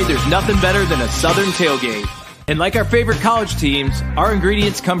all agree there's nothing better than a Southern tailgate. And like our favorite college teams, our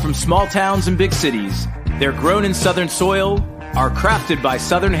ingredients come from small towns and big cities. They're grown in Southern soil, are crafted by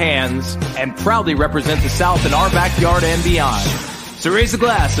Southern hands, and proudly represent the South in our backyard and beyond. So raise a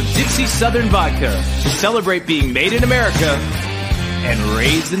glass of Dixie Southern Vodka to celebrate being made in America and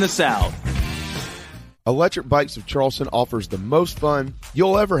raised in the South. Electric Bikes of Charleston offers the most fun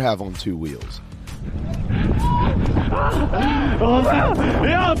you'll ever have on 2 wheels.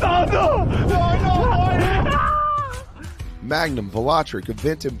 Magnum, Velotric,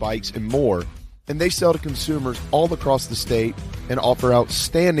 Aventon bikes, and more and they sell to consumers all across the state and offer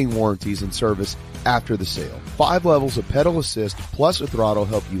outstanding warranties and service after the sale. 5 levels of pedal assist plus a throttle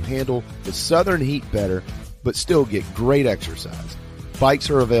help you handle the southern heat better, but still get great exercise. Bikes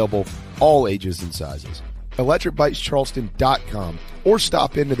are available all ages and sizes. ElectricBikesCharleston.com or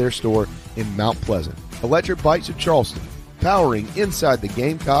stop into their store in Mount Pleasant. Electric Bikes of Charleston, powering inside the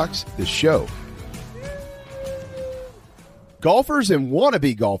Gamecocks, the show. Golfers and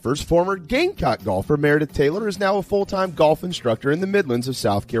wannabe golfers, former Gamecock golfer Meredith Taylor is now a full-time golf instructor in the Midlands of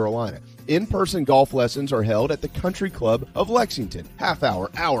South Carolina. In-person golf lessons are held at the Country Club of Lexington.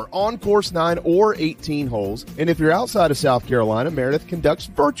 Half-hour, hour, on course 9 or 18 holes. And if you're outside of South Carolina, Meredith conducts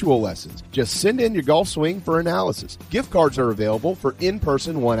virtual lessons. Just send in your golf swing for analysis. Gift cards are available for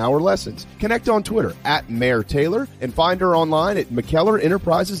in-person 1-hour lessons. Connect on Twitter at Mayor Taylor and find her online at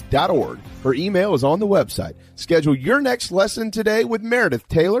McKellarEnterprises.org. Her email is on the website. Schedule your next lesson today with Meredith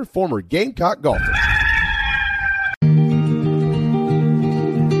Taylor, former Gamecock golfer.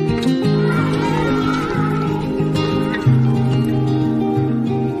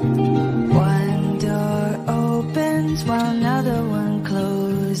 One door opens while another one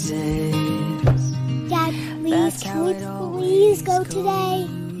closes. Dad, please, can we please go today?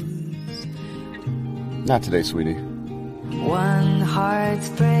 Not today, sweetie. One heart's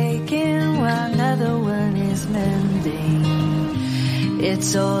breaking while another one is mending.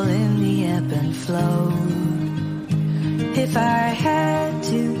 It's all in the ebb and flow. If I had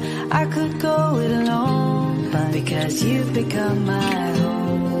to, I could go it alone, but because you've become my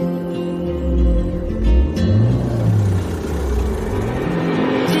home.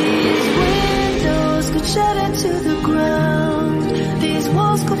 These windows could shatter to the ground. These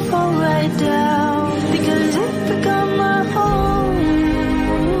walls could fall right down, because you've become my home.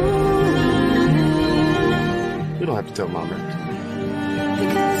 We don't have to tell Mom that.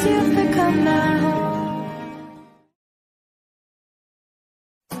 Because you've become my home.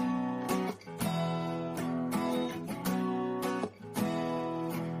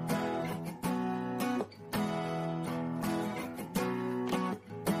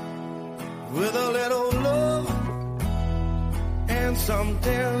 With a little love and some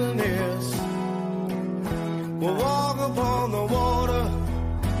tenderness, we'll walk upon the water,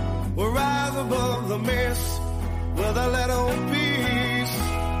 we'll rise above the mist. With a little peace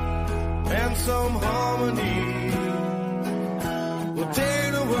and some harmony, we'll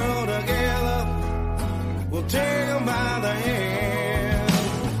take the world together, we'll take them by the hand.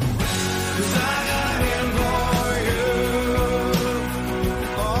 'Cause I got him for you.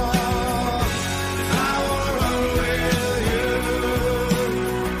 Oh, I wanna run with you.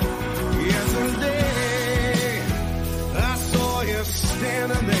 Yesterday, I saw you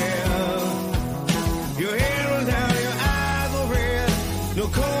standing there. Your head was down, your eyes were red. No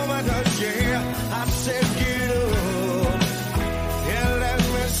comb, I touched your hair. I said, get up and let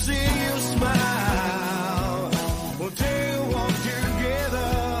me see you smile. We'll take a walk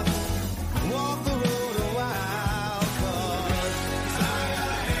together, walk the road a while, 'cause I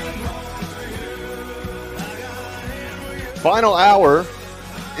got him for you. Final hour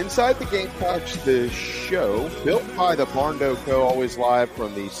inside the Gamecocks, the show built by the Barndo Co. Always live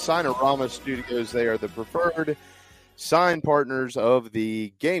from the Signorama Studios. They are the preferred sign partners of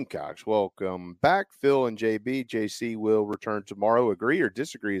the Gamecocks. Welcome back, Phil and JB. JC will return tomorrow. Agree or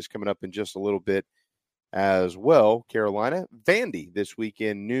disagree is coming up in just a little bit as well. Carolina, Vandy this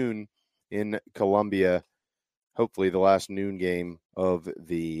weekend, noon in Columbia. Hopefully the last noon game of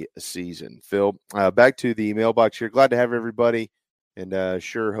the season. Phil, back to the mailbox here. Glad to have everybody, and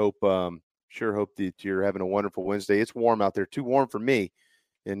sure hope that you're having a wonderful Wednesday. It's warm out there, too warm for me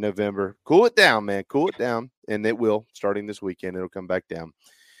in November. Cool it down, man. Cool it down, and it will starting this weekend. It'll come back down.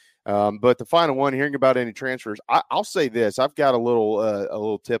 But the final one, hearing about any transfers, I'll say this: I've got a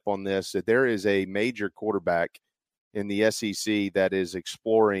little tip on this. That there is a major quarterback in the SEC that is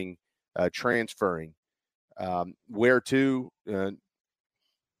exploring transferring. Where to?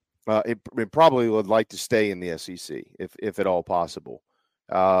 It probably would like to stay in the SEC if at all possible.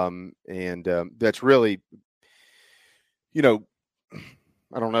 That's really,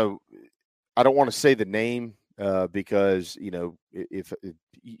 I don't know. I don't want to say the name because, if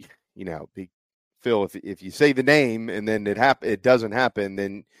Phil, if you say the name and then it doesn't happen,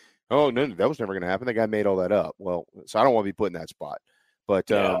 then, oh, no, that was never going to happen. The guy made all that up. Well, so I don't want to be put in that spot. But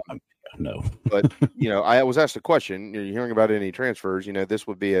no. But I was asked a question. You're hearing about any transfers? This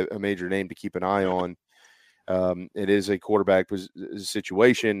would be a major name to keep an eye on. It is a quarterback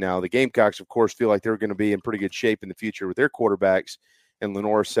situation. Now, the Gamecocks, of course, feel like they're going to be in pretty good shape in the future with their quarterbacks and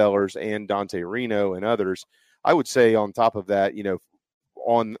Lenore Sellers and Dante Reno and others. I would say on top of that,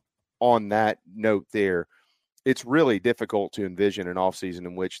 on on that note there, it's really difficult to envision an offseason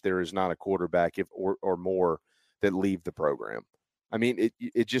in which there is not a quarterback or more that leave the program. I mean,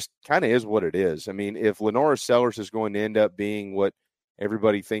 it just kind of is what it is. I mean, if Lenora Sellers is going to end up being what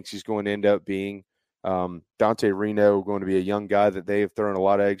everybody thinks he's going to end up being, Dante Reno going to be a young guy that they have thrown a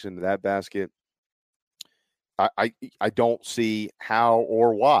lot of eggs into that basket, I don't see how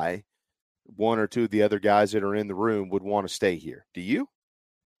or why one or two of the other guys that are in the room would want to stay here. Do you?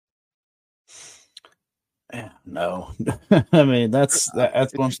 No. I mean, that's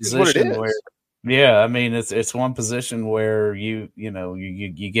one position where, yeah, I mean, it's one position where you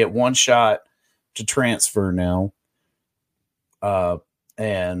get one shot to transfer now.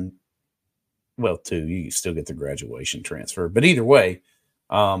 And well, two, you still get the graduation transfer, but either way,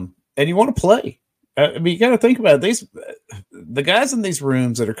 and you want to play. I mean, you got to think about it. The guys in these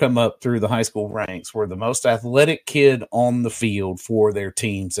rooms that are come up through the high school ranks were the most athletic kid on the field for their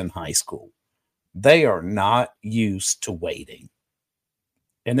teams in high school. They are not used to waiting,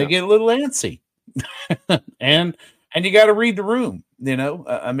 and they get a little antsy. and you got to read the room.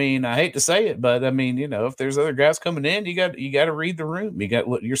 I mean, I hate to say it, but I mean, if there's other guys coming in, you got to read the room.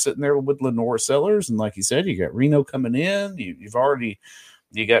 You're sitting there with Lenora Sellers, and like you said, you got Reno coming in.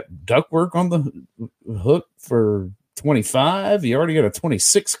 You got Duckworth on the hook for 25. You already got a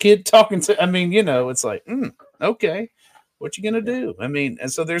 26 kid talking to. I mean, it's like, okay, what you gonna do? I mean,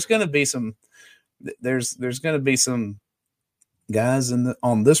 and so there's going to be some. There's going to be some guys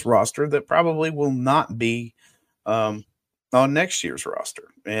on this roster that probably will not be on next year's roster.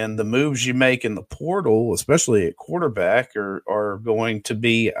 And the moves you make in the portal, especially at quarterback, are going to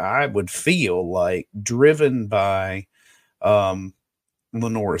be, I would feel like, driven by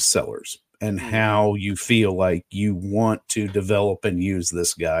Lenora Sellers and how you feel like you want to develop and use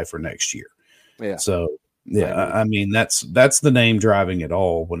this guy for next year. Yeah. So, yeah, I mean, that's the name driving it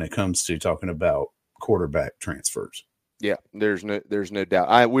all when it comes to talking about quarterback transfers. Yeah, there's no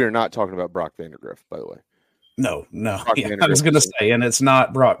doubt. We are not talking about Brock Vandergriff, by the way. No. Yeah, I was going to say, and it's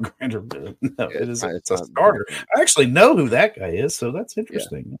not Brock Vandergriff. No, it's a starter. I actually know who that guy is, so that's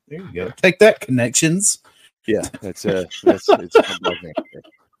interesting. Yeah. There you go. Take that, connections. Yeah, it's yeah.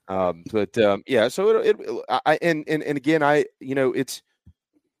 So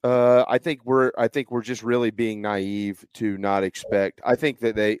I think we're just really being naive to not expect. I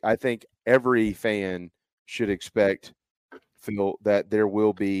think every fan should expect, Phil, that there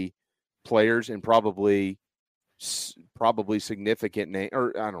will be players and probably significant name,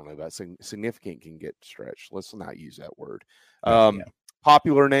 or I don't know about significant can get stretched. Let's not use that word.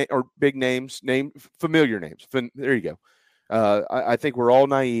 Popular name or big names, familiar names. There you go. I think we're all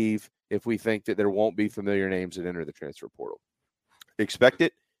naive if we think that there won't be familiar names that enter the transfer portal. Expect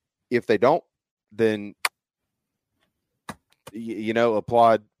it. If they don't, then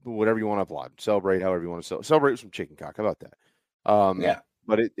applaud whatever you want to applaud. Celebrate however you want to celebrate with some chicken cock. How about that? Yeah.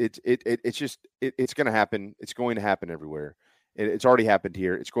 But it's just going to happen. It's going to happen everywhere. It's already happened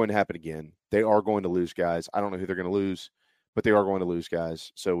here. It's going to happen again. They are going to lose guys. I don't know who they're going to lose, but they are going to lose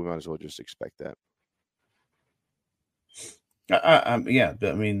guys. So we might as well just expect that. Yeah.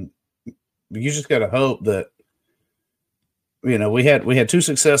 I mean, you just got to hope that, we had two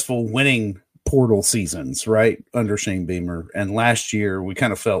successful winning portal seasons, right, under Shane Beamer, and last year we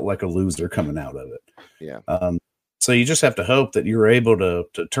kind of felt like a loser coming out of it. Yeah. So you just have to hope that you're able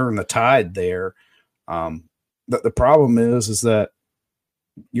to turn the tide there. The problem is that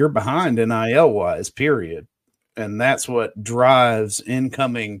you're behind NIL wise, period, and that's what drives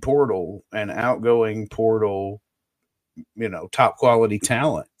incoming portal and outgoing portal, top quality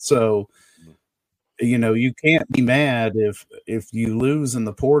talent. So. You can't be mad if you lose in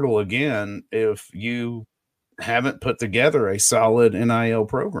the portal again, if you haven't put together a solid NIL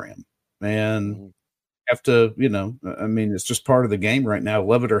program. And have to, I mean, it's just part of the game right now.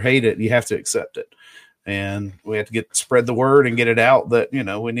 Love it or hate it, you have to accept it. And we have to spread the word and get it out that,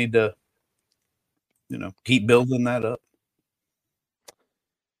 we need to, keep building that up.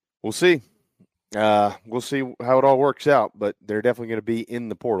 We'll see. We'll see how it all works out, but they're definitely going to be in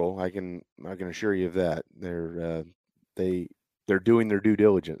the portal. I can assure you of that. They're doing their due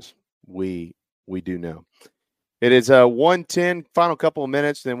diligence. We do know. It is 1:10, final couple of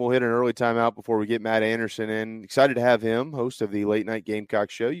minutes, then we'll hit an early timeout before we get Matt Anderson in. Excited to have him, host of the Late Night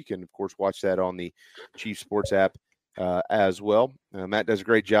Gamecock Show. You can, of course, watch that on the Chief Sports app as well. Matt does a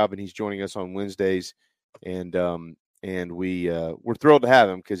great job, and he's joining us on Wednesdays, and we're thrilled to have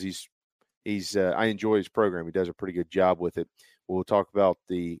him because he's I enjoy his program. He does a pretty good job with it. We'll talk about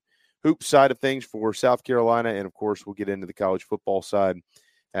the hoop side of things for South Carolina, and of course, we'll get into the college football side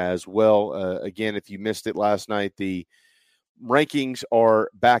as well. Again, if you missed it last night, the rankings are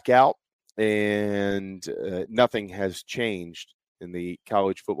back out, and nothing has changed in the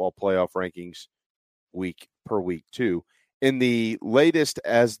college football playoff rankings week per week, too. In the latest,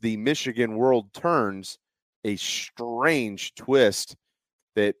 as the Michigan world turns, a strange twist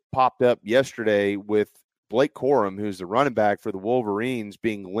that popped up yesterday with Blake Corum, who's the running back for the Wolverines,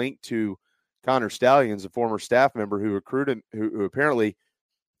 being linked to Connor Stallions, a former staff member who recruited him, who apparently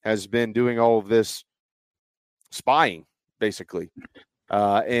has been doing all of this spying, basically.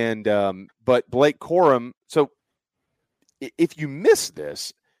 But Blake Corum, so if you miss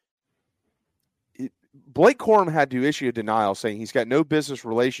this, Blake Corum had to issue a denial saying he's got no business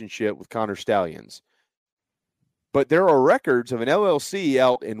relationship with Connor Stallions. But there are records of an LLC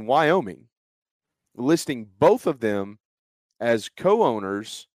out in Wyoming listing both of them as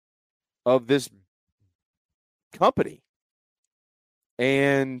co-owners of this company.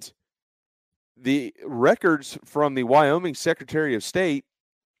 And the records from the Wyoming Secretary of State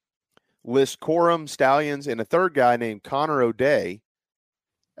list Corum, Stallions, and a third guy named Connor O'Day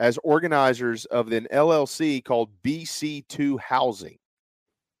as organizers of an LLC called BC2 Housing.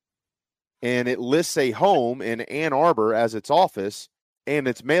 And it lists a home in Ann Arbor as its office and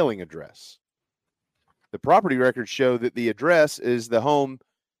its mailing address. The property records show that the address is the home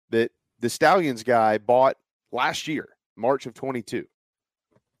that the Stallions guy bought last year, March of 22.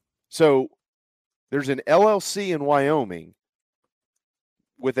 So there's an LLC in Wyoming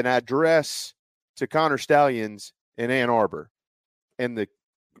with an address to Connor Stallions in Ann Arbor. And the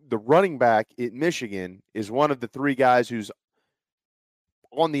running back in Michigan is one of the three guys who's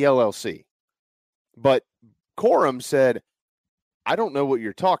on the LLC. But Corum said, I don't know what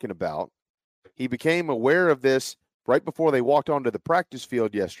you're talking about. He became aware of this right before they walked onto the practice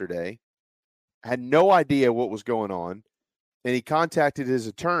field yesterday, had no idea what was going on, and he contacted his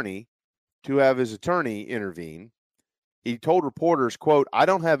attorney to have his attorney intervene. He told reporters, quote, I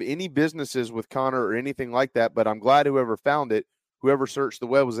don't have any businesses with Connor or anything like that, but I'm glad whoever found it, whoever searched the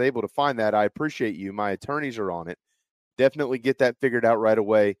web was able to find that. I appreciate you. My attorneys are on it. Definitely get that figured out right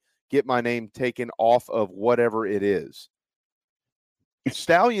away. Get my name taken off of whatever it is.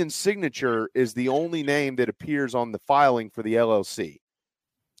 Stallion's signature is the only name that appears on the filing for the LLC.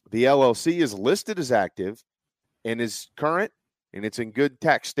 The LLC is listed as active and is current, and it's in good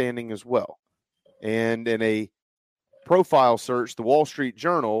tax standing as well. And in a profile search, the Wall Street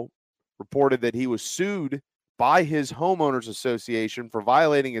Journal reported that he was sued by his homeowners association for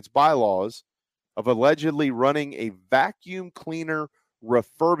violating its bylaws of allegedly running a vacuum cleaner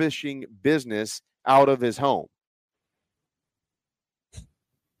refurbishing business out of his home.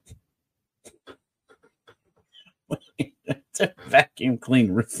 It's a vacuum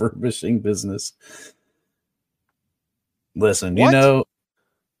clean refurbishing business. Listen, What? you know,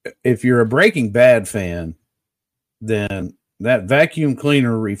 if you're a Breaking Bad fan, then that vacuum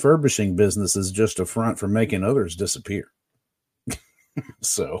cleaner refurbishing business is just a front for making others disappear.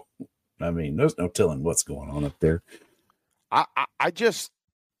 So, I mean, there's no telling what's going on up there. I've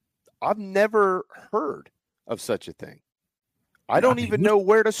never heard of such a thing. I don't even know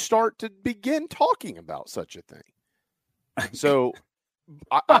where to start to begin talking about such a thing. So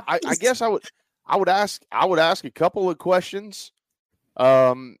I guess I would ask a couple of questions.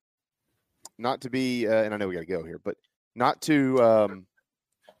 Not to be and I know we gotta go here, but not to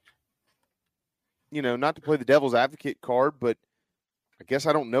not to play the devil's advocate card, but I guess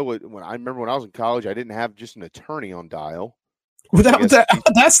I don't know what I remember when I was in college, I didn't have just an attorney on dial.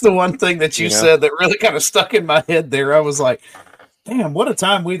 That's the one thing that you said that really kind of stuck in my head there. I was like, damn, what a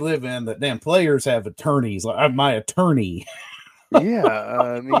time we live in that damn players have attorneys. Like, I'm my attorney. Yeah,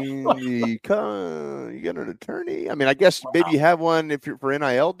 I mean, you got an attorney. I mean, I guess maybe you have one if you're for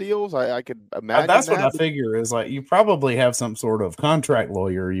NIL deals. I could imagine that's that. what I figure is like you probably have some sort of contract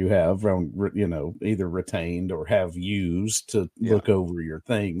lawyer you have, either retained or have used to look over your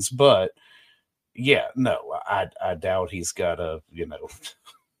things. But yeah, no, I doubt he's got a,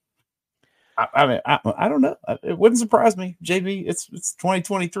 I mean, I don't know. It wouldn't surprise me, JB. It's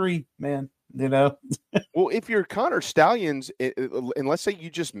 2023, man. Well, if you're Connor Stallions, and let's say you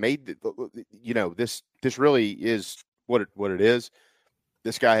just made, this really is what it is.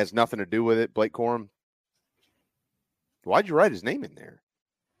 This guy has nothing to do with it. Blake Corum. Why'd you write his name in there?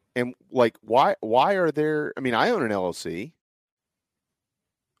 And like, why are there? I mean, I own an LLC.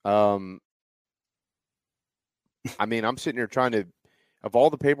 I mean, I'm sitting here trying to, of all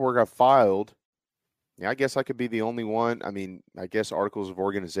the paperwork I've filed, I guess I could be the only one. I mean, I guess articles of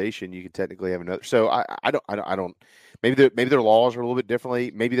organization, you could technically have another. So I don't. Maybe their laws are a little bit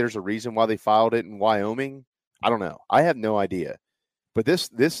differently. Maybe there's a reason why they filed it in Wyoming. I don't know. I have no idea. But this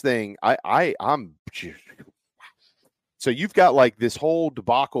thing, I'm. So you've got like this whole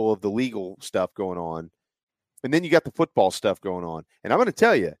debacle of the legal stuff going on, and then you got the football stuff going on. And I'm going to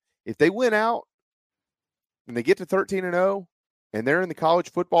tell you, if they win out and they get to 13-0 and they're in the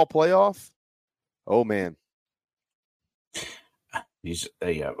college football playoff, oh man.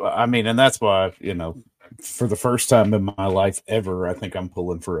 I mean, and that's why, for the first time in my life ever, I think I'm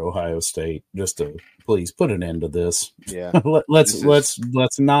pulling for Ohio State just to please put an end to this. Yeah.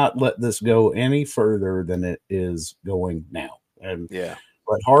 let's not let this go any further than it is going now. And let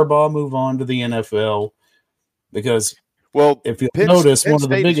Harbaugh move on to the NFL, because if you notice, one of the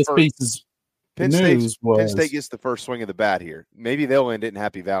biggest pieces of news was Penn State gets the first swing of the bat here. Maybe they'll end it in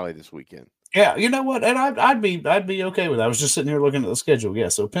Happy Valley this weekend. Yeah, you know what? And I'd be okay with that. I was just sitting here looking at the schedule. Yeah,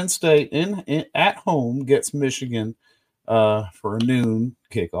 so Penn State in at home gets Michigan for a noon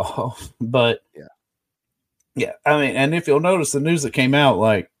kickoff. But yeah, I mean, and if you'll notice the news that came out,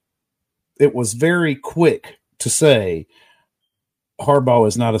 like, it was very quick to say Harbaugh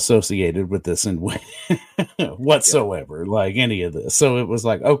is not associated with this in whatsoever, like any of this. So it was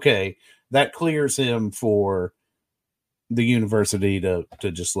like, okay, that clears him for the university to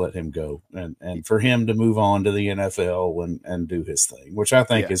just let him go and for him to move on to the NFL and do his thing, which I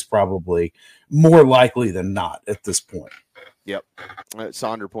think is probably more likely than not at this point. Yep.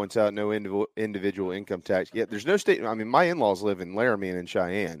 Sonder points out no individual income tax. Yeah, there's no state. I mean, my in-laws live in Laramie and in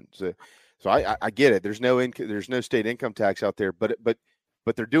Cheyenne, so I get it. There's no state income tax out there, but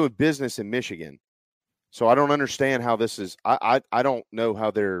they're doing business in Michigan, so I don't understand how this is. I don't know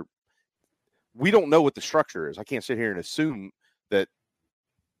how they're. We don't know what the structure is. I can't sit here and assume that,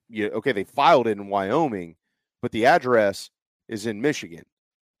 they filed it in Wyoming, but the address is in Michigan.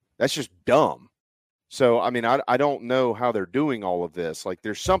 That's just dumb. So, I mean, I don't know how they're doing all of this. Like,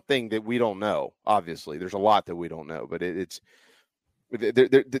 there's something that we don't know. Obviously, there's a lot that we don't know, but this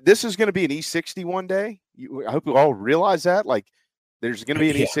is going to be an E60 one day. I hope you all realize that. Like, there's going to be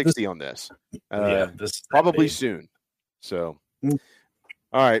an E60 on this. This probably soon. So.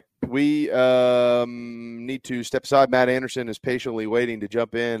 All right, we need to step aside. Matt Anderson is patiently waiting to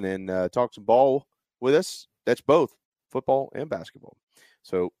jump in and talk some ball with us. That's both football and basketball.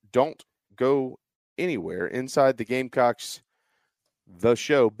 So don't go anywhere. Inside the Gamecocks, the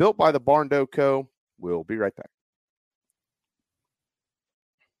show, built by the Barn Dough Co. We'll be right back.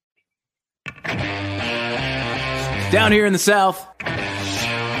 Down here in the South,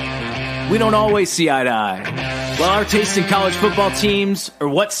 we don't always see eye to eye. While our taste in college football teams, or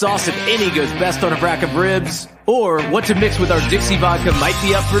what sauce, if any, goes best on a rack of ribs, or what to mix with our Dixie vodka might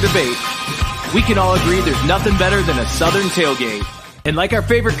be up for debate, we can all agree there's nothing better than a Southern tailgate. And like our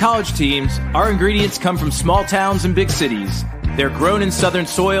favorite college teams, our ingredients come from small towns and big cities. They're grown in Southern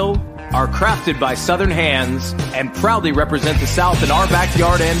soil, are crafted by Southern hands, and proudly represent the South in our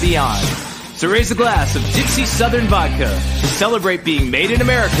backyard and beyond. So raise a glass of Dixie Southern vodka to celebrate being made in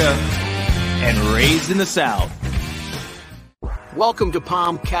America and raised in the South. Welcome to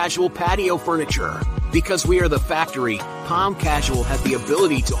Palm Casual Patio Furniture. Because we are the factory, Palm Casual has the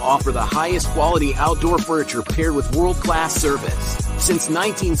ability to offer the highest quality outdoor furniture paired with world-class service. Since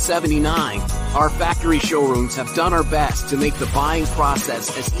 1979, our factory showrooms have done our best to make the buying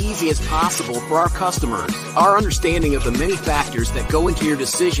process as easy as possible for our customers. Our understanding of the many factors that go into your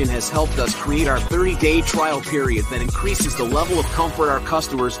decision has helped us create our 30-day trial period that increases the level of comfort our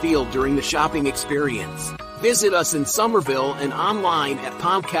customers feel during the shopping experience. Visit us in Somerville and online at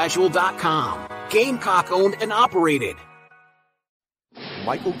palmcasual.com. Gamecock owned and operated.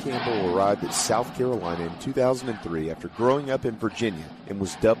 Michael Campbell arrived at South Carolina in 2003 after growing up in Virginia and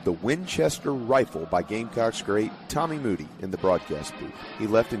was dubbed the Winchester Rifle by Gamecocks great Tommy Moody in the broadcast booth. He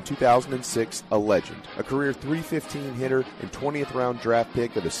left in 2006 a legend, a career .315 hitter and 20th round draft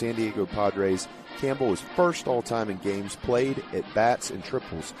pick of the San Diego Padres. Campbell was first all-time in games played, at bats and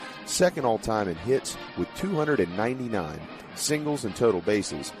triples, second all-time in hits with 299, singles and total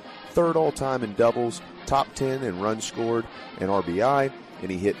bases, third all-time in doubles, top 10 in runs scored and RBI, and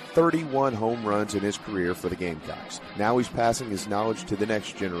he hit 31 home runs in his career for the Gamecocks. Now he's passing his knowledge to the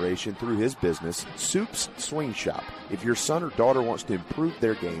next generation through his business, Soup's Swing Shop. If your son or daughter wants to improve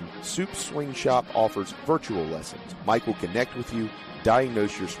their game, Soup's Swing Shop offers virtual lessons. Mike will connect with you,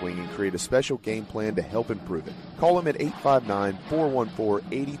 diagnose your swing, and create a special game plan to help improve it. Call him at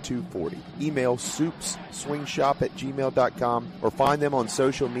 859-414-8240. Email soupsswingshop@gmail.com or find them on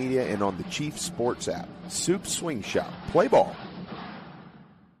social media and on the Chief Sports app. Soup's Swing Shop. Play ball.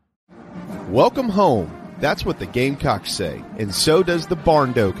 Welcome home. That's what the Gamecocks say, and so does the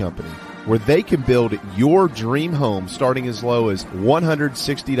Barn Dough Company. where they can build your dream home starting as low as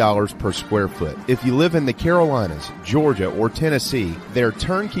 $160 per square foot. If you live in the Carolinas, Georgia, or Tennessee, their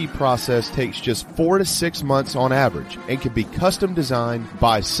turnkey process takes just 4 to 6 months on average and can be custom designed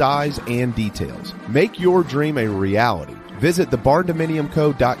by size and details. Make your dream a reality. Visit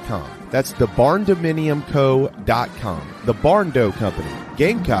thebarndominiumco.com. That's thebarndominiumco.com. The Barn Dough Company,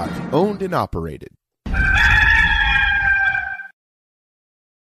 Gamecock, owned and operated.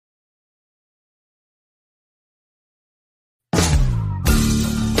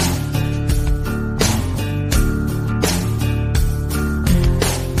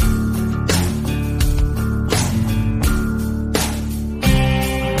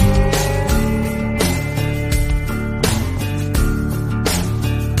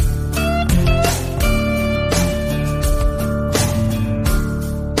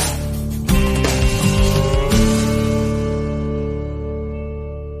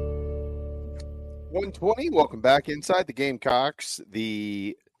 Welcome back inside the Gamecocks,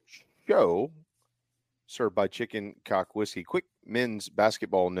 the show served by Chicken Cock Whiskey. Quick men's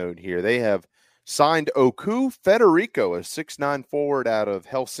basketball note here. They have signed Oku Federico, a 6'9" forward out of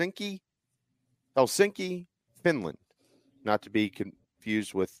Helsinki, Finland. Not to be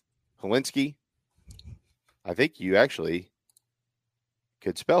confused with Helinski. I think you actually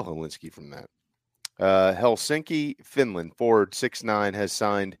could spell Helinski from that. Helsinki, Finland, forward 6'9", has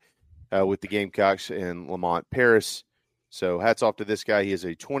signed with the Gamecocks in Lamont, Paris. So hats off to this guy. He is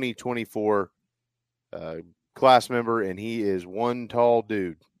a 2024 class member, and he is one tall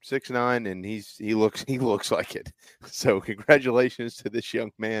dude, 6'9", and he looks like it. So congratulations to this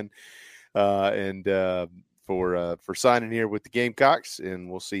young man, and for signing here with the Gamecocks,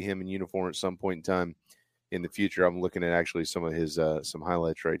 and we'll see him in uniform at some point in time in the future. I'm looking at actually some of his some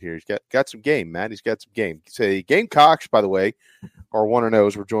highlights right here. He's got some game, Matt. He's got some game. Say Gamecocks, by the way, are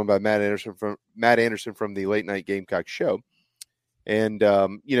 1-0. We're joined by Matt Anderson from the Late Night Gamecock Show. And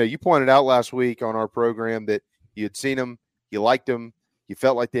you pointed out last week on our program that you had seen them, you liked them, you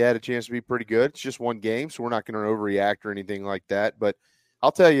felt like they had a chance to be pretty good. It's just one game, so we're not going to overreact or anything like that. But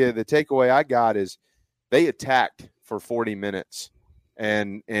I'll tell you, the takeaway I got is they attacked for 40 minutes,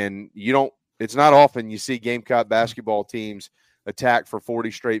 and you don't. It's not often you see Gamecock basketball teams attack for 40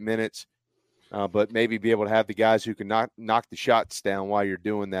 straight minutes, but maybe be able to have the guys who can knock the shots down while you're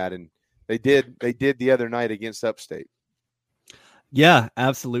doing that. And they did the other night against Upstate. Yeah,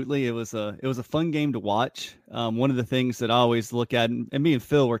 absolutely. It was a fun game to watch. One of the things that I always look at, and me and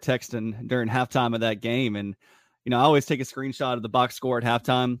Phil were texting during halftime of that game, and I always take a screenshot of the box score at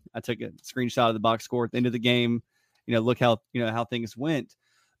halftime. I took a screenshot of the box score at the end of the game. Look how things went.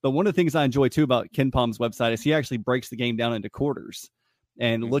 But one of the things I enjoy too about Ken Palm's website is he actually breaks the game down into quarters.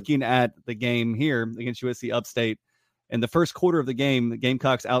 And looking at the game here against USC Upstate, in the first quarter of the game, the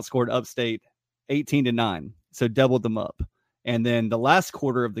Gamecocks outscored Upstate 18-9, so doubled them up. And then the last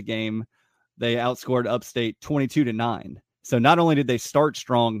quarter of the game, they outscored Upstate 22-9. So not only did they start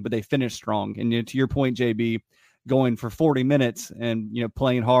strong, but they finished strong. And to your point, JB, going for 40 minutes and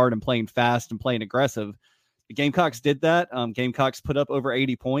playing hard and playing fast and playing aggressive. The Gamecocks did that. Gamecocks put up over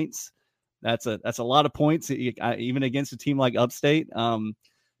 80 points. That's a lot of points, even against a team like Upstate. To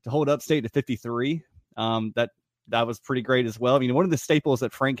hold Upstate to 53, that was pretty great as well. One of the staples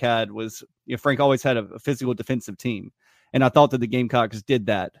that Frank had was Frank always had a physical defensive team, and I thought that the Gamecocks did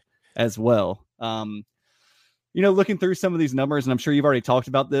that as well. Looking through some of these numbers, and I'm sure you've already talked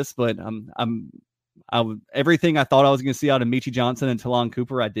about this, but everything I thought I was going to see out of Michi Johnson and Talon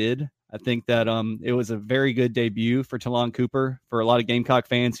Cooper, I did. I think that it was a very good debut for Talon Cooper for a lot of Gamecock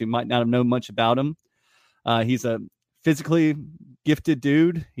fans who might not have known much about him. He's a physically gifted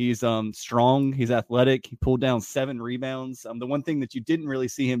dude. He's strong. He's athletic. He pulled down 7 rebounds. The one thing that you didn't really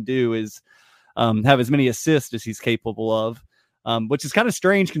see him do is have as many assists as he's capable of, which is kind of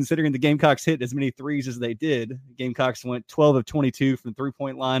strange considering the Gamecocks hit as many threes as they did. Gamecocks went 12 of 22 from the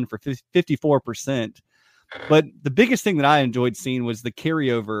three-point line for 54%. But the biggest thing that I enjoyed seeing was the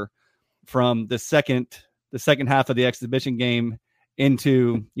carryover from the second half of the exhibition game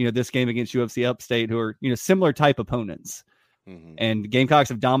into this game against UFC Upstate, who are similar type opponents. Mm-hmm. And Gamecocks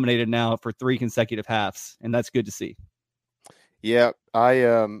have dominated now for 3 consecutive halves, and that's good to see. Yeah,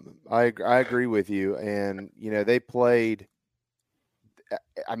 I agree with you. And they played.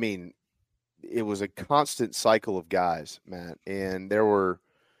 I mean, it was a constant cycle of guys, Matt, and there were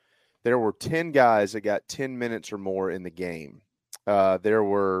 10 guys that got 10 minutes or more in the game. There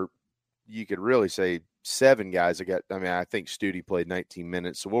were, you could really say, 7 guys that got. I think Studi played 19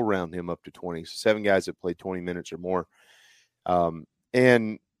 minutes, so we'll round him up to 20. 7 guys that played 20 minutes or more.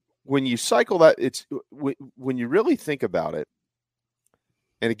 And when you cycle that, it's when you really think about it.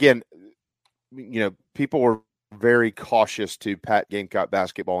 And again, people were very cautious to pat Gamecock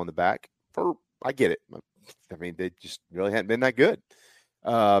basketball in the back. I get it. I mean, they just really hadn't been that good.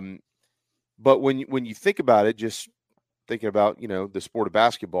 But when you think about it, just thinking about, the sport of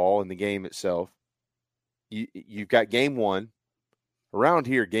basketball and the game itself, you've got game one. Around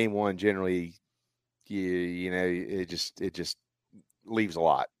here, game one generally, it just leaves a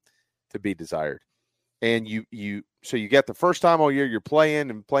lot to be desired. And so you got the first time all year you're playing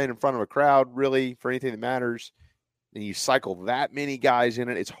in front of a crowd, really, for anything that matters. And you cycle that many guys in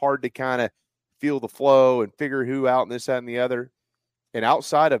it. It's hard to kind of feel the flow and figure who out and this, that, and the other. And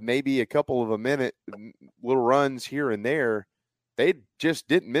outside of maybe a couple of a minute little runs here and there, they just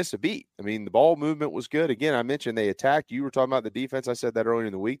didn't miss a beat. I mean, the ball movement was good. Again, I mentioned they attacked. You were talking about the defense. I said that earlier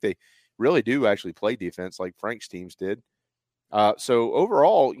in the week. They really do actually play defense like Frank's teams did. So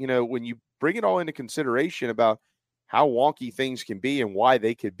overall, when you bring it all into consideration about how wonky things can be and why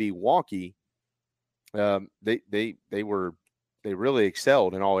they could be wonky, they really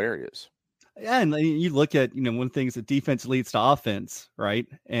excelled in all areas. Yeah, and you look at, one of the things that defense leads to offense, right?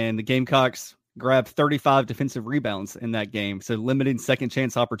 And the Gamecocks grabbed 35 defensive rebounds in that game, so limiting second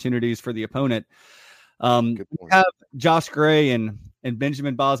chance opportunities for the opponent. We have Josh Gray and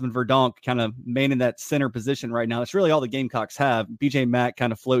Benjamin Bosman-Verdonk kind of manning that center position right now. That's really all the Gamecocks have. BJ Mack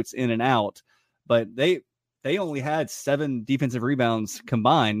kind of floats in and out, but they only had 7 defensive rebounds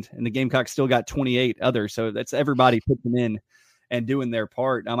combined, and the Gamecocks still got 28 others. So that's everybody pitching in and doing their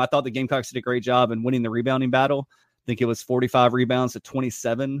part. I thought the Gamecocks did a great job in winning the rebounding battle. I think it was 45 rebounds to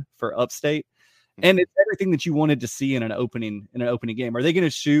 27 for Upstate. And it's everything that you wanted to see in an opening game. Are they going to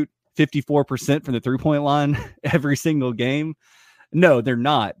shoot 54% from the 3-point line every single game? No, they're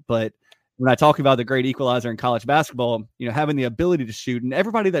not. But when I talk about the great equalizer in college basketball, having the ability to shoot, and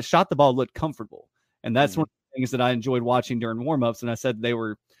everybody that shot the ball looked comfortable. And that's one of the things that I enjoyed watching during warmups. And I said they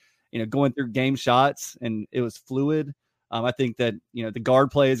were, going through game shots and it was fluid. I think that, the guard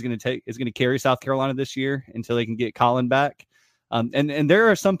play is going to carry South Carolina this year until they can get Colin back. And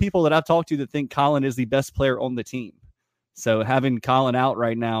there are some people that I've talked to that think Colin is the best player on the team. So having Colin out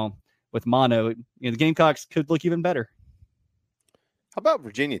right now with mono, the Gamecocks could look even better. How about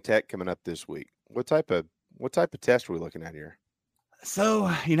Virginia Tech coming up this week? What type of test are we looking at here? So,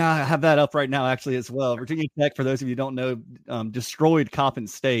 I have that up right now actually as well. Virginia Tech, for those of you who don't know, destroyed Coppin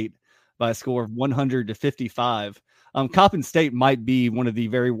State by a score of 100-55. Coppin State might be one of the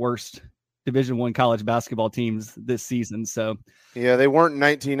very worst Division I college basketball teams this season. So, yeah, they weren't in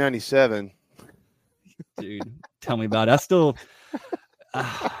 1997. Dude, tell me about it. I still.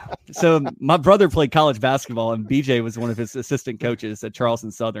 So my brother played college basketball, and BJ was one of his assistant coaches at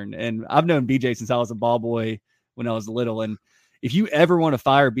Charleston Southern. And I've known BJ since I was a ball boy when I was little. And if you ever want to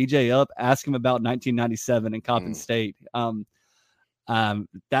fire BJ up, ask him about 1997 and Coppin State. That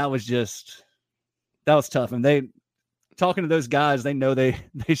was tough. And talking to those guys, they know they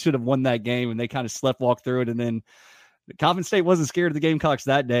should have won that game, and they kind of sleptwalked through it. And then Coppin State wasn't scared of the Gamecocks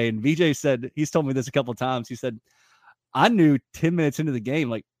that day. And BJ said, he's told me this a couple of times. He said, I knew 10 minutes into the game,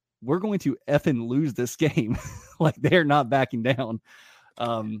 like, we're going to effing lose this game. Like, they're not backing down.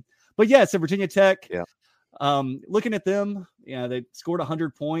 But yeah, so Virginia Tech, looking at them, they scored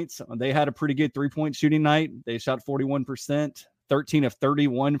 100 points. They had a pretty good 3-point shooting night. They shot 41%, 13 of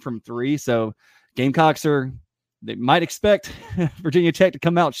 31 from 3. So Gamecocks they might expect Virginia Tech to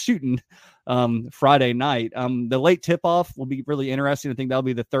come out shooting Friday night. The late tip-off will be really interesting. I think that'll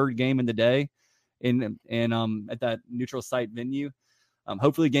be the third game in the day in at that neutral site venue.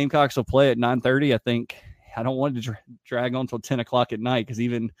 Hopefully Gamecocks will play at 9:30. I don't want it to drag on until 10 o'clock at night, because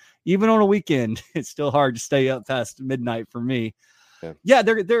even on a weekend, it's still hard to stay up past midnight for me. Yeah,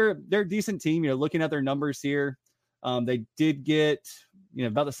 they're a decent team. Looking at their numbers here, they did get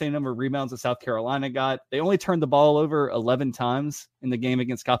about the same number of rebounds that South Carolina got. They only turned the ball over 11 times in the game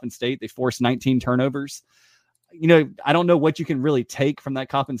against Coppin State. They forced 19 turnovers. I don't know what you can really take from that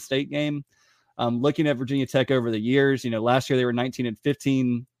Coppin State game. Looking at Virginia Tech over the years, last year they were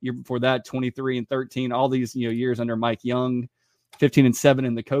 19-15. Year before that, 23-13. All these years under Mike Young, 15-7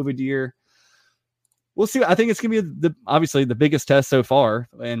 in the COVID year. We'll see. I think it's going to be obviously the biggest test so far,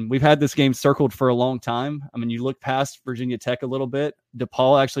 and we've had this game circled for a long time. I mean, you look past Virginia Tech a little bit.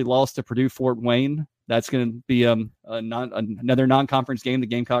 DePaul actually lost to Purdue Fort Wayne. That's going to be another non-conference game the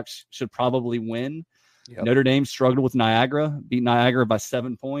Gamecocks should probably win. Yep. Notre Dame struggled with Niagara, beat Niagara by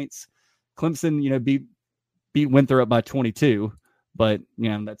 7 points. Clemson, beat Winthrop by 22, but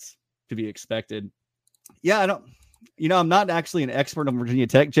that's to be expected. Yeah, I'm not actually an expert on Virginia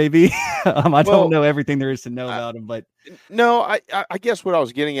Tech, JB. I don't know everything there is to know about them, but no, I guess what I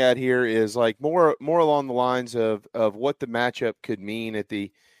was getting at here is like more along the lines of what the matchup could mean at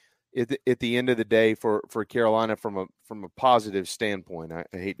the at the end of the day for Carolina from a positive standpoint. I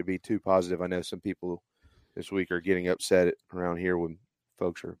hate to be too positive. I know some people this week are getting upset around here when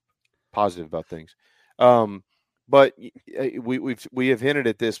folks are positive about things. But we have hinted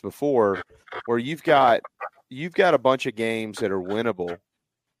at this before, where you've got a bunch of games that are winnable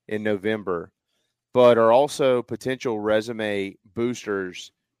in November, but are also potential resume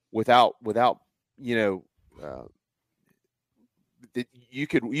boosters without that you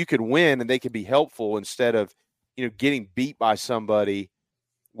could win and they could be helpful instead of getting beat by somebody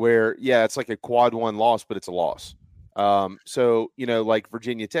where it's like a quad one loss, but it's a loss. So like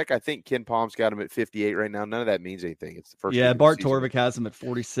Virginia Tech, I think Ken Palm's got them at 58 right now. None of that means anything. It's the first. Yeah, Bart Torvik has them at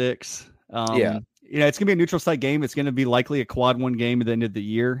 46. It's gonna be a neutral site game. It's gonna be likely a quad one game at the end of the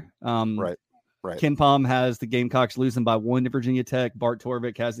year. Right. Ken Palm has the Gamecocks losing by 1 to Virginia Tech. Bart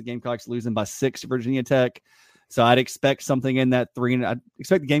Torvik has the Gamecocks losing by 6 to Virginia Tech. So I'd expect something in that 3, and I'd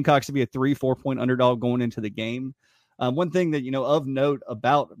expect the Gamecocks to be a 3-4 point underdog going into the game. One thing that of note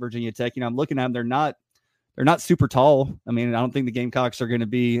about Virginia Tech, I'm looking at them. They're not super tall. I mean, I don't think the Gamecocks are going to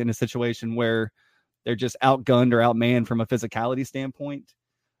be in a situation where they're just outgunned or outmanned from a physicality standpoint.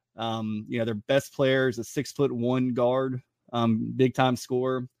 Their best player is a 6'1" guard, big time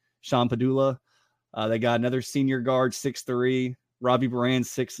scorer, Sean Padula. They got another senior guard, 6'3", Robbie Baran,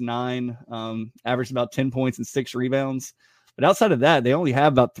 6'9", averaged about 10 points and 6 rebounds. But outside of that, they only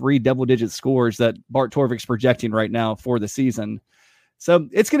have about 3 double-digit scores that Bart Torvik's projecting right now for the season. So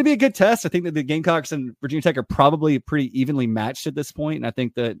it's going to be a good test. I think that the Gamecocks and Virginia Tech are probably pretty evenly matched at this point, and I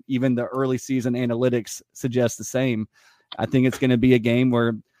think that even the early season analytics suggest the same. I think it's going to be a game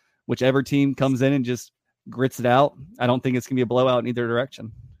where whichever team comes in and just grits it out. I don't think it's going to be a blowout in either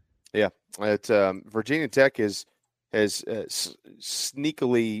direction. Yeah, it's Virginia Tech has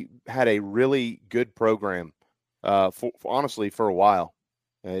sneakily had a really good program, honestly, for a while.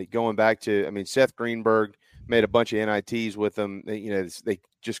 Going back to, Seth Greenberg made a bunch of NITs with them. They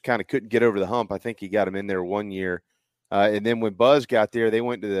just kind of couldn't get over the hump. I think he got them in there one year. And then when Buzz got there, they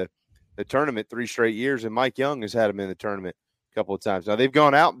went to the tournament 3 straight years, and Mike Young has had them in the tournament a couple of times. Now, they've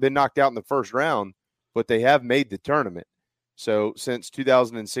gone out and been knocked out in the first round, but they have made the tournament. So since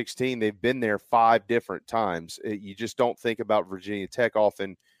 2016, they've been there 5 different times. You just don't think about Virginia Tech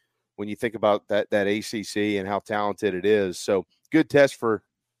often when you think about that ACC and how talented it is. So good test for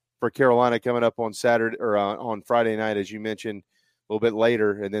Carolina coming up on Saturday or on Friday night, as you mentioned, a little bit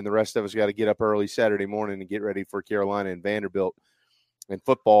later. And then the rest of us got to get up early Saturday morning and get ready for Carolina and Vanderbilt and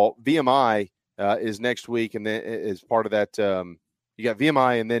football. VMI is next week. And then as part of that, you got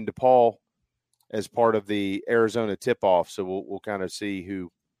VMI and then DePaul as part of the Arizona tip-off. So we'll kind of see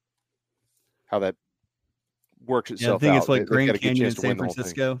how that works itself out. I think it's like Grand Canyon and San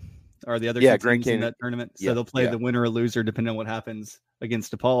Francisco are the other two teams in that tournament. So they'll play the winner or loser depending on what happens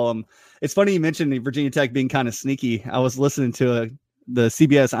against DePaul. It's funny you mentioned Virginia Tech being kind of sneaky. I was listening to the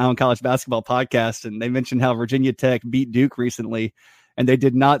CBS Eye on College Basketball podcast, and they mentioned how Virginia Tech beat Duke recently, and they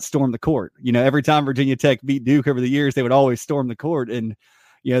did not storm the court. Every time Virginia Tech beat Duke over the years, they would always storm the court. And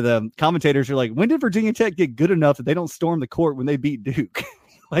the commentators are like, when did Virginia Tech get good enough that they don't storm the court when they beat Duke?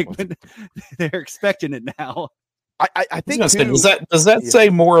 When they're expecting it now. I think does that say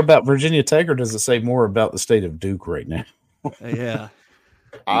more about Virginia Tech, or does it say more about the state of Duke right now? Yeah.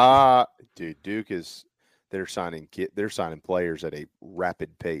 Dude, Duke they're signing players at a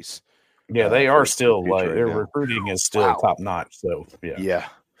rapid pace. Yeah, they are still their recruiting is still top notch. So yeah.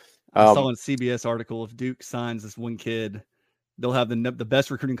 I saw a CBS article, if Duke signs this one kid, they'll have the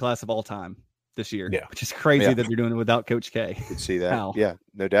best recruiting class of all time this year. Yeah, which is crazy that they're doing it without Coach K. You could see that. Wow. Yeah,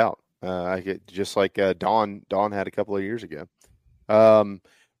 no doubt. I get just like Dawn had a couple of years ago.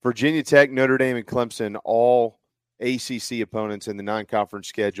 Virginia Tech, Notre Dame, and Clemson, all ACC opponents in the non-conference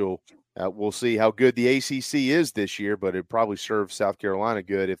schedule. We'll see how good the ACC is this year, but it probably serves South Carolina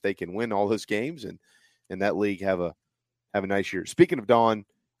good if they can win all those games and that league have a nice year. Speaking of Dawn,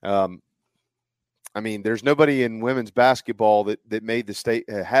 there's nobody in women's basketball that made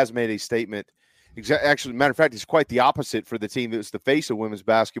has made a statement. Actually, matter of fact, it's quite the opposite for the team that was the face of women's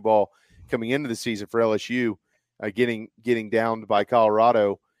basketball coming into the season for LSU, getting downed by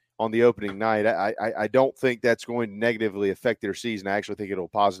Colorado on the opening night. I don't think that's going to negatively affect their season. I actually think it'll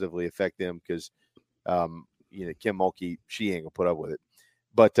positively affect them because, Kim Mulkey, she ain't gonna put up with it.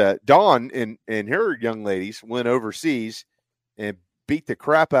 But Dawn and her young ladies went overseas and beat the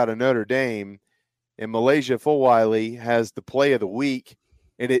crap out of Notre Dame. And Malaysia Fulwiley has the play of the week.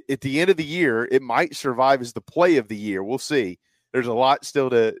 And at the end of the year, it might survive as the play of the year. We'll see. There's a lot still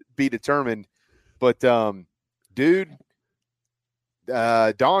to be determined. But, dude,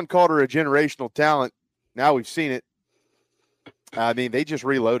 Dawn called her a generational talent. Now we've seen it. They just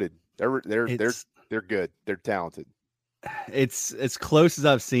reloaded. They're good. They're talented. It's as close as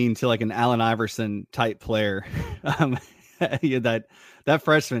I've seen to like an Allen Iverson type player. Yeah, that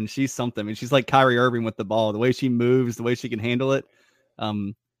freshman, she's something. I mean, she's like Kyrie Irving with the ball. The way she moves, the way she can handle it.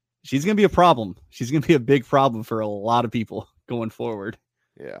 She's gonna be a problem. She's gonna be a big problem for a lot of people going forward.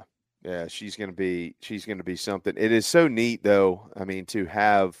 Yeah, she's gonna be something. It is so neat, though. I mean, to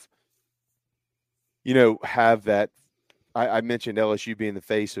have that. I mentioned LSU being the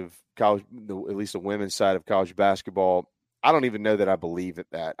face of college, at least the women's side of college basketball. I don't even know that I believe at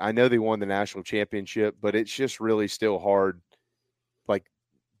that. I know they won the national championship, but it's just really still hard. Like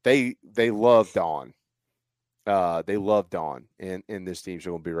they love Dawn. They love Dawn, and this team's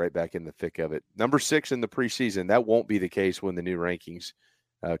going to be right back in the thick of it. Number 6 in the preseason. That won't be the case when the new rankings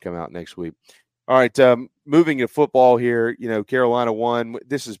come out next week. All right, moving to football here. Carolina won.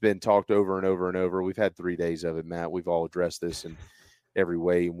 This has been talked over and over and over. We've had 3 days of it, Matt. We've all addressed this in every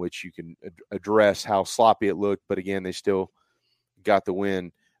way in which you can address how sloppy it looked. But again, they still got the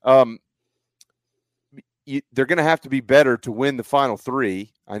win. They're going to have to be better to win the final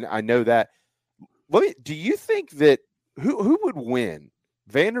 3. I know that. Do you think that who would win,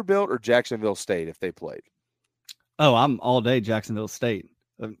 Vanderbilt or Jacksonville State, if they played? Oh, I'm all day Jacksonville State.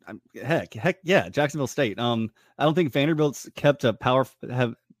 Heck, yeah, Jacksonville State. I don't think Vanderbilt's kept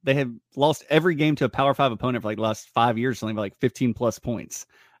they have lost every game to a Power 5 opponent for like the last 5 years, only by like 15 plus points.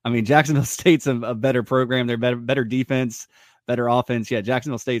 I mean, Jacksonville State's a better program. They're better defense, better offense. Yeah,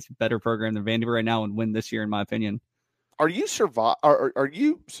 Jacksonville State's a better program than Vanderbilt right now and win this year, in my opinion. Are you surprised?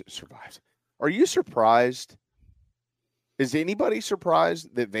 Is anybody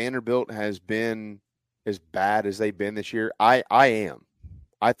surprised that Vanderbilt has been as bad as they've been this year? I am.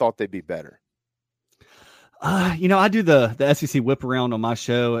 I thought they'd be better. I do the SEC whip around on my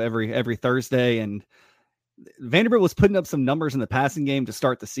show every Thursday, and Vanderbilt was putting up some numbers in the passing game to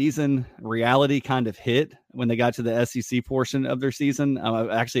start the season. Reality kind of hit when they got to the SEC portion of their season.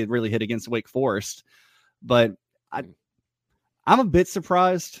 Actually, it really hit against Wake Forest, but I'm a bit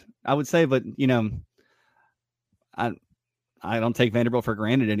surprised, I would say, but I don't take Vanderbilt for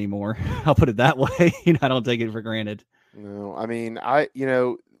granted anymore. I'll put it that way. I don't take it for granted. No, I mean,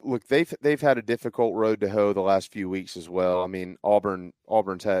 look, they've had a difficult road to hoe the last few weeks as well. I mean, Auburn's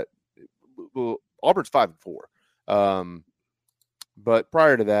 5-4. But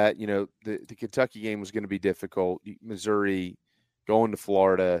prior to that, the Kentucky game was going to be difficult. Missouri, going to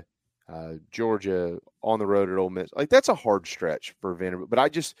Florida, Georgia, on the road at Ole Miss. Like, that's a hard stretch for Vanderbilt. But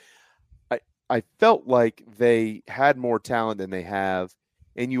I felt like they had more talent than they have.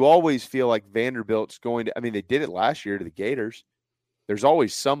 And you always feel like Vanderbilt's going to – I mean, they did it last year to the Gators. There's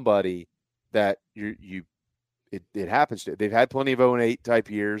always somebody that it happens to. They've had plenty of 0-8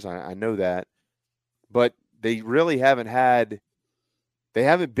 type years. I know that. But they really haven't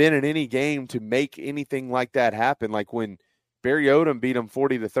been in any game to make anything like that happen. Like when Barry Odom beat them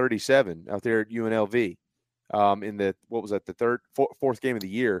 40-37 out there at UNLV in the – what was that, the fourth game of the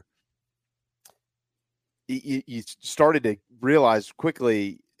year. You started to realize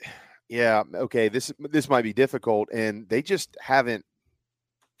quickly, yeah, okay, this might be difficult, and they just haven't.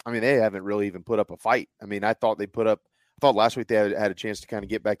 I mean, they haven't really even put up a fight. I mean, I thought last week they had a chance to kind of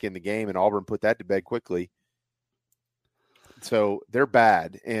get back in the game, and Auburn put that to bed quickly. So they're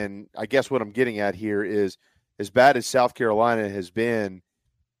bad, and I guess what I'm getting at here is, as bad as South Carolina has been,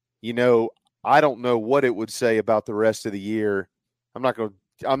 I don't know what it would say about the rest of the year. I'm not going to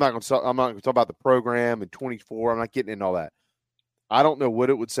talk about the program and 24. I'm not getting into all that. I don't know what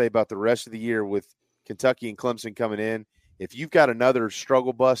it would say about the rest of the year with Kentucky and Clemson coming in. If you've got another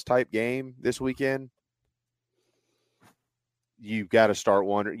struggle bus type game this weekend, you've got to start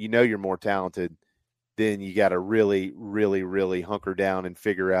wondering. You're more talented. Then you got to really, really, really hunker down and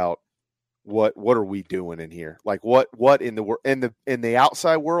figure out what are we doing in here? Like what in the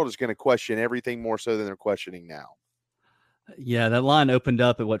outside world is going to question everything more so than they're questioning now. Yeah, that line opened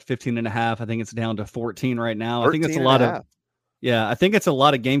up at 15.5. I think it's down to 14 right now. I think it's a lot of I think it's a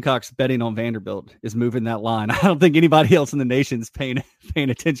lot of Gamecocks betting on Vanderbilt is moving that line. I don't think anybody else in the nation's paying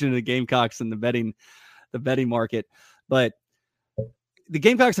attention to the Gamecocks in the betting market. But the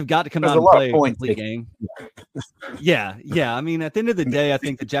Gamecocks have got to come out and play a complete game. Yeah. I mean, at the end of the day, I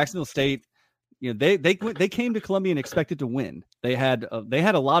think the Jacksonville State, they came to Columbia and expected to win. They had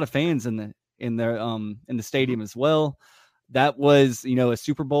a lot of fans in the stadium as well. That was, a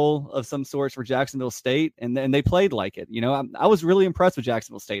Super Bowl of some sorts for Jacksonville State, and they played like it. I was really impressed with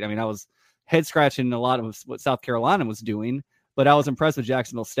Jacksonville State. I mean, I was head scratching a lot of what South Carolina was doing, but I was impressed with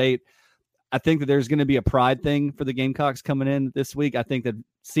Jacksonville State. I think that there's going to be a pride thing for the Gamecocks coming in this week. I think that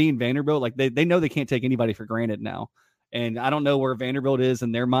seeing Vanderbilt, like they know they can't take anybody for granted now. And I don't know where Vanderbilt is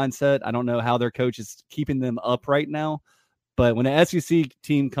in their mindset. I don't know how their coach is keeping them up right now. But when the SEC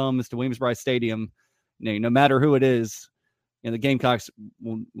team comes to Williams-Brice Stadium, no matter who it is, the Gamecocks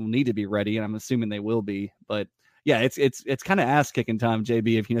will need to be ready, and I'm assuming they will be. But yeah, it's kind of ass kicking time,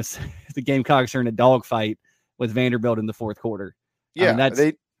 JB. If the Gamecocks are in a dogfight with Vanderbilt in the fourth quarter. Yeah,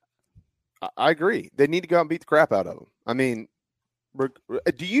 I agree. They need to go out and beat the crap out of them. I mean,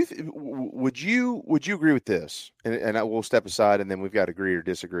 would you agree with this? And I will step aside, and then we've got agree or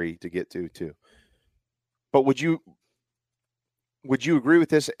disagree to get to too. But would you agree with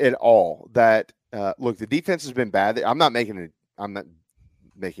this at all? That look, the defense has been bad. I'm not making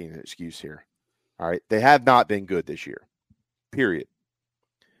an excuse here. All right, they have not been good this year. Period.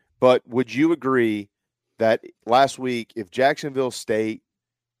 But would you agree that last week, if Jacksonville State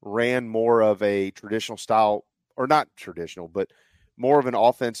ran more of a traditional style, or not traditional, but more of an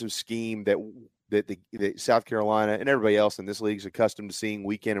offensive scheme that South Carolina and everybody else in this league is accustomed to seeing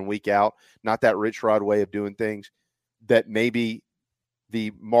week in and week out, not that Rich Rod way of doing things, that maybe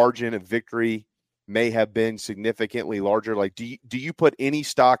the margin of victory may have been significantly larger? Like, do you put any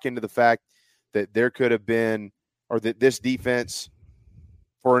stock into the fact that there could have been, or that this defense,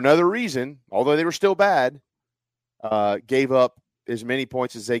 for another reason, although they were still bad, gave up as many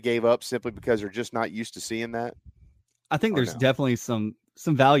points as they gave up simply because they're just not used to seeing that? I think there's definitely some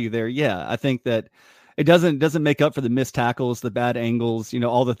value there. Yeah, I think that it doesn't make up for the missed tackles, the bad angles,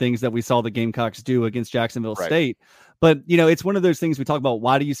 all the things that we saw the Gamecocks do against Jacksonville State. But, it's one of those things we talk about.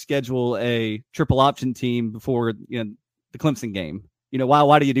 Why do you schedule a triple option team before the Clemson game?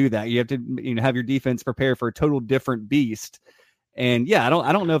 Why do you do that? You have to have your defense prepare for a total different beast. And yeah,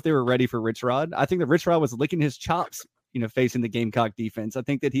 I don't know if they were ready for Rich Rod. I think that Rich Rod was licking his chops, facing the Gamecock defense. I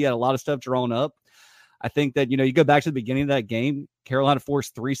think that he had a lot of stuff drawn up. I think that, you go back to the beginning of that game, Carolina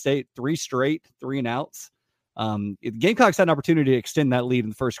forced three straight 3-and-outs. The Gamecocks had an opportunity to extend that lead in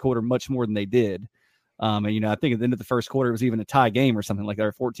the first quarter much more than they did. And, I think at the end of the first quarter, it was even a tie game or something like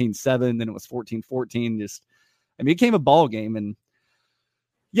that, 14-7, then it was 14-14. It became a ball game. And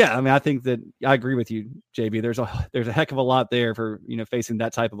yeah, I think that I agree with you, JB. There's a heck of a lot there for, facing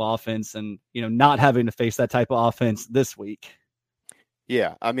that type of offense and, not having to face that type of offense this week.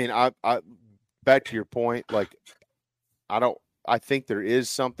 Yeah. I back to your point, like, I think there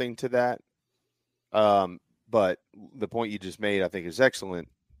is something to that. But the point you just made, I think, is excellent.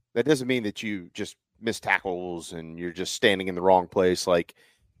 That doesn't mean that you just miss tackles and you're just standing in the wrong place. Like,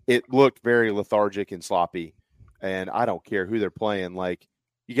 it looked very lethargic and sloppy, and I don't care who they're playing. Like,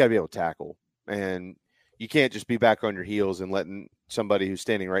 you got to be able to tackle, and you can't just be back on your heels and letting somebody who's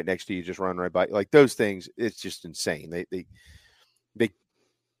standing right next to you just run right by. Like, those things, it's just insane.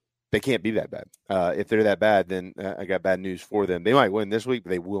 They can't be that bad. If they're that bad, then I got bad news for them. They might win this week, but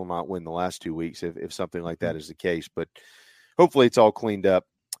they will not win the last 2 weeks if something like that is the case. But hopefully it's all cleaned up.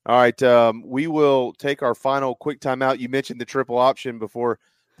 All right, we will take our final quick timeout. You mentioned the triple option before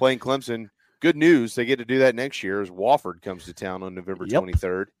playing Clemson. Good news, they get to do that next year as Wofford comes to town on November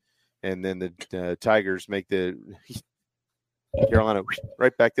 23rd. And then the Tigers make the Carolina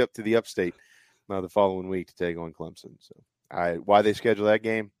right back up to the upstate the following week to take on Clemson. So why they schedule that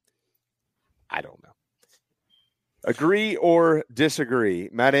game, I don't know. Agree or disagree?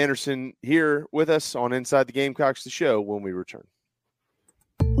 Matt Anderson here with us on Inside the Gamecocks, the show, when we return.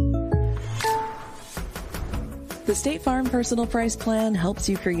 The State Farm Personal Price Plan helps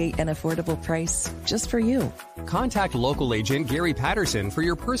you create an affordable price just for you. Contact local agent Gary Patterson for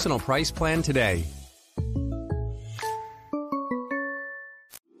your personal price plan today.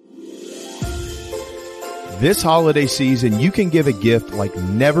 This holiday season, you can give a gift like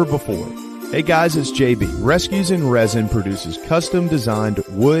never before. Hey guys, it's JB. Rescues in Resin produces custom designed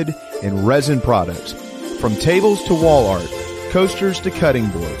wood and resin products. From tables to wall art, coasters to cutting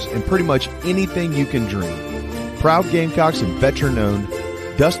boards, and pretty much anything you can dream. Proud Gamecocks and veteran-owned,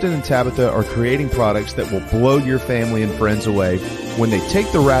 Dustin and Tabitha are creating products that will blow your family and friends away when they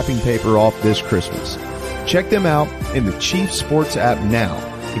take the wrapping paper off this Christmas. Check them out in the Chief Sports app now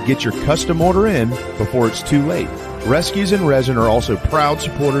to get your custom order in before it's too late. Rescues in Resin are also proud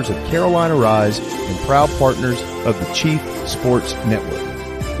supporters of Carolina Rise and proud partners of the Chief Sports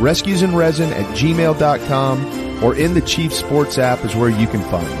Network. Rescues in Resin at gmail.com or in the Chief Sports app is where you can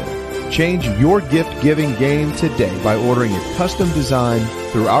find them. Change your gift-giving game today by ordering a custom design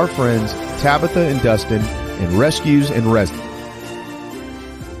through our friends Tabitha and Dustin and Rescues in Resin.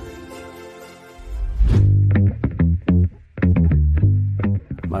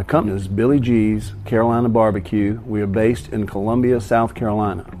 My company is Billy G's Carolina Barbecue. We are based in Columbia, South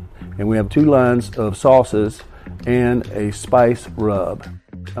Carolina. And we have 2 lines of sauces and a spice rub.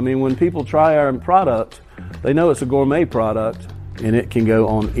 I mean, when people try our product, they know it's a gourmet product, and it can go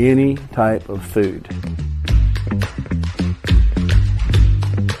on any type of food.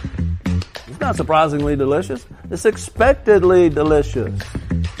 It's not surprisingly delicious. It's expectedly delicious.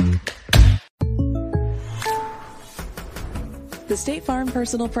 The State Farm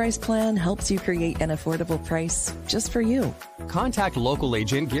Personal Price Plan helps you create an affordable price just for you. Contact local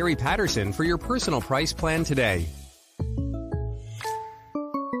agent Gary Patterson for your personal price plan today.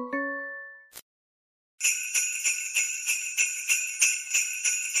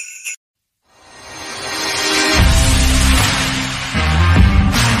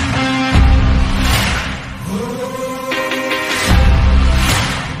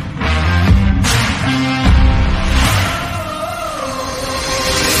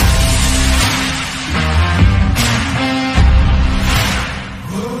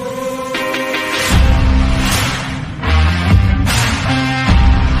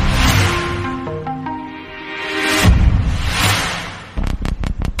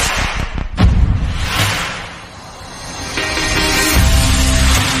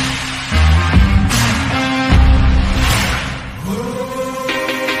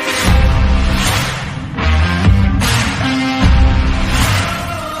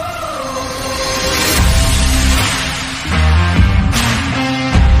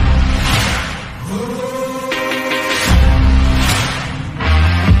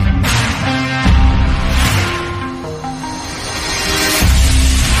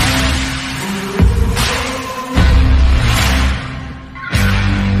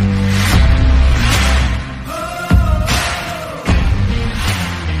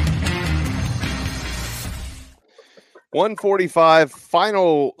 .145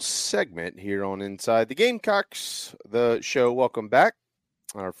 final segment here on Inside the Gamecocks, the show. Welcome back.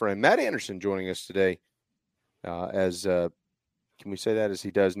 Our friend Matt Anderson joining us today. Can we say that as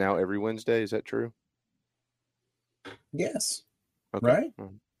he does now every Wednesday? Is that true? Yes. Okay. Right?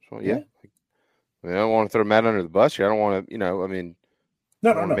 So, yeah. I don't want to throw Matt under the bus here. I don't want to,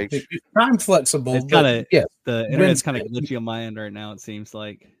 No. I'm flexible. It's kind of, yes. The internet's kind of glitchy on my end right now, it seems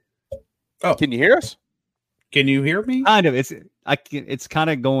like. Oh, can you hear us? Can you hear me? Kind of. It's kind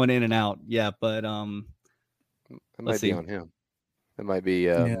of going in and out. Yeah, but it might be on him. It might be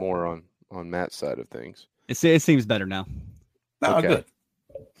more on Matt's side of things. It seems better now. Oh, okay.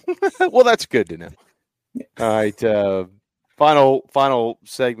 Good. Well, that's good to know. All right. Final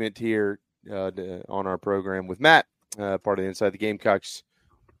segment here on our program with Matt, part of the Inside the Gamecocks,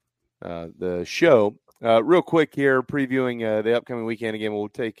 the show. Real quick here, previewing the upcoming weekend again.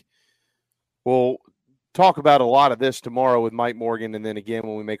 We'll talk about a lot of this tomorrow with Mike Morgan, and then again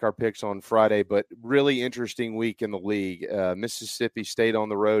when we make our picks on Friday. But really interesting week in the league. Mississippi State on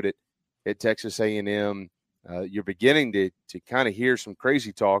the road at Texas A&M. You're beginning to kind of hear some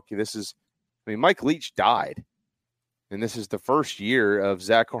crazy talk. Mike Leach died, and this is the first year of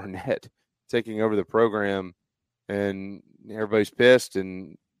Zach Arnett taking over the program, and everybody's pissed.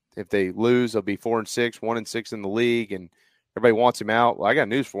 And if they lose, they'll be 4-6, 1-6 in the league, and everybody wants him out. Well, I got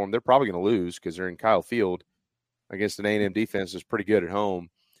news for them. They're probably going to lose because they're in Kyle Field against an A&M defense that's pretty good at home.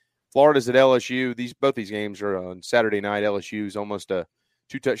 Florida's at LSU. Both these games are on Saturday night. LSU's almost a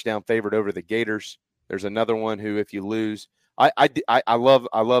 2-touchdown favorite over the Gators. There's another one who, if you lose, I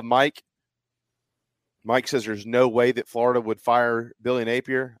love Mike. Mike says there's no way that Florida would fire Billy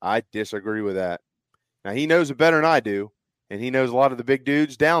Napier. I disagree with that. Now, he knows it better than I do, and he knows a lot of the big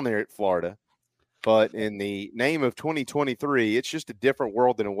dudes down there at Florida. But in the name of 2023, it's just a different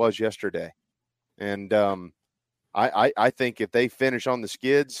world than it was yesterday. And I think if they finish on the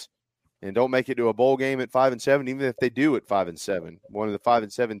skids and don't make it to a bowl game at 5-7, even if they do at 5-7, one of the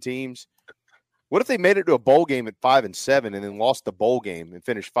 5-7 teams, what if they made it to a bowl game at 5-7 and then lost the bowl game and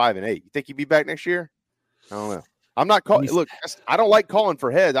finished 5-8? You think he'd be back next year? I don't know. I'm not calling. Look, I don't like calling for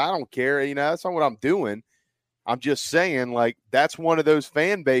heads. I don't care. That's not what I'm doing. I'm just saying, that's one of those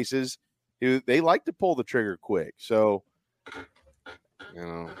fan bases who they like to pull the trigger quick. So,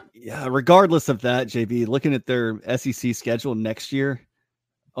 Yeah, regardless of that, JB, looking at their SEC schedule next year,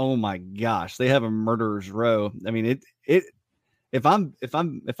 oh my gosh, they have a murderer's row. I mean, if I'm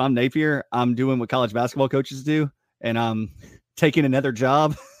Napier, I'm doing what college basketball coaches do, and I'm taking another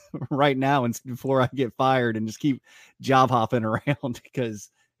job right now and before I get fired and just keep job hopping around because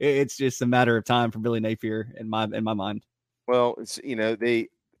it's just a matter of time for Billy Napier in my mind. Well,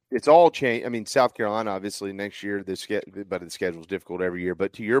 it's all changed. I mean, South Carolina, obviously, next year, the schedule is difficult every year.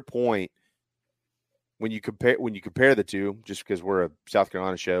 But to your point, when you compare the two, just because we're a South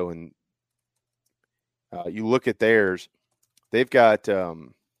Carolina show, and you look at theirs, they've got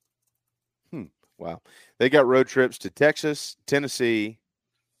they got road trips to Texas, Tennessee,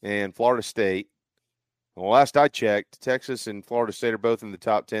 and Florida State. Well, last I checked, Texas and Florida State are both in the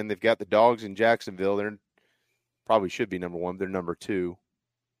top 10. They've got the Dogs in Jacksonville. They're probably should be number 1. They're number 2.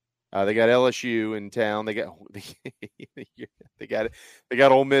 They got LSU in town. They got they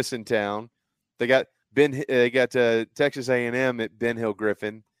got Ole Miss in town. They got Texas A&M at Ben Hill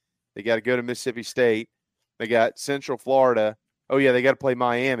Griffin. They got to go to Mississippi State. They got Central Florida. Oh yeah, they got to play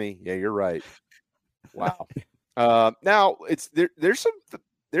Miami. Yeah, you're right. Wow. Now there's some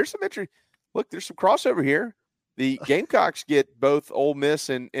entry. Look, there's some crossover here. The Gamecocks get both Ole Miss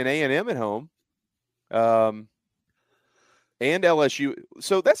and A&M at home, and LSU.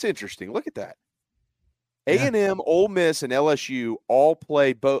 So that's interesting. Look at that. A&M, Ole Miss, and LSU all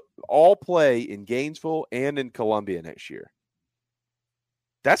play in Gainesville and in Columbia next year.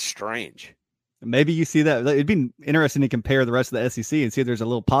 That's strange. Maybe you see that. It'd be interesting to compare the rest of the SEC and see if there's a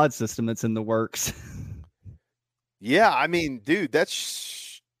little pod system that's in the works. Yeah, I mean, dude,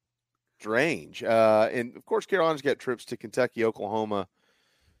 that's strange. And, of course, Carolina's got trips to Kentucky, Oklahoma,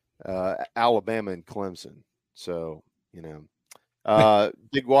 Alabama, and Clemson. So,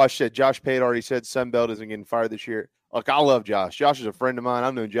 Big Wash said Josh Pate already said Sunbelt isn't getting fired this year. Look, I love Josh. Josh is a friend of mine.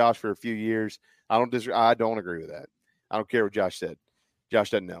 I've known Josh for a few years. I don't agree with that. I don't care what Josh said.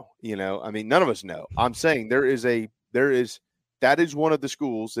 Josh doesn't know. I mean, none of us know. I'm saying that is one of the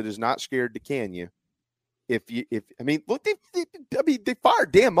schools that is not scared to can you. Look, they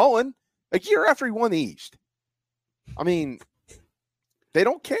fired Dan Mullen a year after he won the East. I mean, they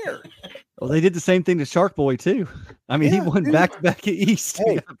don't care. Well, they did the same thing to Shark Boy too. I mean, he won back at East.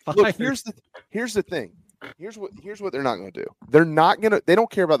 Hey, look, here's the thing. Here's what they're not going to do. They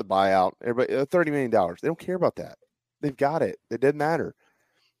don't care about the buyout. Everybody, $30 million. They don't care about that. They've got it. It doesn't matter.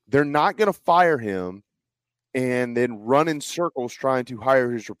 They're not going to fire him and then run in circles trying to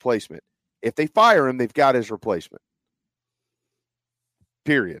hire his replacement. If they fire him, they've got his replacement.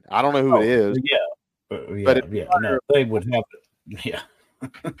 Period. I don't know who it is. But no, they would have it. Yeah.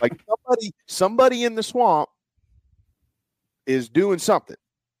 Like somebody in the swamp is doing something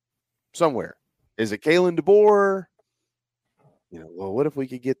somewhere. Is it Kalen DeBoer? Well, what if we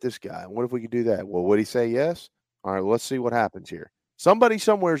could get this guy? What if we could do that? Well, would he say yes? All right, let's see what happens here. Somebody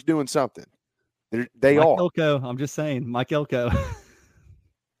somewhere is doing something. They Mike are. Elko. I'm just saying, Mike Elko.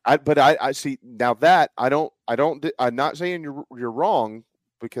 I see now that I'm not saying you're wrong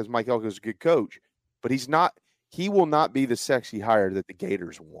because Mike Elko is a good coach, but he's not. He will not be the sexy hire that the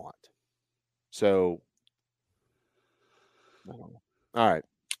Gators want. So, all right.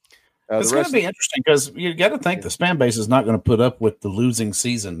 It's going to be interesting because you got to think the fan base is not going to put up with the losing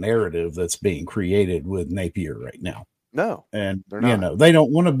season narrative that's being created with Napier right now. No, and they're not. They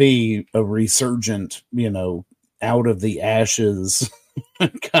don't want to be a resurgent, out of the ashes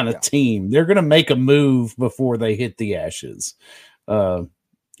kind of team. They're going to make a move before they hit the ashes.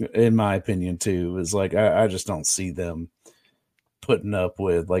 In my opinion, too, is like I just don't see them putting up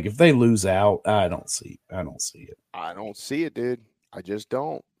with if they lose out. I don't see it. I don't see it, dude. I just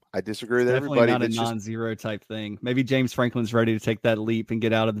don't. I disagree with Definitely everybody. Not a non-zero type thing. Maybe James Franklin's ready to take that leap and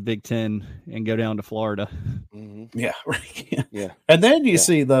get out of the Big Ten and go down to Florida. Mm-hmm. Yeah, right. Yeah. And then you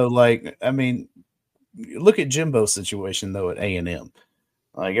see though, look at Jimbo's situation though at A&M.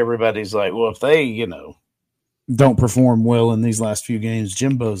 Like everybody's like, well, if they, don't perform well in these last few games,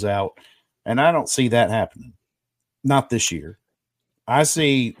 Jimbo's out, and I don't see that happening. Not this year. I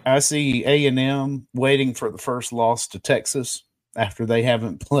see A&M waiting for the first loss to Texas after they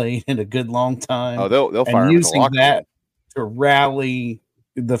haven't played in a good long time. Oh, they'll fire him using that to rally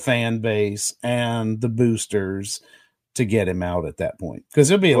the fan base and the boosters to get him out at that point,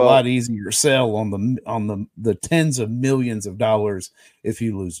 because it'll be a lot easier to sell on the tens of millions of dollars if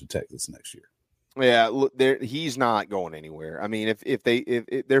you lose to Texas next year. Yeah, look, he's not going anywhere. I mean, if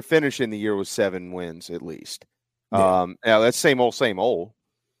they're finishing the year with 7 wins at least, now that's same old,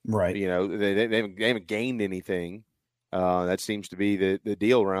 right? They haven't gained anything. That seems to be the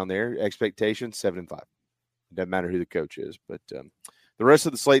deal around there. Expectations 7-5. It doesn't matter who the coach is, but the rest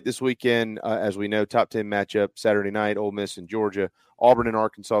of the slate this weekend, as we know, top 10 matchup Saturday night: Ole Miss and Georgia, Auburn and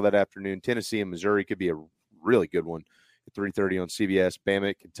Arkansas that afternoon, Tennessee and Missouri could be a really good one at 3:30 on CBS. Bama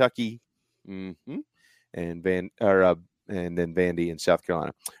at Kentucky, and then Vandy in South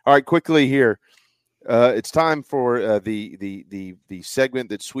Carolina. All right, quickly here. It's time for the segment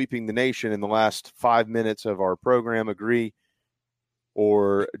that's sweeping the nation in the last 5 minutes of our program. Agree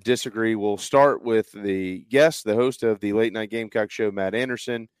or disagree? We'll start with the guest, the host of the Late Night Gamecock Show, Matt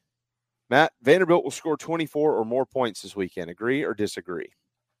Anderson. Matt, Vanderbilt will score 24 or more points this weekend. Agree or disagree?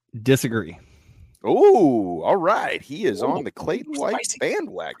 Disagree. Oh, all right. He is on the Clayton White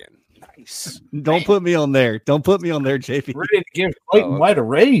bandwagon. Nice. Don't put me on there. Don't put me on there, JP. Ready to give Clayton White a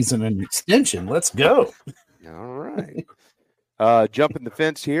raise and an extension. Let's go. All right. Jumping the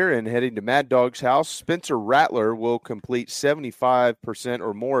fence here and heading to Mad Dog's house. Spencer Rattler will complete 75%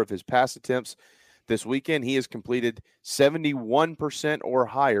 or more of his pass attempts this weekend. He has completed 71% or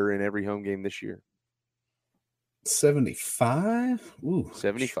higher in every home game this year. 75? Ooh.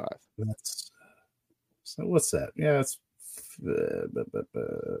 75. So what's that? Yeah, it's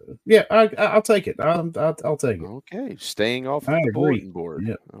yeah. I'll take it. I'll take it. Okay, staying off of the bulletin board.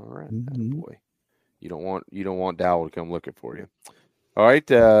 Yep. All right, boy. You don't want Dowell to come looking for you. All right,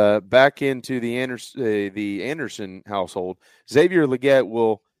 back into the Anderson household. Xavier Legette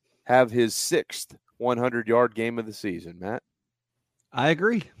will have his 6th 100-yard game of the season. Matt, I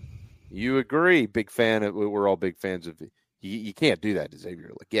agree. You agree? Big fan. We're all big fans of. You can't do that to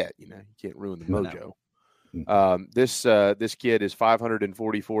Xavier Legette. You can't ruin the mojo. No. This kid is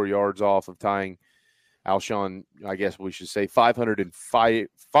 544 yards off of tying Alshon. I guess we should say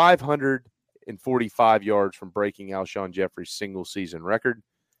 545 yards from breaking Alshon Jeffrey's single season record.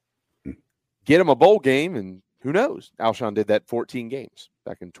 Get him a bowl game, and who knows? Alshon did that 14 games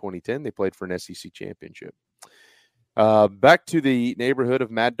back in 2010. They played for an SEC championship. Back to the neighborhood of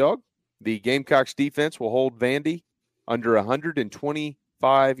Mad Dog. The Gamecocks defense will hold Vandy under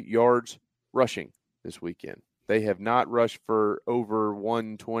 125 yards rushing this weekend. They have not rushed for over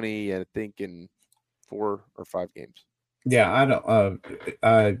 120, I think, in 4 or 5 games. Yeah, I don't.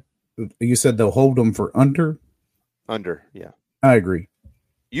 You said they'll hold them for under? Under, yeah. I agree.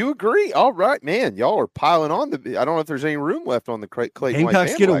 You agree? All right, man. Y'all are piling on. I don't know if there's any room left on the Clayton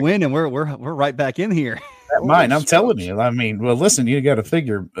Gamecocks get a win, and we're right back in here. That might. I'm telling you. I mean, well, listen, you got to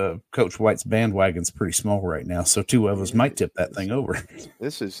figure Coach White's bandwagon's pretty small right now, so 2 of us might tip that thing over.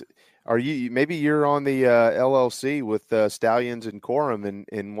 Maybe you're on the LLC with Stallions and Quorum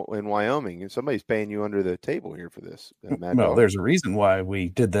in Wyoming, and somebody's paying you under the table here for this. Mad Dog. There's a reason why we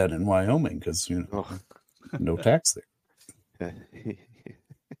did that in Wyoming, because no tax there.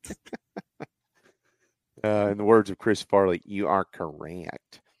 In the words of Chris Farley, you are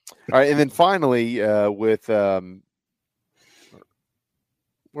correct. All right, and then finally with where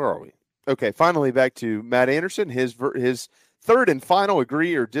are we? Okay, finally back to Matt Anderson, his third and final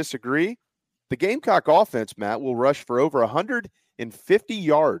agree or disagree. The Gamecock offense, Matt, will rush for over 150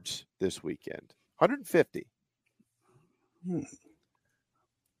 yards this weekend. 150.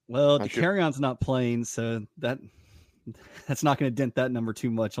 Well, the carry-on's not playing, so that's not going to dent that number too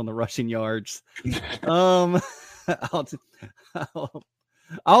much on the rushing yards. I'm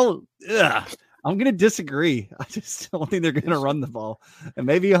going to disagree. I just don't think they're going to run the ball. And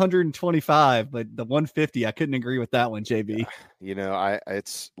maybe 125, but the 150, I couldn't agree with that one, JB.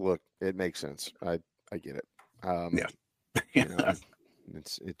 It makes sense. I get it. Yeah.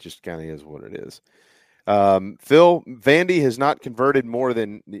 It just kind of is what it is. Phil, Vandy has not converted more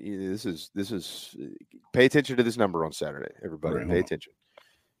than this is pay attention to this number on Saturday. Everybody pay attention.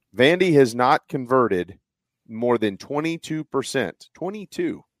 Vandy has not converted more than 22%.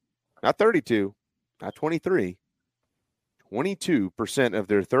 22. Not 32, not 23. 22% of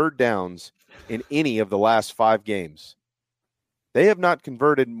their third downs in any of the last 5 games. They have not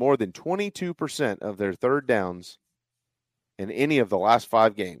converted more than 22% of their third downs in any of the last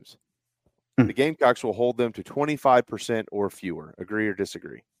 5 games. The Gamecocks will hold them to 25% or fewer. Agree or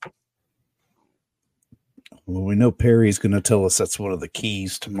disagree? Well, we know Perry's going to tell us that's one of the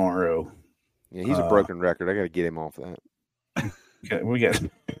keys tomorrow. Yeah, he's a broken record. I got to get him off that. Okay, we got.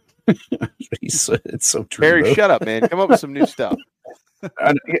 It's so true. Perry, though. shut up, man. Come up with some new stuff.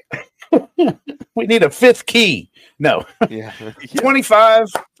 We need a 5th key. No. Yeah. 25.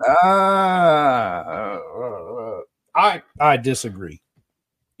 I disagree.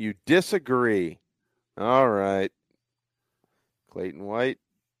 You disagree. All right. Clayton White,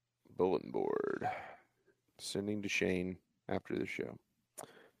 bulletin board. Sending to Shane after the show.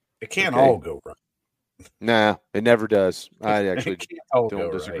 It can't all go right. Nah, it never does. I actually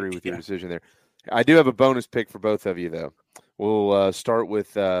don't disagree with your decision there. I do have a bonus pick for both of you, though. We'll start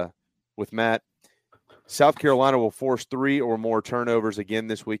with Matt. South Carolina will force 3 or more turnovers again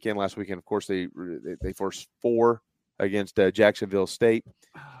this weekend. Last weekend, of course, they forced 4 against Jacksonville State.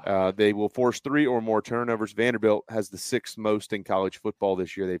 They will force 3 or more turnovers. Vanderbilt has the 6th most in college football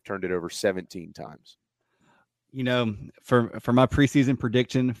this year. They've turned it over 17 times. You know, for my preseason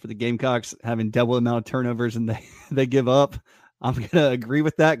prediction for the Gamecocks having double the amount of turnovers and they give up, I'm going to agree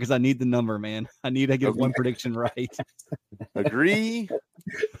with that because I need the number, man. I need to get one prediction right. Agree?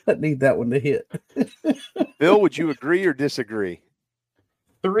 I need that one to hit. Bill, would you agree or disagree?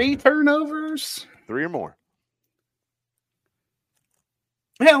 3 turnovers? 3 or more.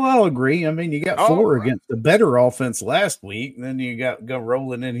 Well, I'll agree. I mean, you got 4 right. against the better offense last week, and then you got go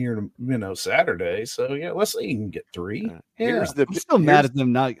rolling in here to Saturday. So yeah, let's see, you can get 3. I'm still mad at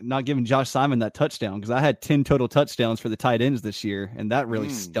them not giving Josh Simon that touchdown because I had 10 total touchdowns for the tight ends this year, and that really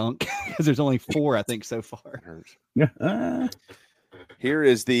stunk because there's only 4 I think so far. Yeah. Here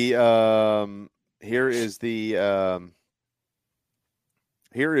is the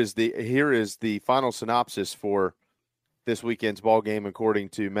final synopsis for this weekend's ball game, according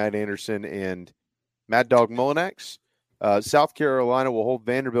to Matt Anderson and Mad Dog Mullinax. South Carolina will hold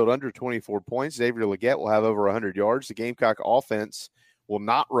Vanderbilt under 24 points. Xavier Legette will have over 100 yards. The Gamecock offense will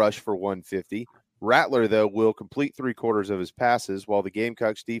not rush for 150. Rattler, though, will complete 3/4 of his passes, while the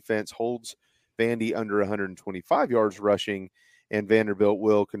Gamecocks defense holds Vandy under 125 yards rushing, and Vanderbilt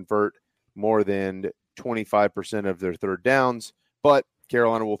will convert more than 25% of their third downs. But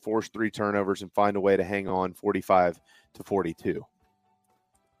Carolina will force 3 turnovers and find a way to hang on 45-42.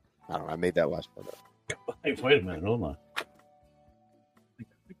 I don't know. I made that last part up. Hey, wait a minute. Hold on.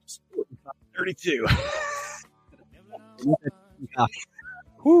 32.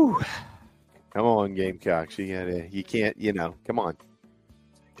 Whew. Come on, Gamecocks. You can't, come on.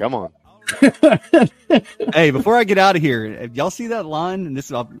 Come on. Hey, before I get out of here, if y'all see that line, and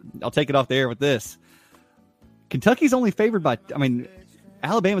I'll take it off the air with this. Kentucky's only favored by,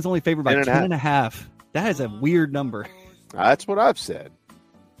 Alabama's only favored by 10.5. That is a weird number. That's what I've said.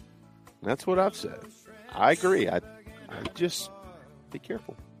 I agree. I just be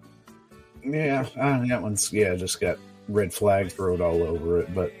careful. Yeah, that one's just got red flags wrote all over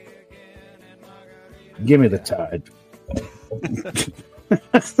it. But give me the Tide.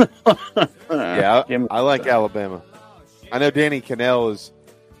 Yeah, I like Alabama. I know Danny Cannell is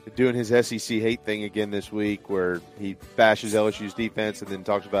doing his SEC hate thing again this week, where he bashes LSU's defense and then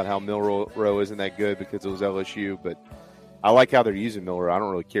talks about how Milroe isn't that good because it was LSU. But I like how they're using Milroe. I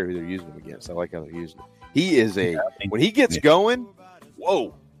don't really care who they're using him against. I like how they're using him. He is when he gets going,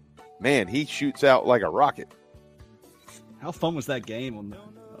 whoa, man, he shoots out like a rocket. How fun was that game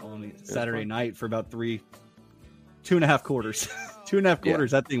on Saturday night for about 2.5 quarters? 2.5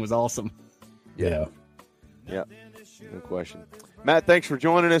 quarters. That thing was awesome. Yeah. No question. Matt, thanks for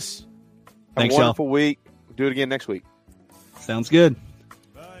joining us. Thanks, Have a wonderful week. We'll do it again next week. Sounds good.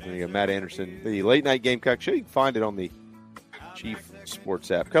 There you go, Matt Anderson, the Late Night Gamecock Show. You can find it on the Chief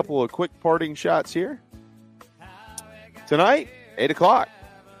Sports app. Couple of quick parting shots here. Tonight, 8 o'clock,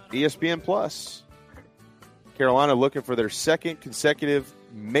 ESPN Plus. Carolina looking for their second consecutive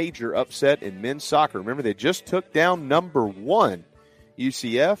major upset in men's soccer. Remember, they just took down number 1,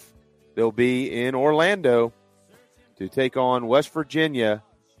 UCF. They'll be in Orlando to take on West Virginia.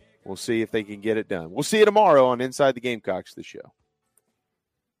 We'll see if they can get it done. We'll see you tomorrow on Inside the Gamecocks, the show.